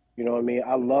 You know what I mean?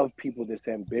 I love people that's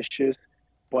ambitious,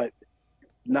 but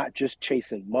not just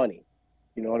chasing money.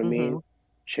 You know what I mean?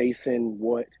 Chasing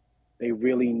what they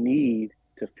really need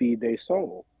to feed their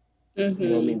soul. You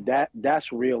know what I mean?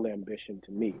 That's real ambition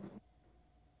to me.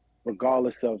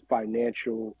 Regardless of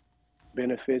financial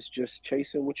benefits, just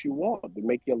chasing what you want to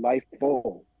make your life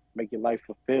full, make your life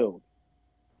fulfilled.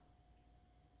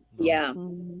 Yeah,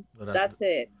 that's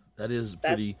it. That is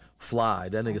pretty fly.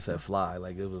 That nigga said fly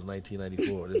like it was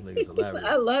 1994. This nigga's hilarious.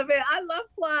 I love it. I love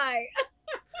fly.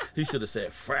 He should have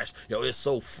said fresh. Yo, it's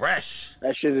so fresh.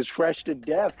 That shit is fresh to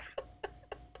death.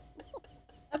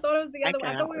 I thought it was the other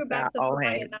one. I thought we were back to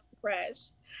fly and not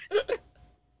fresh.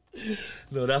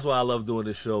 No, that's why I love doing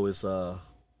this show.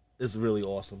 It's really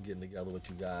awesome getting together with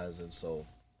you guys. And so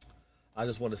I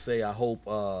just want to say I hope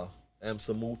M.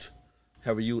 Samut,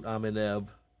 Harriet Ameneb,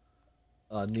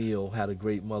 Neil had a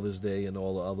great Mother's Day, and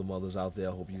all the other mothers out there.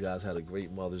 I hope you guys had a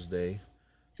great Mother's Day.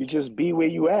 You just be where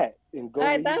you at and go.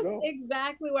 That's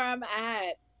exactly where I'm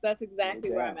at. That's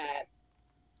exactly where I'm at.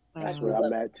 That's where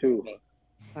I'm at too.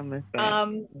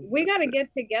 We got to get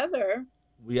together.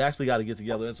 We actually got to get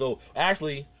together, and so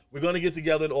actually we're going to get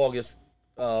together in August.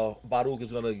 Baruch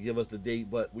is going to give us the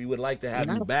date, but we would like to have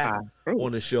you back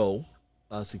on the show,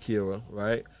 Sakira,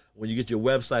 right? when you get your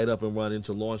website up and running,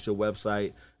 to launch your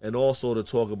website, and also to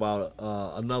talk about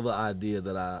another idea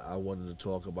that I wanted to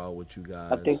talk about with you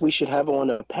guys. I think we should have on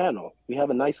a panel. We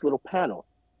have a nice little panel.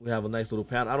 We have a nice little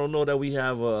panel. I don't know that we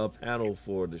have a panel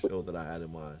for the show that I had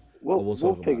in mind.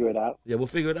 We'll figure it out. Yeah, we'll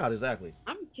figure it out, exactly.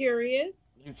 I'm curious.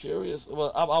 You curious?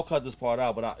 Well, I'll cut this part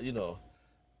out, but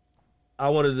I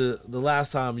wanted to. The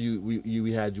last time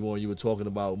we had you on, you were talking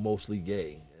about mostly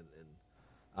gay, and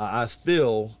I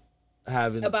still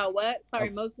haven't. About what? Sorry,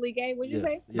 mostly gay. What'd you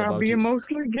say? About being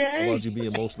mostly gay. About you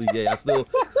being mostly gay. I still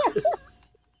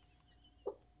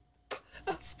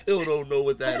don't know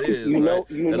what that is. You know,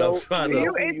 I'm trying to.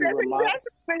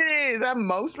 I'm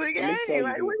mostly gay.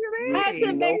 Like, what do you mean? I had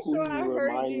to make sure I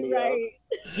heard you right.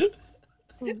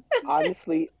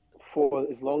 Honestly, for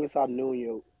as long as I've known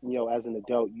you, as an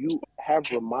adult, you have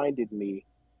reminded me.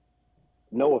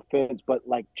 No offense, but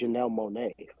like Janelle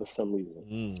Monáe for some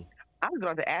reason. I was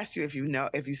about to ask you if you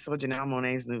saw Janelle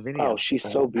Monáe's new video. Oh, she's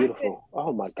so beautiful.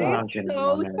 Oh my God. She's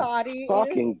so naughty.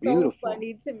 Fucking beautiful. So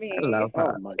funny to me. I love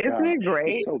her. Oh my God. Isn't it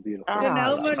great? She's so beautiful.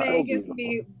 Janelle Monáe so gives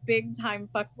me big time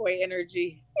fuckboy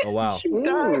energy. Oh wow. She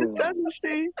does, doesn't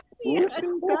she? Yes, she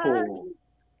does.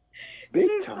 Big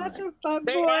She's time. such a fuckboy.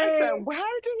 They asked her, "How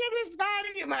did you get this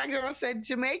body?" And my girl said,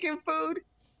 "Jamaican food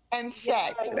and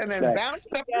sex," and then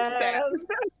bounced up the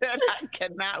steps. I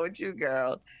cannot with you,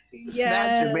 girl.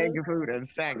 Yes. Not Jamaican food and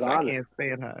sex. I can't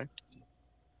stand her.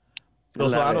 No,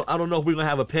 so I don't know if we're gonna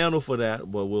have a panel for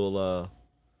that, but we'll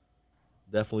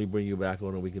definitely bring you back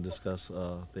on and we can discuss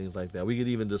things like that. We could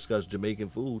even discuss Jamaican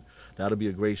food. That'll be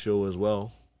a great show as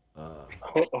well.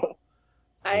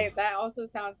 That also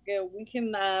sounds good. We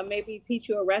can maybe teach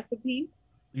you a recipe.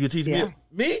 You can teach me?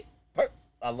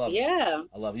 I love it. Yeah.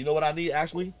 I love it. You know what I need,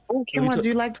 actually? Oh, do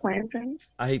you like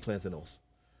plantains? I hate plantains.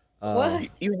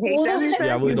 What? You hate them?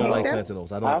 Yeah, I really don't like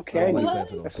plantains. I don't like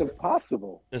plantains. That's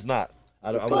impossible. It's not. I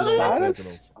really don't like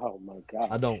plantains. Oh my God.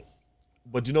 I don't.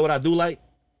 But you know what I do like?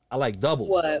 I like doubles.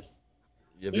 What? I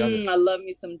love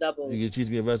me some doubles. You can teach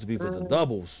me a recipe for the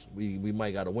doubles. We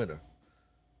might got a winner.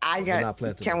 Let me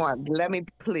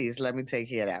take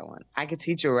care of that one. I could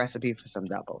teach you a recipe for some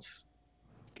doubles.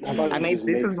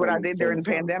 This is what I did during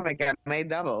the pandemic. I made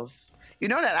doubles. You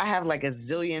know that I have like a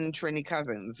zillion Trini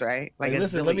cousins, right? Like,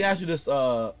 listen, let me ask you this,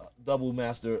 double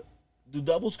master. Do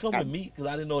doubles come with meat? Because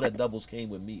I didn't know that doubles came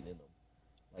with meat in them.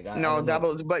 No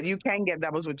doubles, but you can get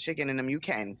doubles with chicken in them. You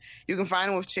can find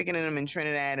them with chicken in them in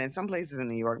Trinidad, and some places in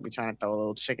New York be trying to throw a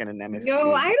little chicken in them. I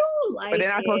don't like. But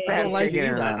they're not supposed to have chicken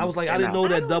in them. I was like, I didn't know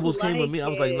that doubles came with meat. I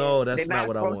was like, no, that's not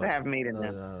what I want. They're not supposed to have meat in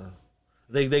them.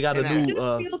 They got a new. It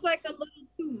just feels like a little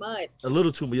too much. A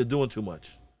little too much. You're doing too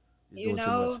much. You're doing too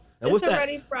much. And what's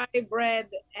already fried bread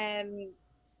and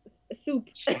soup.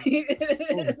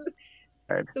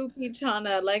 Soupy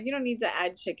chana. Like, you don't need to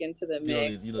add chicken to the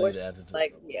mix. You don't need to add it to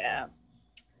like, yeah.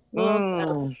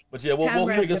 But yeah, we'll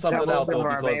figure something out though,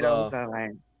 because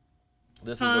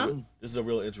this is a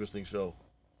real interesting show.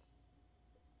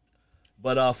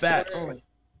 But Fats,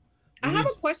 I have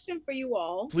a question for you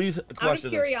all. Please, out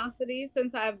of curiosity,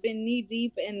 since I've been knee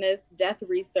deep in this death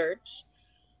research,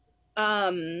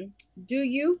 do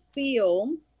you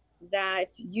feel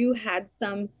that you had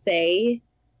some say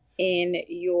in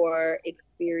your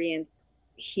experience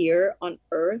here on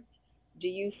Earth? Do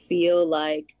you feel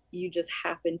like you just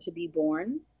happened to be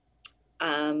born?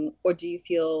 Or do you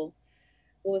feel,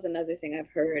 what was another thing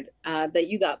I've heard, that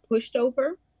you got pushed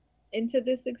over into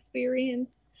this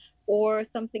experience or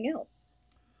something else?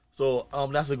 So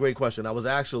that's a great question. I was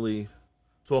actually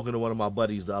talking to one of my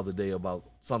buddies the other day about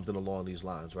something along these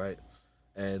lines, right?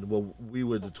 And what we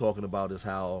were talking about is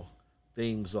how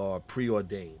things are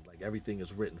preordained, like everything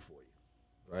is written for you,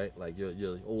 right? Like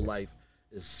your whole life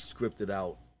is scripted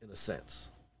out in a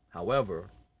sense. However,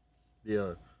 there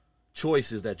are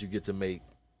choices that you get to make,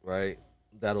 right?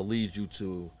 That'll lead you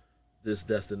to this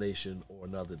destination or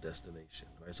another destination,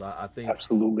 right? So I think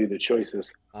absolutely the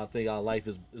choices. I think our life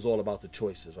is all about the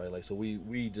choices, right? Like, so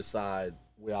we decide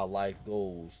where our life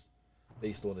goes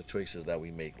based on the choices that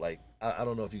we make. Like, I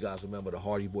don't know if you guys remember the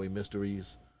Hardy Boy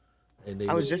Mysteries.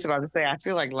 And I was just about to say, I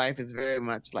feel like life is very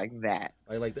much like that.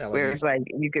 Right, like that. Where it's like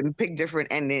you can pick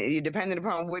different, and you depending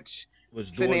upon which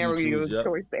scenario,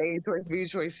 choice A, choice B,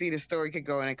 choice C, the story could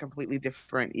go in a completely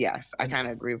different. Yes, I kind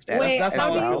of agree with that. Wait, that's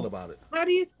how I feel about it. How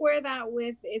do you square that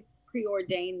with it's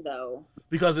preordained though?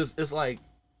 Because it's like,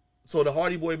 so the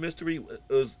Hardy Boy Mystery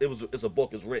it's a book,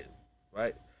 it's written,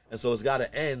 right? And so it's got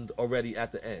to end already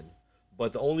at the end.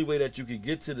 But the only way that you can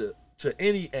get to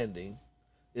any ending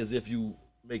is if you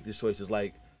make these choices.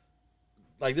 Like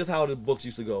this is how the books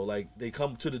used to go. Like, they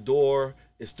come to the door,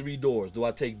 It's 3 doors. Do I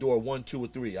take door 1, 2, or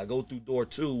 3? I go through door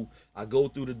 2. I go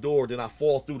through the door, then I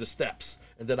fall through the steps,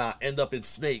 and then I end up in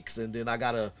snakes, and then I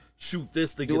gotta shoot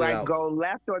this to get Do it I out. go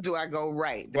left or do I go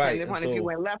right? Right. Depending upon if you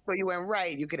went left or you went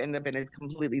right, you could end up in a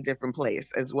completely different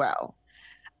place as well.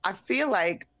 I feel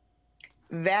like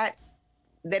that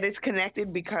it's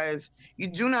connected because you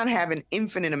do not have an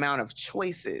infinite amount of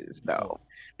choices, though.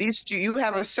 You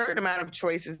have a certain amount of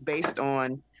choices based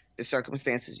on the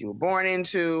circumstances you were born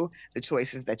into, the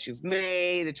choices that you've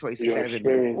made, the choices that have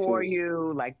been before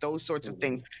you, like those sorts of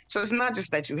things. So it's not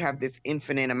just that you have this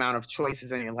infinite amount of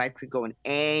choices and your life could go in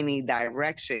any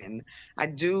direction.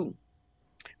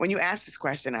 When you ask this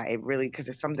question, because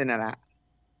it's something that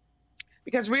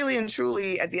because really and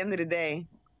truly, at the end of the day,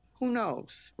 who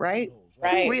knows, right?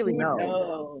 Right. Who really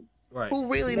knows? Right.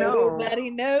 Who really knows? Nobody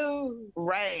knows.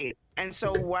 Right. And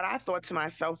so what I thought to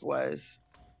myself was,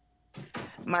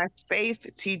 my faith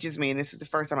teaches me, and this is the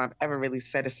first time I've ever really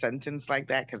said a sentence like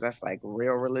that, because that's like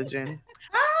real religion.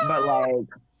 But like,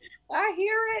 I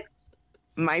hear it.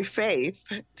 My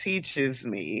faith teaches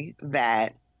me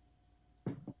that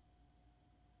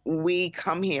we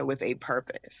come here with a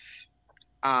purpose.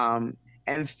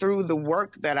 And through the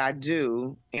work that I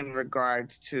do in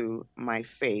regards to my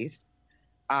faith,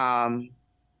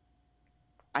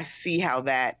 I see how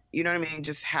that, you know what I mean?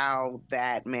 Just how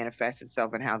that manifests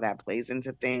itself and how that plays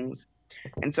into things.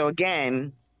 And so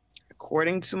again,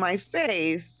 according to my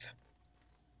faith,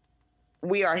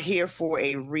 we are here for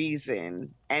a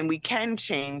reason, and we can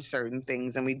change certain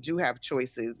things, and we do have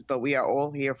choices, but we are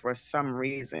all here for some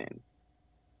reason.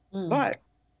 But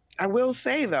I will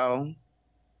say, though,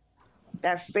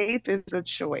 that faith is a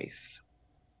choice.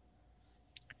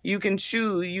 You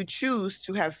choose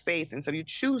to have faith, and so you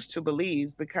choose to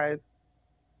believe, because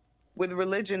with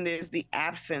religion, there's the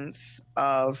absence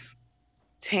of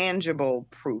tangible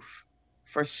proof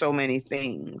for so many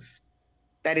things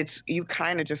that you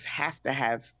kind of just have to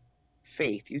have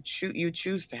faith. You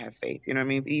choose to have faith. You know what I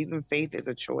mean? Even faith is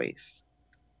a choice.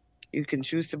 You can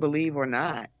choose to believe or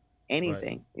not.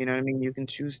 Anything. Right. You know what I mean? You can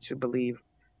choose to believe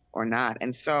or not.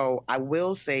 And so I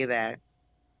will say that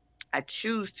I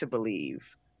choose to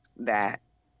believe that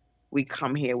we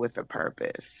come here with a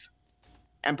purpose.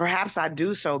 And perhaps I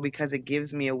do so because it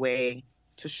gives me a way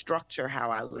to structure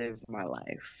how I live my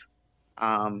life.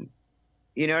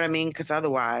 You know what I mean? Because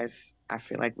otherwise, I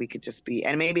feel like we could just be,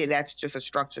 and maybe that's just a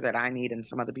structure that I need and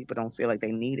some other people don't feel like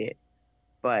they need it.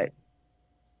 But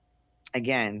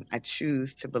again, I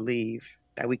choose to believe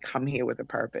that we come here with a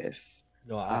purpose.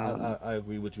 No, I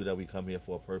agree with you that we come here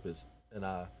for a purpose, and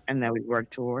that we work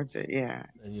towards it. Yeah.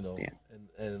 And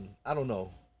and I don't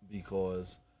know,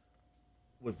 because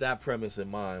with that premise in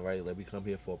mind, right? Like, we come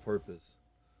here for a purpose.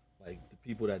 Like the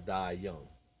people that die young.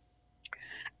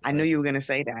 I knew you were gonna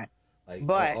say that. Like,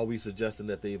 but are we suggesting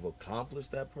that they've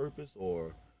accomplished that purpose,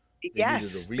 or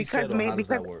yes, because how does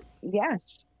that work?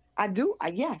 Yes, I do.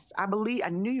 Yes, I believe. I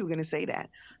knew you were gonna say that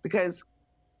because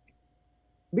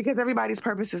everybody's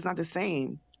purpose is not the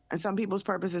same. And some people's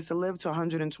purpose is to live to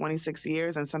 126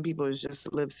 years, and some people is just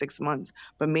to live 6 months.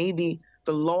 But maybe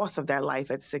the loss of that life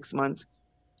at 6 months,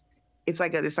 it's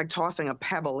like tossing a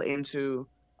pebble into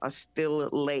a still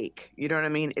lake. You know what I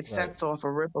mean? It sets off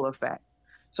a ripple effect.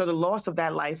 So the loss of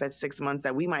that life at 6 months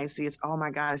that we might see is, oh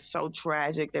my God, it's so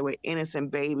tragic. They were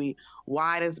innocent baby.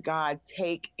 Why does God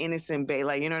take innocent baby?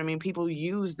 Like, you know what I mean? People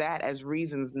use that as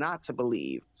reasons not to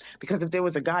believe. Because if there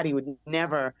was a God, he would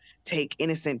never take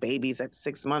innocent babies at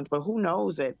 6 months. But who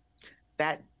knows that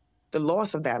the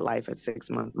loss of that life at 6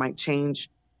 months might change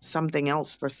something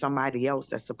else for somebody else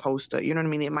that's supposed to, you know what I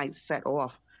mean? It might set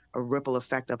off a ripple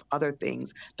effect of other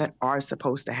things that are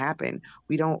supposed to happen.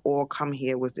 We don't all come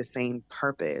here with the same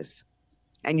purpose.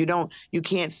 And you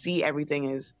can't see everything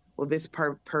as, well, this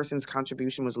person's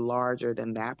contribution was larger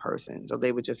than that person. So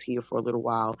they were just here for a little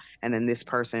while. And then this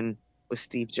person was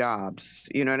Steve Jobs.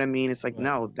 You know what I mean? It's like,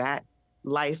 no, that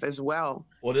life as well.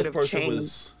 Well, this person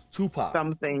was Tupac,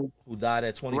 something who died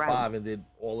at 25 and did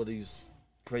all of these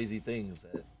crazy things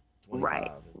at 25.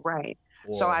 Right.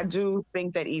 So I do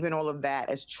think that even all of that,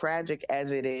 as tragic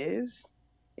as it is,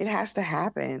 it has to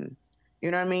happen. You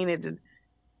know what I mean?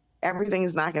 Everything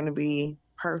is not going to be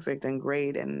perfect and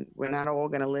great, and we're not all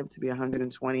going to live to be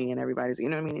 120, and everybody's, you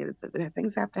know what I mean?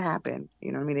 Things have to happen.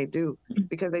 You know what I mean? They do,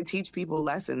 because they teach people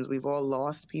lessons. We've all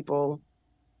lost people.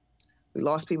 We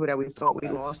lost people that we thought we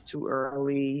lost too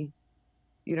early.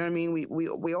 You know what I mean?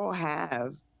 We all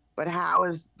have. But how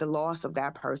is the loss of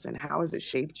that person, how has it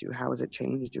shaped you? How has it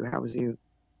changed you? How was you?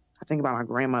 I think about my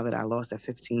grandmother that I lost at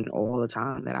 15 all the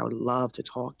time, that I would love to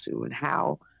talk to, and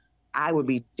how I would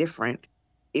be different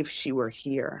if she were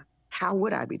here. How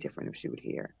would I be different if she were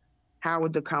here? how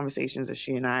would the conversations that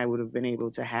she and I would have been able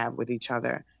to have with each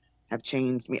other have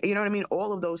changed me? You know what I mean?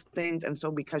 All of those things. And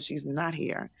so because she's not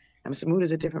here, Smoot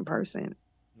is a different person.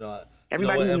 No, you know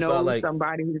Everybody what, who Emsa, knows like,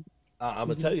 somebody. I'm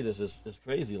gonna tell you this. It's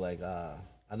crazy. Like, I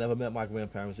never met my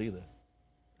grandparents either,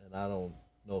 and I don't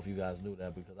know if you guys knew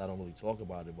that because I don't really talk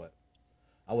about it. But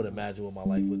I would imagine what my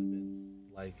life would have been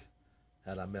like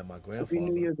had I met my grandfather. If you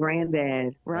knew your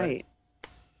granddad, right?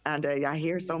 And I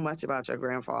hear so much about your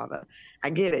grandfather. I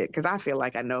get it because I feel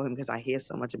like I know him because I hear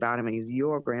so much about him, and he's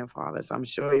your grandfather. So I'm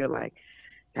sure you're like,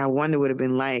 I wonder what it'd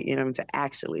been like, you know, to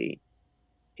actually.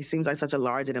 He seems like such a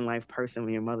larger than life person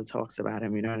when your mother talks about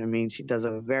him. You know what I mean? She does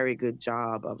a very good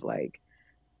job of like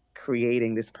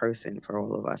creating this person for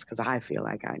all of us because I feel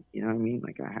like you know what I mean?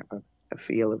 Like I have a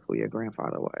feel of who your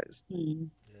grandfather was. Mm-hmm.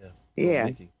 Yeah. All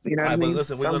You know what I right, mean? but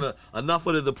listen, we're gonna enough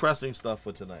of the depressing stuff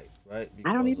for tonight, right? Because,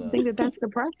 I don't even think that that's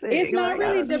depressing. It's not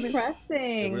really It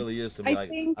depressing. really is to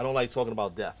me. I don't like talking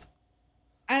about death.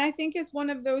 And I think it's one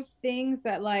of those things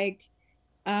that like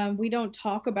we don't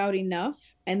talk about enough,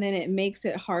 and then it makes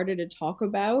it harder to talk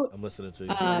about. I'm listening to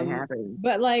you. It happens.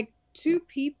 But like two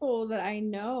people that I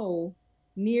know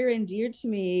near and dear to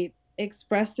me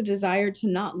expressed a desire to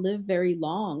not live very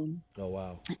long. Oh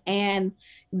wow. And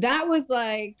that was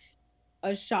like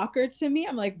a shocker to me.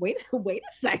 I'm like, wait a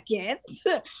second.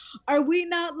 Are we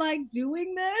not like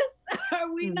doing this?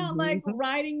 Are we not like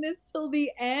riding this till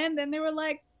the end? And they were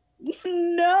like,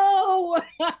 no,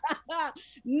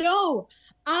 no,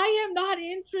 I am not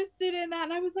interested in that.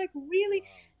 And I was like, really?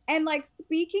 And like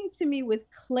speaking to me with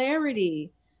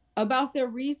clarity about their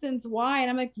reasons why.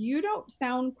 And I'm like, you don't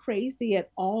sound crazy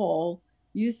at all.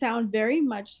 You sound very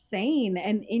much sane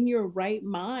and in your right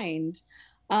mind.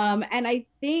 And I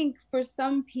think for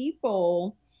some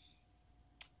people,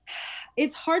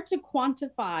 it's hard to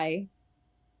quantify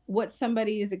what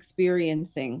somebody is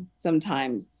experiencing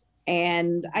sometimes.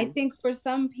 And I think for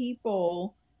some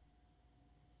people,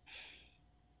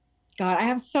 God, I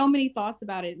have so many thoughts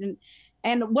about it.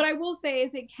 And what I will say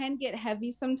is it can get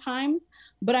heavy sometimes,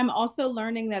 but I'm also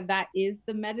learning that is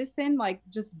the medicine, like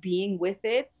just being with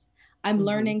it. I'm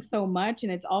learning so much,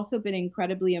 and it's also been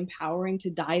incredibly empowering to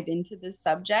dive into this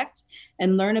subject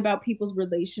and learn about people's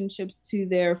relationships to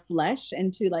their flesh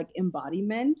and to like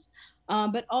embodiment,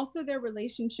 but also their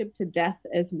relationship to death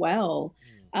as well.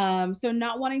 So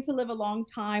not wanting to live a long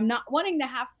time, not wanting to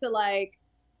have to like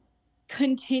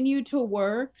continue to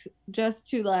work just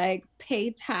to like pay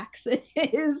taxes,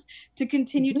 to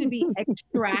continue to be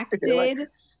extracted.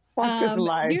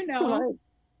 Life. You know,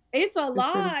 it's a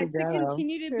lot to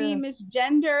continue to be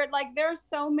misgendered. Like there are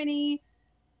so many,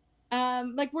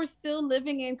 like we're still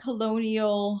living in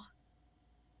colonial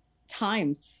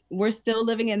times. We're still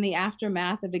living in the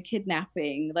aftermath of a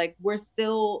kidnapping. Like we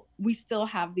still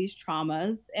have these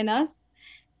traumas in us.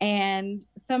 And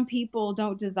some people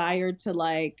don't desire to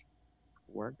like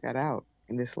work that out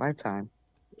in this lifetime.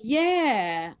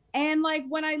 Yeah. And like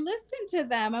when I listen to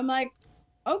them, I'm like,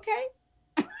 okay.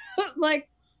 Like,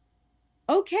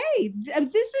 okay,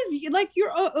 this is like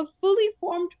you're a fully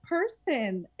formed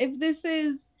person. If this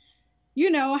is, you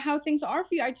know, how things are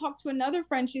for you. I talked to another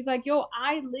friend. She's like, yo,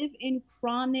 I live in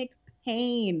chronic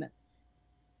pain.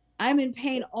 I'm in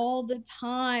pain all the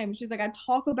time. She's like, I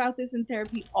talk about this in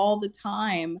therapy all the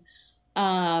time.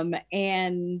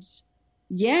 And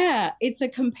yeah, it's a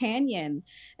companion.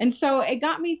 And so it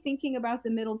got me thinking about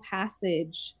the Middle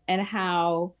Passage and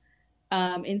how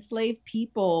enslaved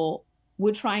people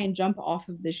would try and jump off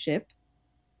of the ship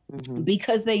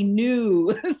because they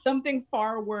knew something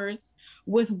far worse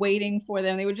was waiting for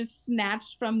them. They were just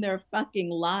snatched from their fucking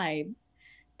lives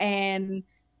and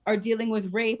are dealing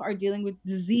with rape, are dealing with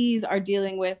disease, are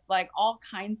dealing with like all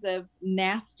kinds of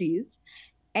nasties.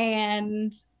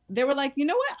 And they were like, you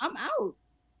know what? I'm out.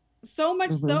 So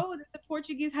much so that the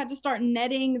Portuguese had to start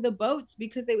netting the boats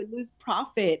because they would lose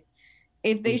profit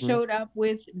if they showed up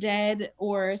with dead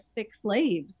or sick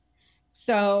slaves.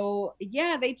 So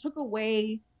yeah, they took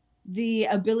away the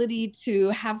ability to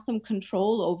have some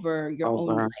control over your own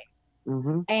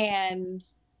life.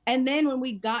 And then when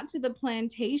we got to the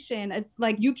plantation, it's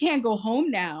like you can't go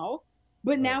home now,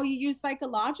 but now you use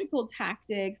psychological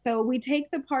tactics. So we take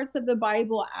the parts of the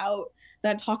Bible out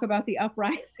that talk about the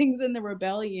uprisings and the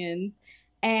rebellions,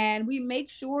 and we make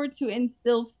sure to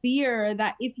instill fear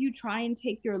that if you try and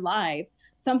take your life,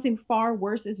 something far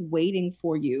worse is waiting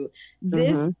for you.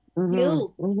 This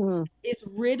guilt is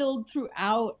riddled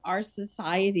throughout our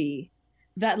society,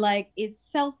 that like it's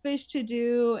selfish to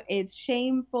do, it's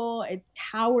shameful, it's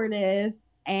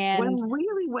cowardice. And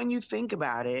when you think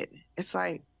about it, it's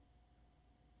like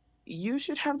you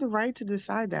should have the right to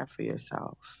decide that for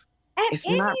yourself. At it's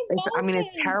any not, I mean, it's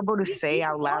moment, terrible to say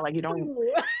out loud. want Like, you don't,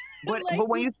 to. Like, but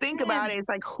when you you think can. about it, it's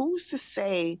like, who's to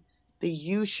say that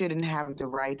you shouldn't have the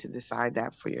right to decide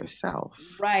that for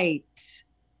yourself? Right.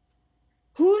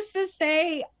 Who's to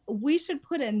say we should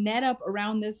put a net up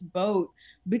around this boat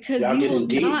because Y'all you will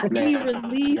getting not deep be now.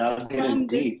 released Y'all getting from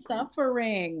this deep.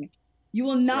 suffering. You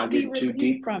will Y'all not be getting too released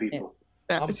deep for from it. people.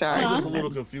 I'm Sorry. just a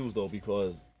little confused though,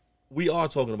 because we are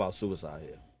talking about suicide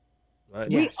here, right?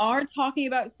 We Yes. are talking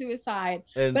about suicide,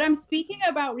 And but I'm speaking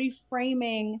about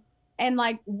reframing and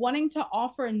like wanting to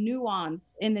offer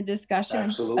nuance in the discussion of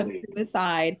Absolutely.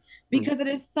 suicide, because it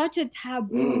is such a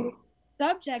taboo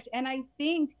subject. And I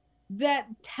think that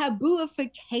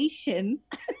tabooification,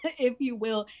 if you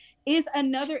will, is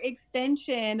another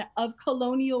extension of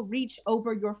colonial reach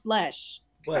over your flesh.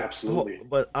 Absolutely.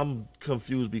 But I'm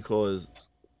confused because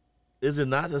is it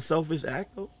not a selfish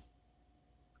act though?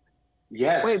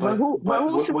 Yes, Wait, but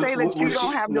who's to say that you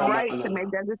don't have the no, right no, to no, make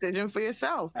no. that decision for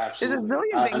yourself? Absolutely. There's a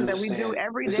zillion I things that we do understand.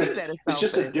 every day that is It's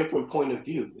just a selfish. different point of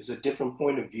view. It's a different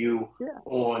point of view Yeah.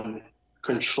 on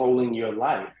controlling your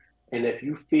life. And if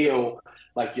you feel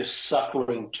like you're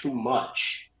suffering too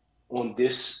much on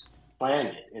this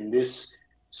planet, in this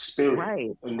spirit,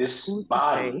 Right. in this Who's to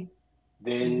body, say?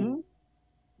 then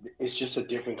it's just a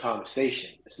different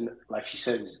conversation. It's not, like she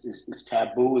said, it's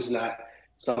taboo. It's not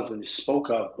something to spoke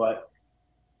of, but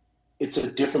it's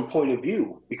a different point of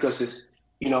view because it's,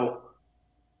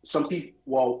 some people,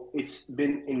 well, it's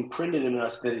been imprinted in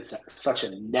us that it's such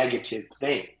a negative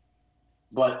thing,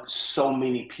 but so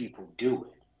many people do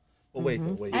it. But wait, You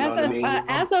know what I mean?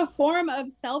 As a form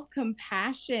of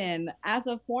self-compassion, as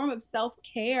a form of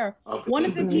self-care. One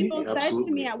of the people said to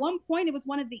me at one point, it was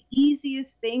one of the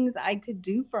easiest things I could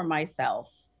do for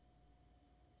myself.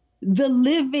 The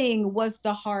living was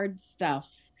the hard stuff.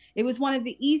 It was one of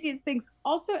the easiest things.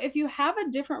 Also, if you have a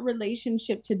different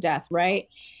relationship to death, right?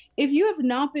 If you have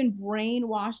not been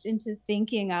brainwashed into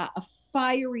thinking a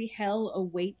fiery hell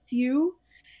awaits you,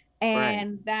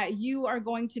 and that you are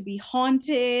going to be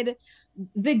haunted,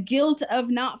 the guilt of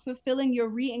not fulfilling your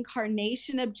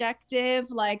reincarnation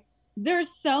objective, like there's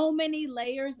so many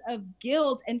layers of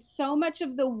guilt, and so much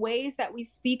of the ways that we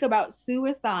speak about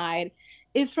suicide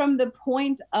is from the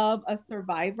point of a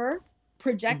survivor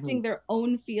projecting their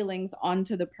own feelings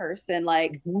onto the person,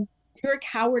 like you're a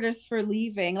cowardice for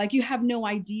leaving, like you have no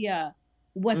idea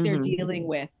what they're dealing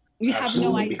with. You have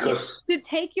no idea. Because to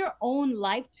take your own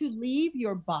life, to leave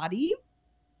your body,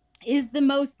 is the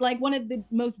most, like, one of the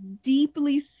most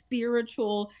deeply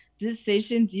spiritual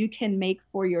decisions you can make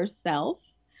for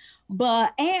yourself.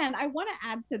 And I want to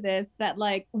add to this that,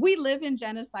 like, we live in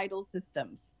genocidal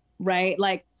systems, right?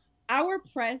 Like, our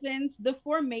presence, the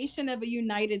formation of a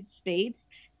United States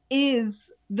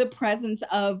is the presence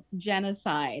of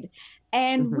genocide.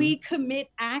 And we commit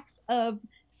acts of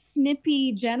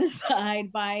snippy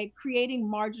genocide by creating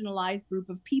marginalized group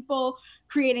of people,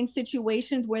 creating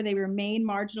situations where they remain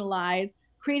marginalized,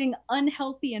 creating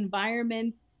unhealthy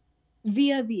environments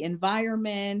via the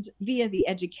environment, via the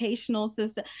educational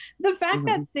system. The fact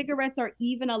that cigarettes are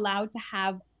even allowed to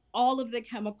have all of the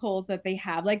chemicals that they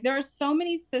have, like there are so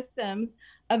many systems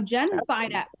of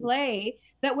genocide at play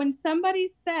that when somebody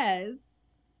says,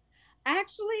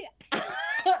 actually,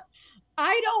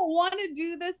 I don't want to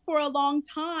do this for a long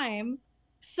time,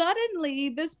 suddenly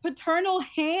this paternal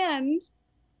hand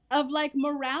of like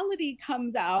morality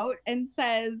comes out and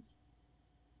says,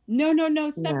 no,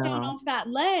 step down off that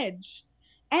ledge.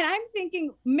 And I'm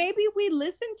thinking, maybe we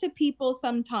listen to people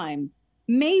sometimes.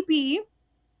 Maybe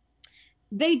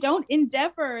they don't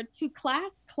endeavor to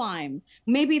class climb.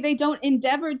 Maybe they don't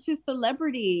endeavor to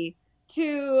celebrity,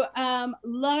 to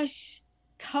lush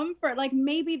comfort. Like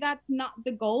maybe that's not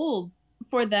the goals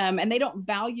for them, and they don't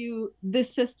value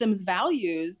this system's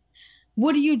values.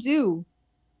 What do you do?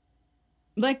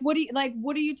 Like what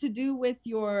are you to do with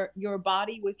your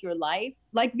body, with your life?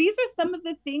 Like these are some of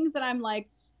the things that I'm like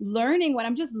learning when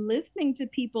I'm just listening to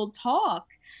people talk.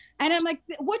 And I'm like,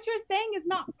 what you're saying is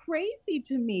not crazy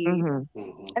to me. And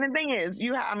the thing is,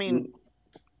 you have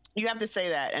to say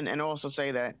that and also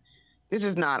say that this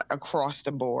is not across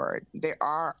the board. There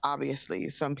are obviously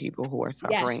some people who are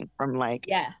suffering from like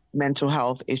mental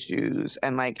health issues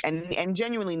and like and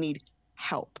genuinely need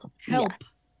help.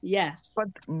 Yes.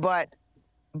 But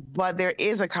there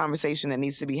is a conversation that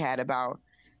needs to be had about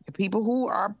the people who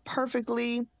are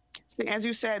perfectly, as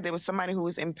you said, there was somebody who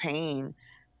was in pain.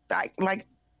 Like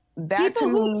that people to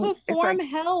who me, perform like,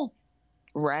 health.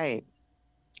 Right.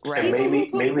 And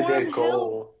maybe their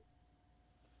goal,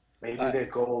 their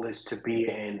goal is to be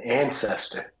an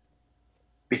ancestor.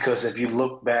 Because if you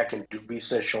look back and do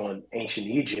research on ancient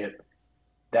Egypt,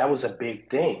 that was a big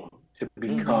thing. to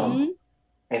become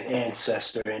an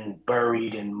ancestor and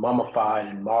buried and mummified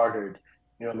and martyred.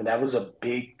 You know what I mean? That was a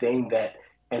big thing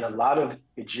and a lot of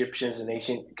Egyptians and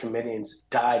ancient comedians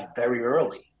died very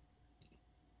early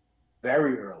in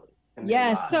their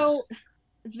lives. So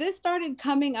this started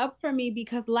coming up for me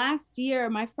because last year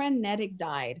my friend Nedic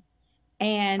died,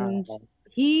 and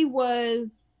he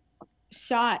was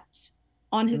shot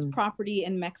on his property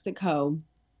in Mexico,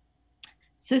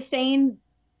 sustained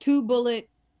 2 bullet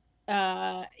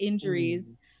injuries,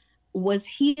 was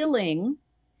healing.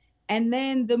 And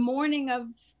then the morning of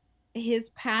his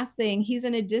passing, he's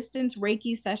in a distance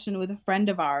Reiki session with a friend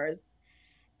of ours.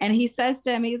 And he says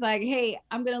to him, he's like, hey,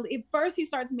 first he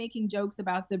starts making jokes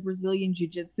about the Brazilian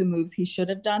jiu-jitsu moves he should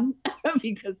have done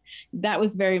because that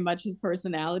was very much his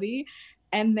personality.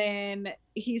 And then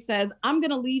he says, I'm going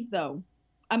to leave though.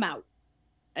 I'm out.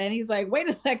 And he's like, wait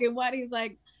a second, what? He's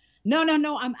like, no, I'm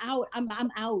out. I'm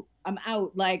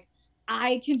out. Like,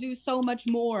 I can do so much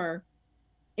more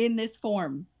in this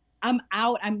form. I'm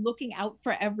out. I'm looking out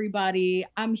for everybody.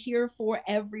 I'm here for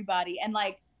everybody. And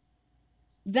like,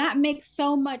 that makes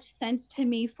so much sense to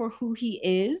me for who he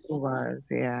is.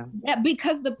 Yeah.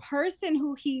 Because the person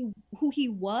who he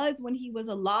was when he was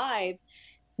alive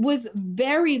was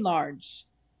very large.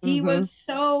 He was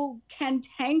so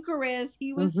cantankerous.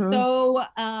 He was so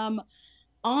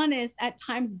honest, at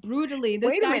times brutally.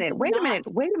 Wait a minute.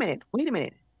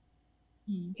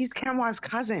 He's Kenwa's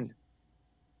cousin.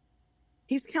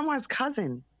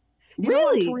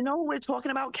 Really? We know who we're talking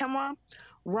about, Kenwa?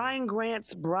 Ryan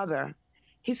Grant's brother.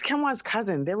 He's Kenwa's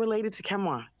cousin. They're related to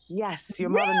Kenwa. Yes, your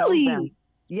mother knows them.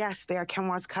 Yes, they are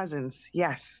Kenwa's cousins.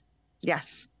 Yes. I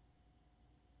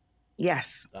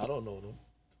don't know them.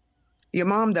 Your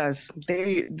mom does.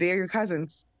 They're your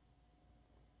cousins.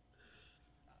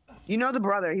 You know the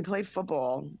brother. He played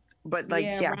football, but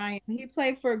Ryan. He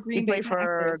played for Green Bay. He played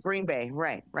for Green Bay.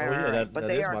 Right. That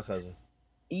they is my cousin.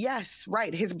 Yes,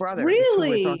 right. His brother. Really? Is who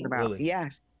we're talking about. Really?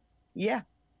 Yes. Yeah.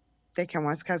 They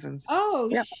Kenwa's cousins. Oh,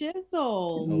 yep. Shizzle.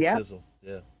 Oh, yep. Shizzle.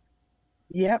 Yeah.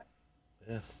 Yep.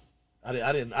 Yeah.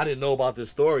 I didn't know about this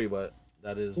story, but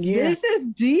that is. Yeah. This is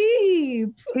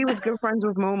deep. He was good friends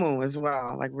with Mumu as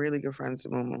well, like really good friends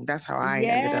with Mumu. That's how I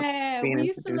ended up being we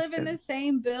used to live in the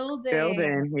same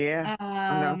building. Yeah.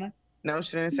 No,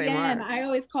 she didn't say much. And I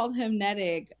always called him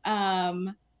Nedic.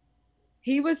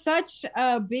 He was such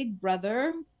a big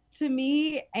brother to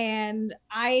me, and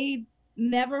I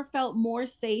never felt more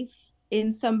safe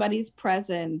in somebody's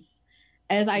presence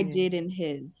as I did in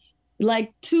his.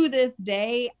 Like, to this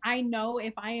day, I know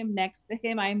if I am next to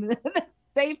him, I'm the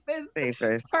safest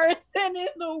person in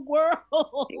the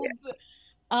world.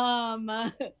 Yeah.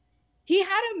 He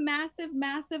had a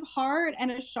massive heart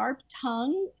and a sharp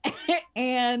tongue,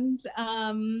 and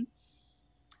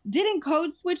didn't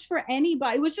code switch for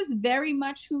anybody. It was just very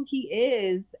much who he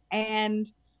is. And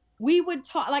we would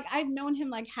talk, like, I've known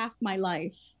him like half my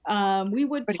life. We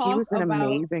would talk about. He was an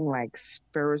amazing, like,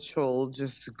 spiritual,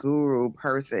 just guru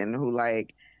person who,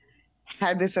 like,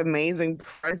 had this amazing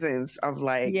presence of,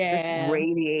 like, just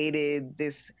radiated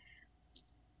this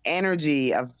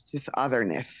energy of just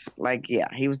otherness. Like, yeah,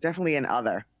 he was definitely an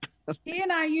other. He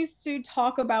and I used to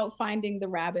talk about finding the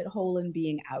rabbit hole and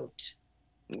being out.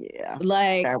 Yeah.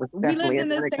 Like, we lived in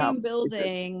the same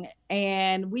building,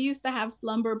 and we used to have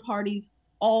slumber parties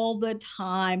all the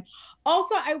time.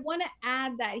 Also, I want to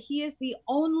add that he is the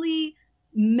only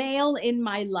male in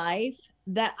my life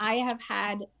that I have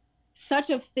had such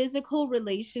a physical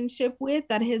relationship with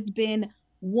that has been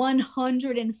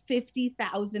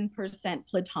 150,000%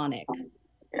 platonic.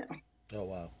 Yeah. Oh,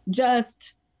 wow.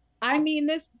 Just, I mean,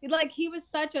 this, like, he was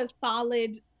such a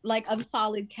solid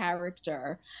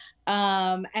character.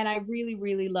 And I really,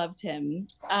 really loved him.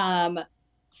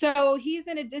 So he's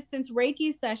in a distance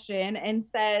Reiki session and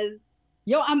says,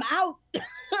 yo, I'm out.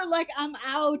 Like, I'm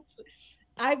out.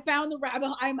 I found the rabbit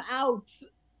hole. I'm out.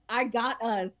 I got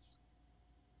us.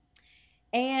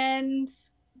 And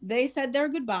they said their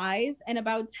goodbyes. And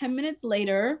about 10 minutes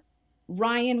later,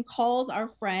 Ryan calls our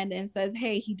friend and says,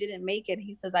 hey, he didn't make it.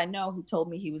 He says, I know. He told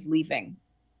me he was leaving.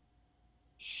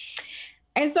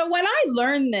 And so when I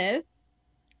learned this,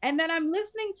 and then I'm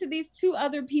listening to these two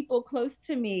other people close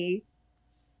to me,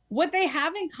 what they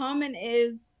have in common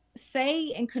is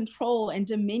say and control and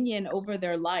dominion over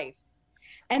their life.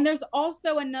 And there's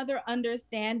also another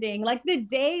understanding, like the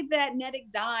day that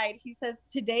Nedic died, he says,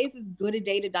 today's as good a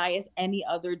day to die as any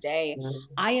other day. Mm-hmm.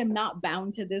 I am not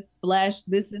bound to this flesh.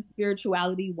 This is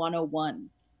spirituality 101.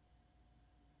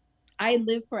 I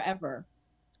live forever.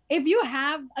 If you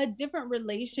have a different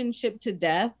relationship to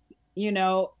death, you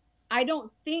know, I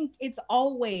don't think it's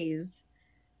always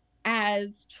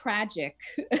as tragic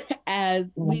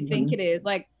as we think it is.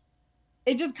 Like,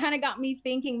 it just kind of got me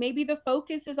thinking maybe the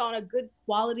focus is on a good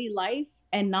quality life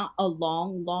and not a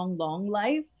long, long, long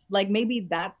life. Like, maybe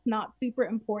that's not super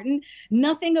important.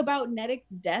 Nothing about Neddick's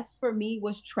death for me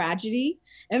was tragedy.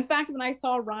 In fact, when I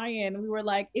saw Ryan, we were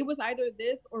like, it was either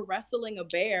this or wrestling a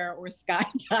bear or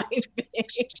skydiving. Like,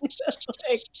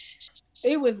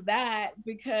 it was that,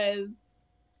 because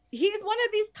he's one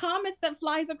of these comets that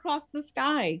flies across the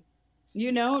sky,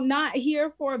 you know, not here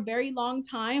for a very long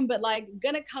time, but like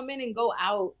gonna come in and go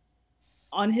out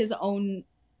on his own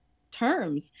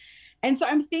terms. And so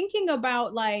I'm thinking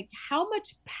about like how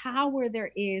much power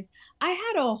there is. I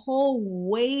had a whole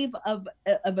wave of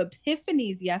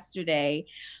epiphanies yesterday,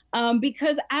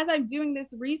 because as I'm doing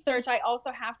this research, I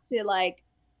also have to like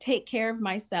take care of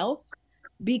myself,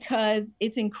 because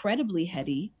it's incredibly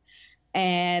heady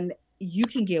and you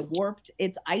can get warped.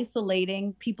 It's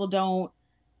isolating. People don't,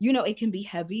 you know, it can be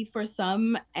heavy for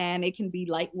some and it can be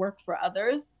light work for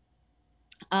others.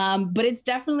 But it's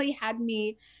definitely had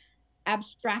me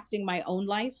abstracting my own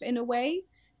life in a way,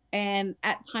 and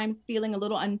at times feeling a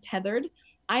little untethered.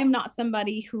 I'm not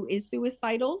somebody who is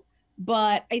suicidal,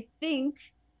 but I think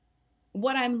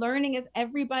what I'm learning is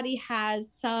everybody has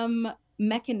some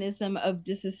mechanism of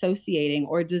disassociating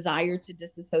or desire to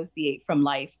disassociate from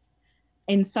life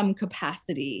in some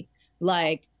capacity,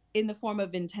 like in the form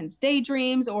of intense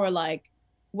daydreams, or like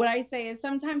what I say is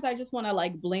sometimes I just want to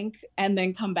like blink and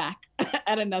then come back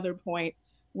at another point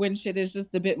when shit is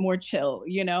just a bit more chill,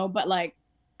 you know? But like,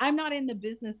 I'm not in the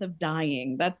business of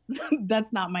dying. That's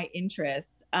that's not my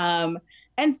interest. And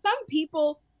some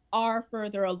people are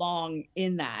further along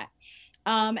in that.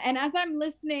 And as I'm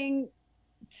listening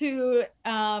to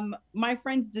my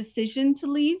friend's decision to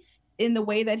leave in the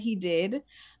way that he did,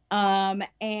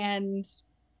 and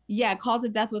yeah, cause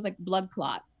of death was like blood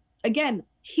clot. Again,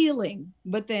 healing,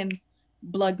 but then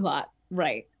blood clot,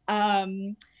 right?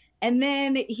 And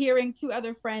then hearing two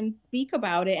other friends speak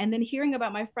about it, and then hearing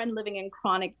about my friend living in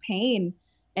chronic pain,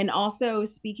 and also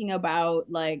speaking about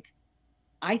like,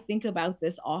 I think about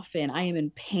this often. I am in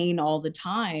pain all the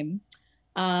time.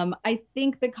 I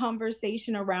think the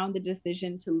conversation around the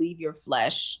decision to leave your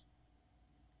flesh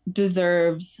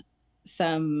deserves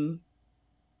some,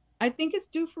 I think it's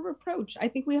due for reproach. I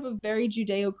think we have a very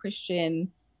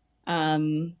Judeo-Christian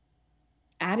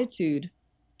attitude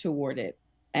toward it.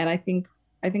 And I think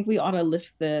we ought to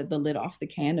lift the lid off the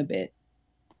can a bit.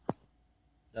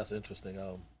 That's interesting.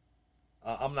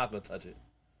 I'm not gonna touch it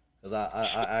because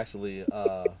I actually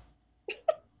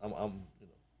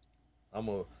I'm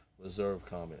a reserved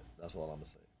comment. That's all I'm gonna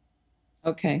say.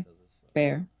 Okay,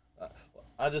 fair.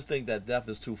 I just think that death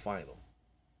is too final,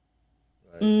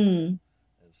 right? Mm. And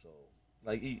so,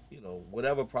 like,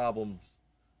 whatever problems,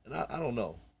 and I don't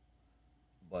know,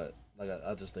 but like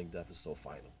I just think death is so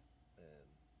final,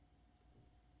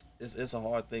 and it's a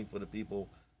hard thing for the people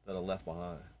that are left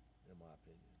behind, in my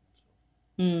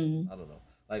opinion. So, I don't know.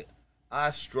 Like, I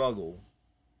struggle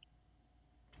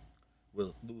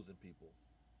with losing people.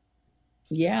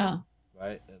 Yeah.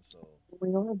 Right, and so we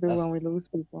all do when we lose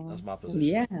people. That's my position.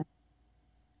 Yeah.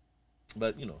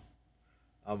 But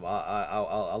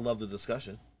I love the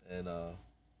discussion and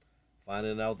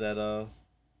finding out that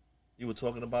you were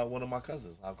talking about one of my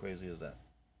cousins. How crazy is that?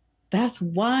 That's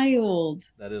wild.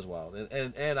 That is wild.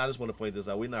 And I just want to point this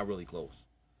out. We're not really close,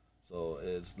 so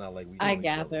it's not like we. I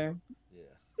gather.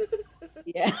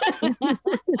 Yeah.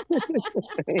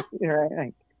 Yeah.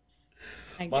 Right.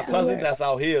 My cousin that's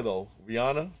out here though,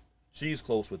 Rihanna, she's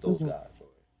close with those guys.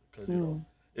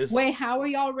 Because Wait, how are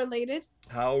y'all related?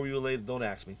 How are we related? Don't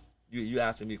ask me. You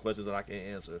asking me questions that I can't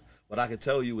answer. What I can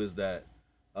tell you is that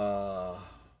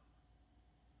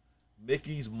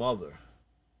Mickey's mother,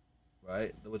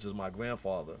 right, which is my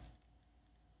grandfather.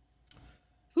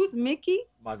 Who's Mickey?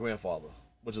 My grandfather,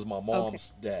 which is my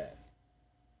mom's dad.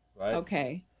 Right?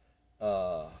 Okay.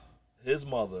 His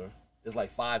mother is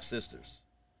like 5 sisters.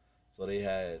 So they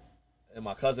had, and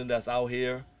my cousin that's out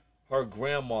here, her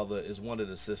grandmother is one of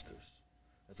the sisters.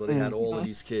 And so they had all of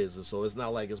these kids. And so it's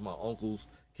not like it's my uncle's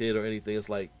kid or anything. It's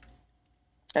like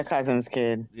a cousin's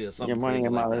kid. Yeah, something crazy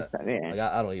like that. Yeah. Like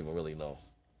I don't even really know.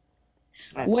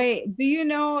 Wait, do you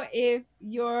know if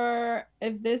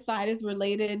this side is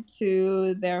related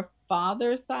to their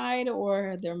father's side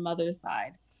or their mother's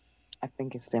side? I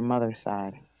think it's their mother's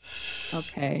side.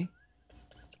 Okay.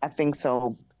 I think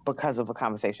so because of a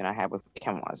conversation I had with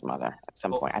Kenwa's mother at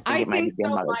some point. I think it might be their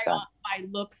mother's side. By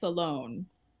looks alone.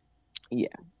 Yeah.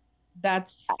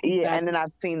 That's and then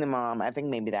I've seen the mom. I think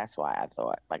maybe that's why I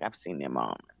thought, like, I've seen their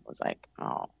mom. I was like,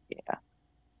 oh yeah.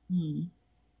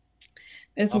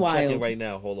 It's I'm wild. checking right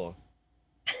now. Hold on.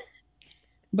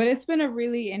 But it's been a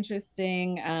really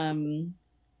interesting,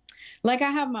 like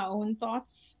I have my own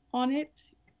thoughts on it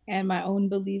and my own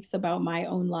beliefs about my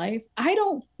own life. I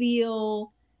don't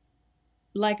feel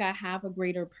like I have a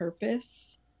greater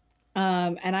purpose.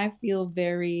 And I feel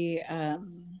very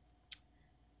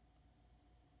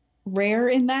rare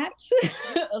in that.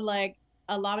 Like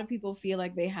a lot of people feel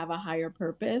like they have a higher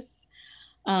purpose.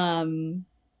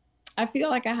 I feel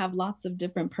like I have lots of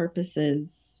different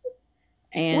purposes.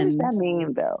 And what does that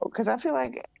mean though? Because I feel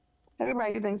like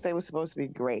everybody thinks they were supposed to be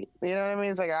great. You know what I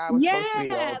mean? It's like I was supposed to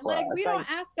be all like we don't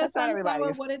ask a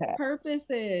sunflower what its purpose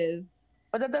is.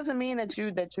 But that doesn't mean that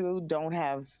you don't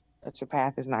have, that your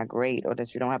path is not great or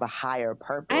that you don't have a higher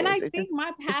purpose. And I think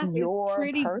my path is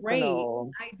pretty great.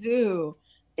 I do.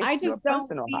 I just don't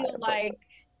feel like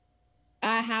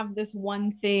I have this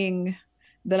one thing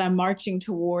that I'm marching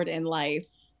toward in life.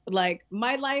 Like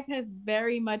my life has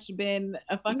very much been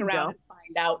a fuck around and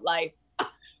find out life.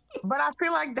 But I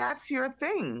feel like that's your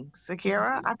thing,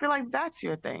 Sakira. I feel like that's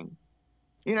your thing.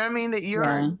 You know what I mean? That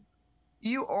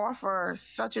you offer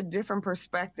such a different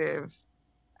perspective,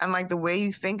 and like the way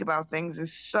you think about things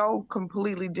is so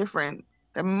completely different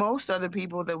than most other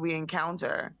people that we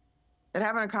encounter. That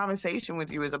having a conversation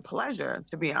with you is a pleasure,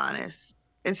 to be honest.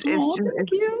 It's different.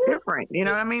 You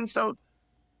know what I mean? So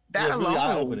that alone, really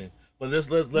eye-opening. But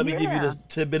let me give you this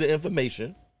tidbit of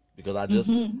information, because I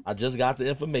just got the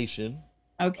information.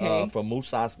 Okay. From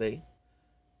Musaste.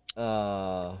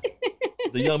 The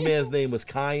young man's name was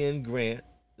Kyan Grant,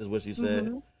 is what she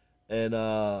said,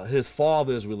 and his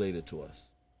father is related to us.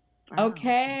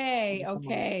 Okay.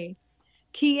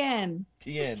 Kian.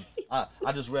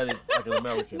 I just read it like an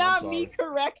American. Not me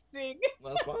correcting.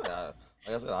 That's fine.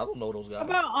 Like I said, I don't know those guys.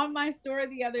 About on my story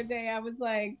the other day, I was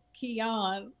like,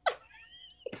 Kian.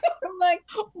 I'm like,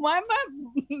 why am I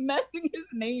messing his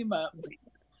name up?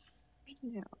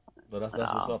 Yeah. No, that's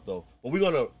what's up though. But we're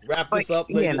gonna wrap this up,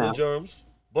 ladies and germs.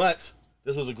 But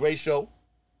this was a great show.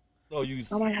 No, you.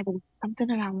 Oh my God, there was something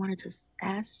that I wanted to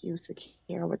ask you,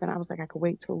 Sakira, but then I was like, I could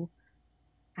wait till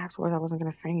afterwards. I wasn't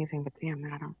gonna say anything, but damn,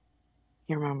 now I don't.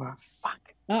 Can't remember.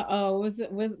 Fuck. What was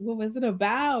it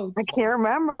about? I can't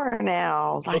remember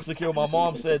now. Look, Sakira, my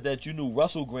mom said that you knew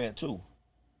Russell Grant too.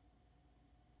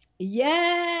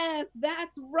 Yes,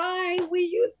 that's right. We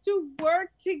used to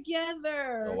work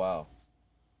together. Oh wow.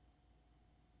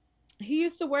 He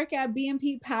used to work at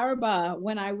BNP Paribas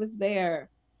when I was there.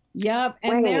 Yep,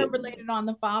 and they're related on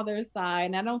the father's side.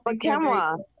 And I don't think.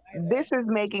 But this is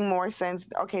making more sense.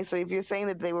 Okay, so if you're saying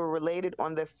that they were related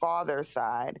on the father's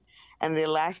side, and their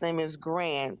last name is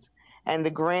Grant, and the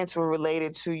Grants were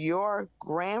related to your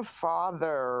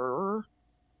grandfather,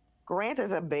 Grant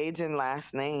is a Bajan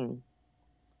last name.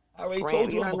 I already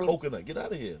told you I'm a coconut. Get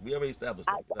out of here. We already established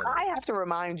that. I have to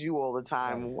remind you all the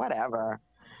time. Whatever.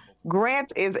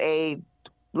 Grant is a,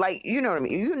 like, you know what I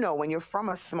mean? You know, when you're from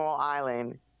a small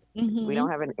island, we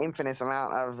don't have an infinite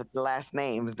amount of last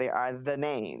names. They are the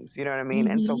names. You know what I mean?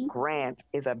 And so Grant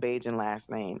is a Bajan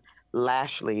last name.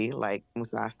 Lashley, like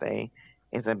Musaste,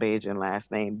 is a Bajan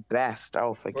last name. Best,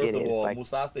 forget it. First of all,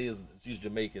 Musaste she's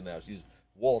Jamaican now. She's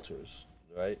Walters,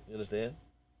 right? You understand?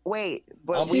 Wait,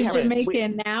 but she's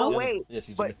Jamaican now. Wait, yeah,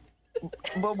 she's Jamaican.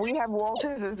 But we have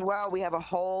Walters as well. We have a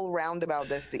whole roundabout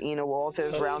that's the Ina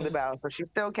Walters roundabout. So she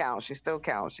still counts. She's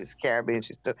Caribbean.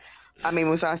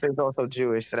 Musaste is also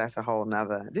Jewish, so that's a whole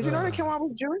nother. Did you know that Kimwa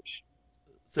was Jewish?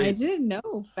 I didn't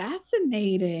know.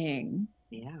 Fascinating.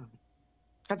 Yeah.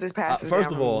 Because it passes first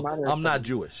down of all, I'm not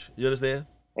Jewish. You understand?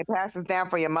 It passes down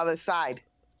from your mother's side.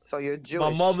 So you're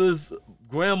Jewish. My mother's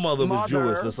grandmother was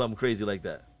Jewish or something crazy like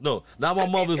that. No, not my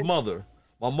mother's mother.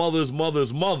 My mother's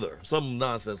mother's mother. Some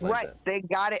nonsense like that. Right. They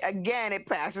got it. Again, it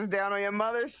passes down on your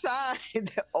mother's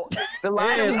side. The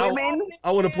line of women.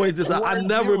 I want to point this out. I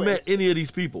never met any of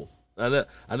these people. I never.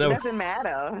 It doesn't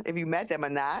matter if you met them or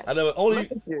not. I never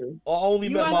only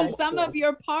met my sum of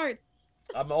your parts.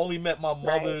 I've only met my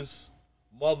mother's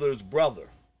brother.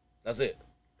 That's it.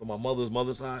 From my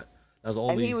mother's side. That's the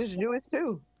only. And he was Jewish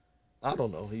too. I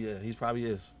don't know. He probably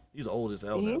is. He's old as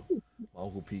hell now. My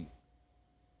Uncle Pete.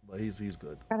 But he's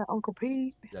good. Got an Uncle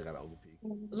Pete? Yeah, I got an Uncle Pete.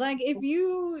 Like, if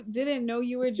you didn't know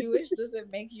you were Jewish, does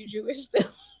it make you Jewish still?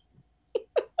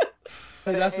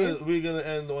 That's it. We're going to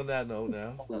end on that note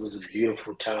now. It was a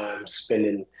beautiful time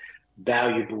spending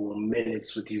valuable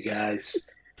minutes with you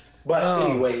guys. But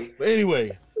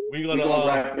anyway, we're gonna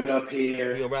wrap it up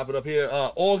here. We're gonna wrap it up here.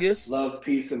 August. Love,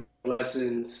 peace, and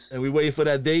blessings. And we waiting for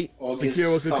that date. August,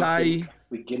 Sakira Koykai.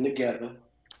 We getting together.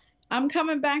 I'm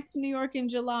coming back to New York in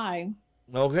July.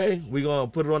 Okay, we're gonna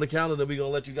put it on the calendar. We're gonna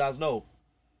let you guys know.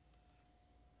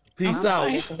 Peace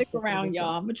out. Stick around,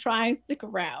 y'all. I'm gonna try and stick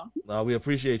around. We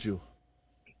appreciate you.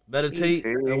 Meditate.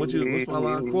 And what's my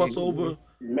line? Crossover,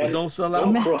 but don't sell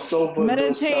out. Don't cross over.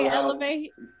 Meditate,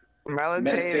 elevate.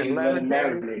 Meditate and let it levitate.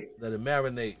 marinate. Let it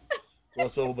marinate.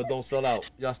 Crossover, but don't sell out.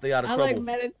 Y'all stay out of I trouble. like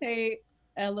meditate,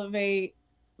 elevate,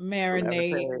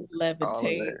 marinate,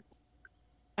 levitate.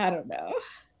 I don't know.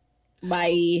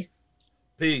 Bye.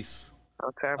 Peace.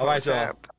 Okay, all right, y'all.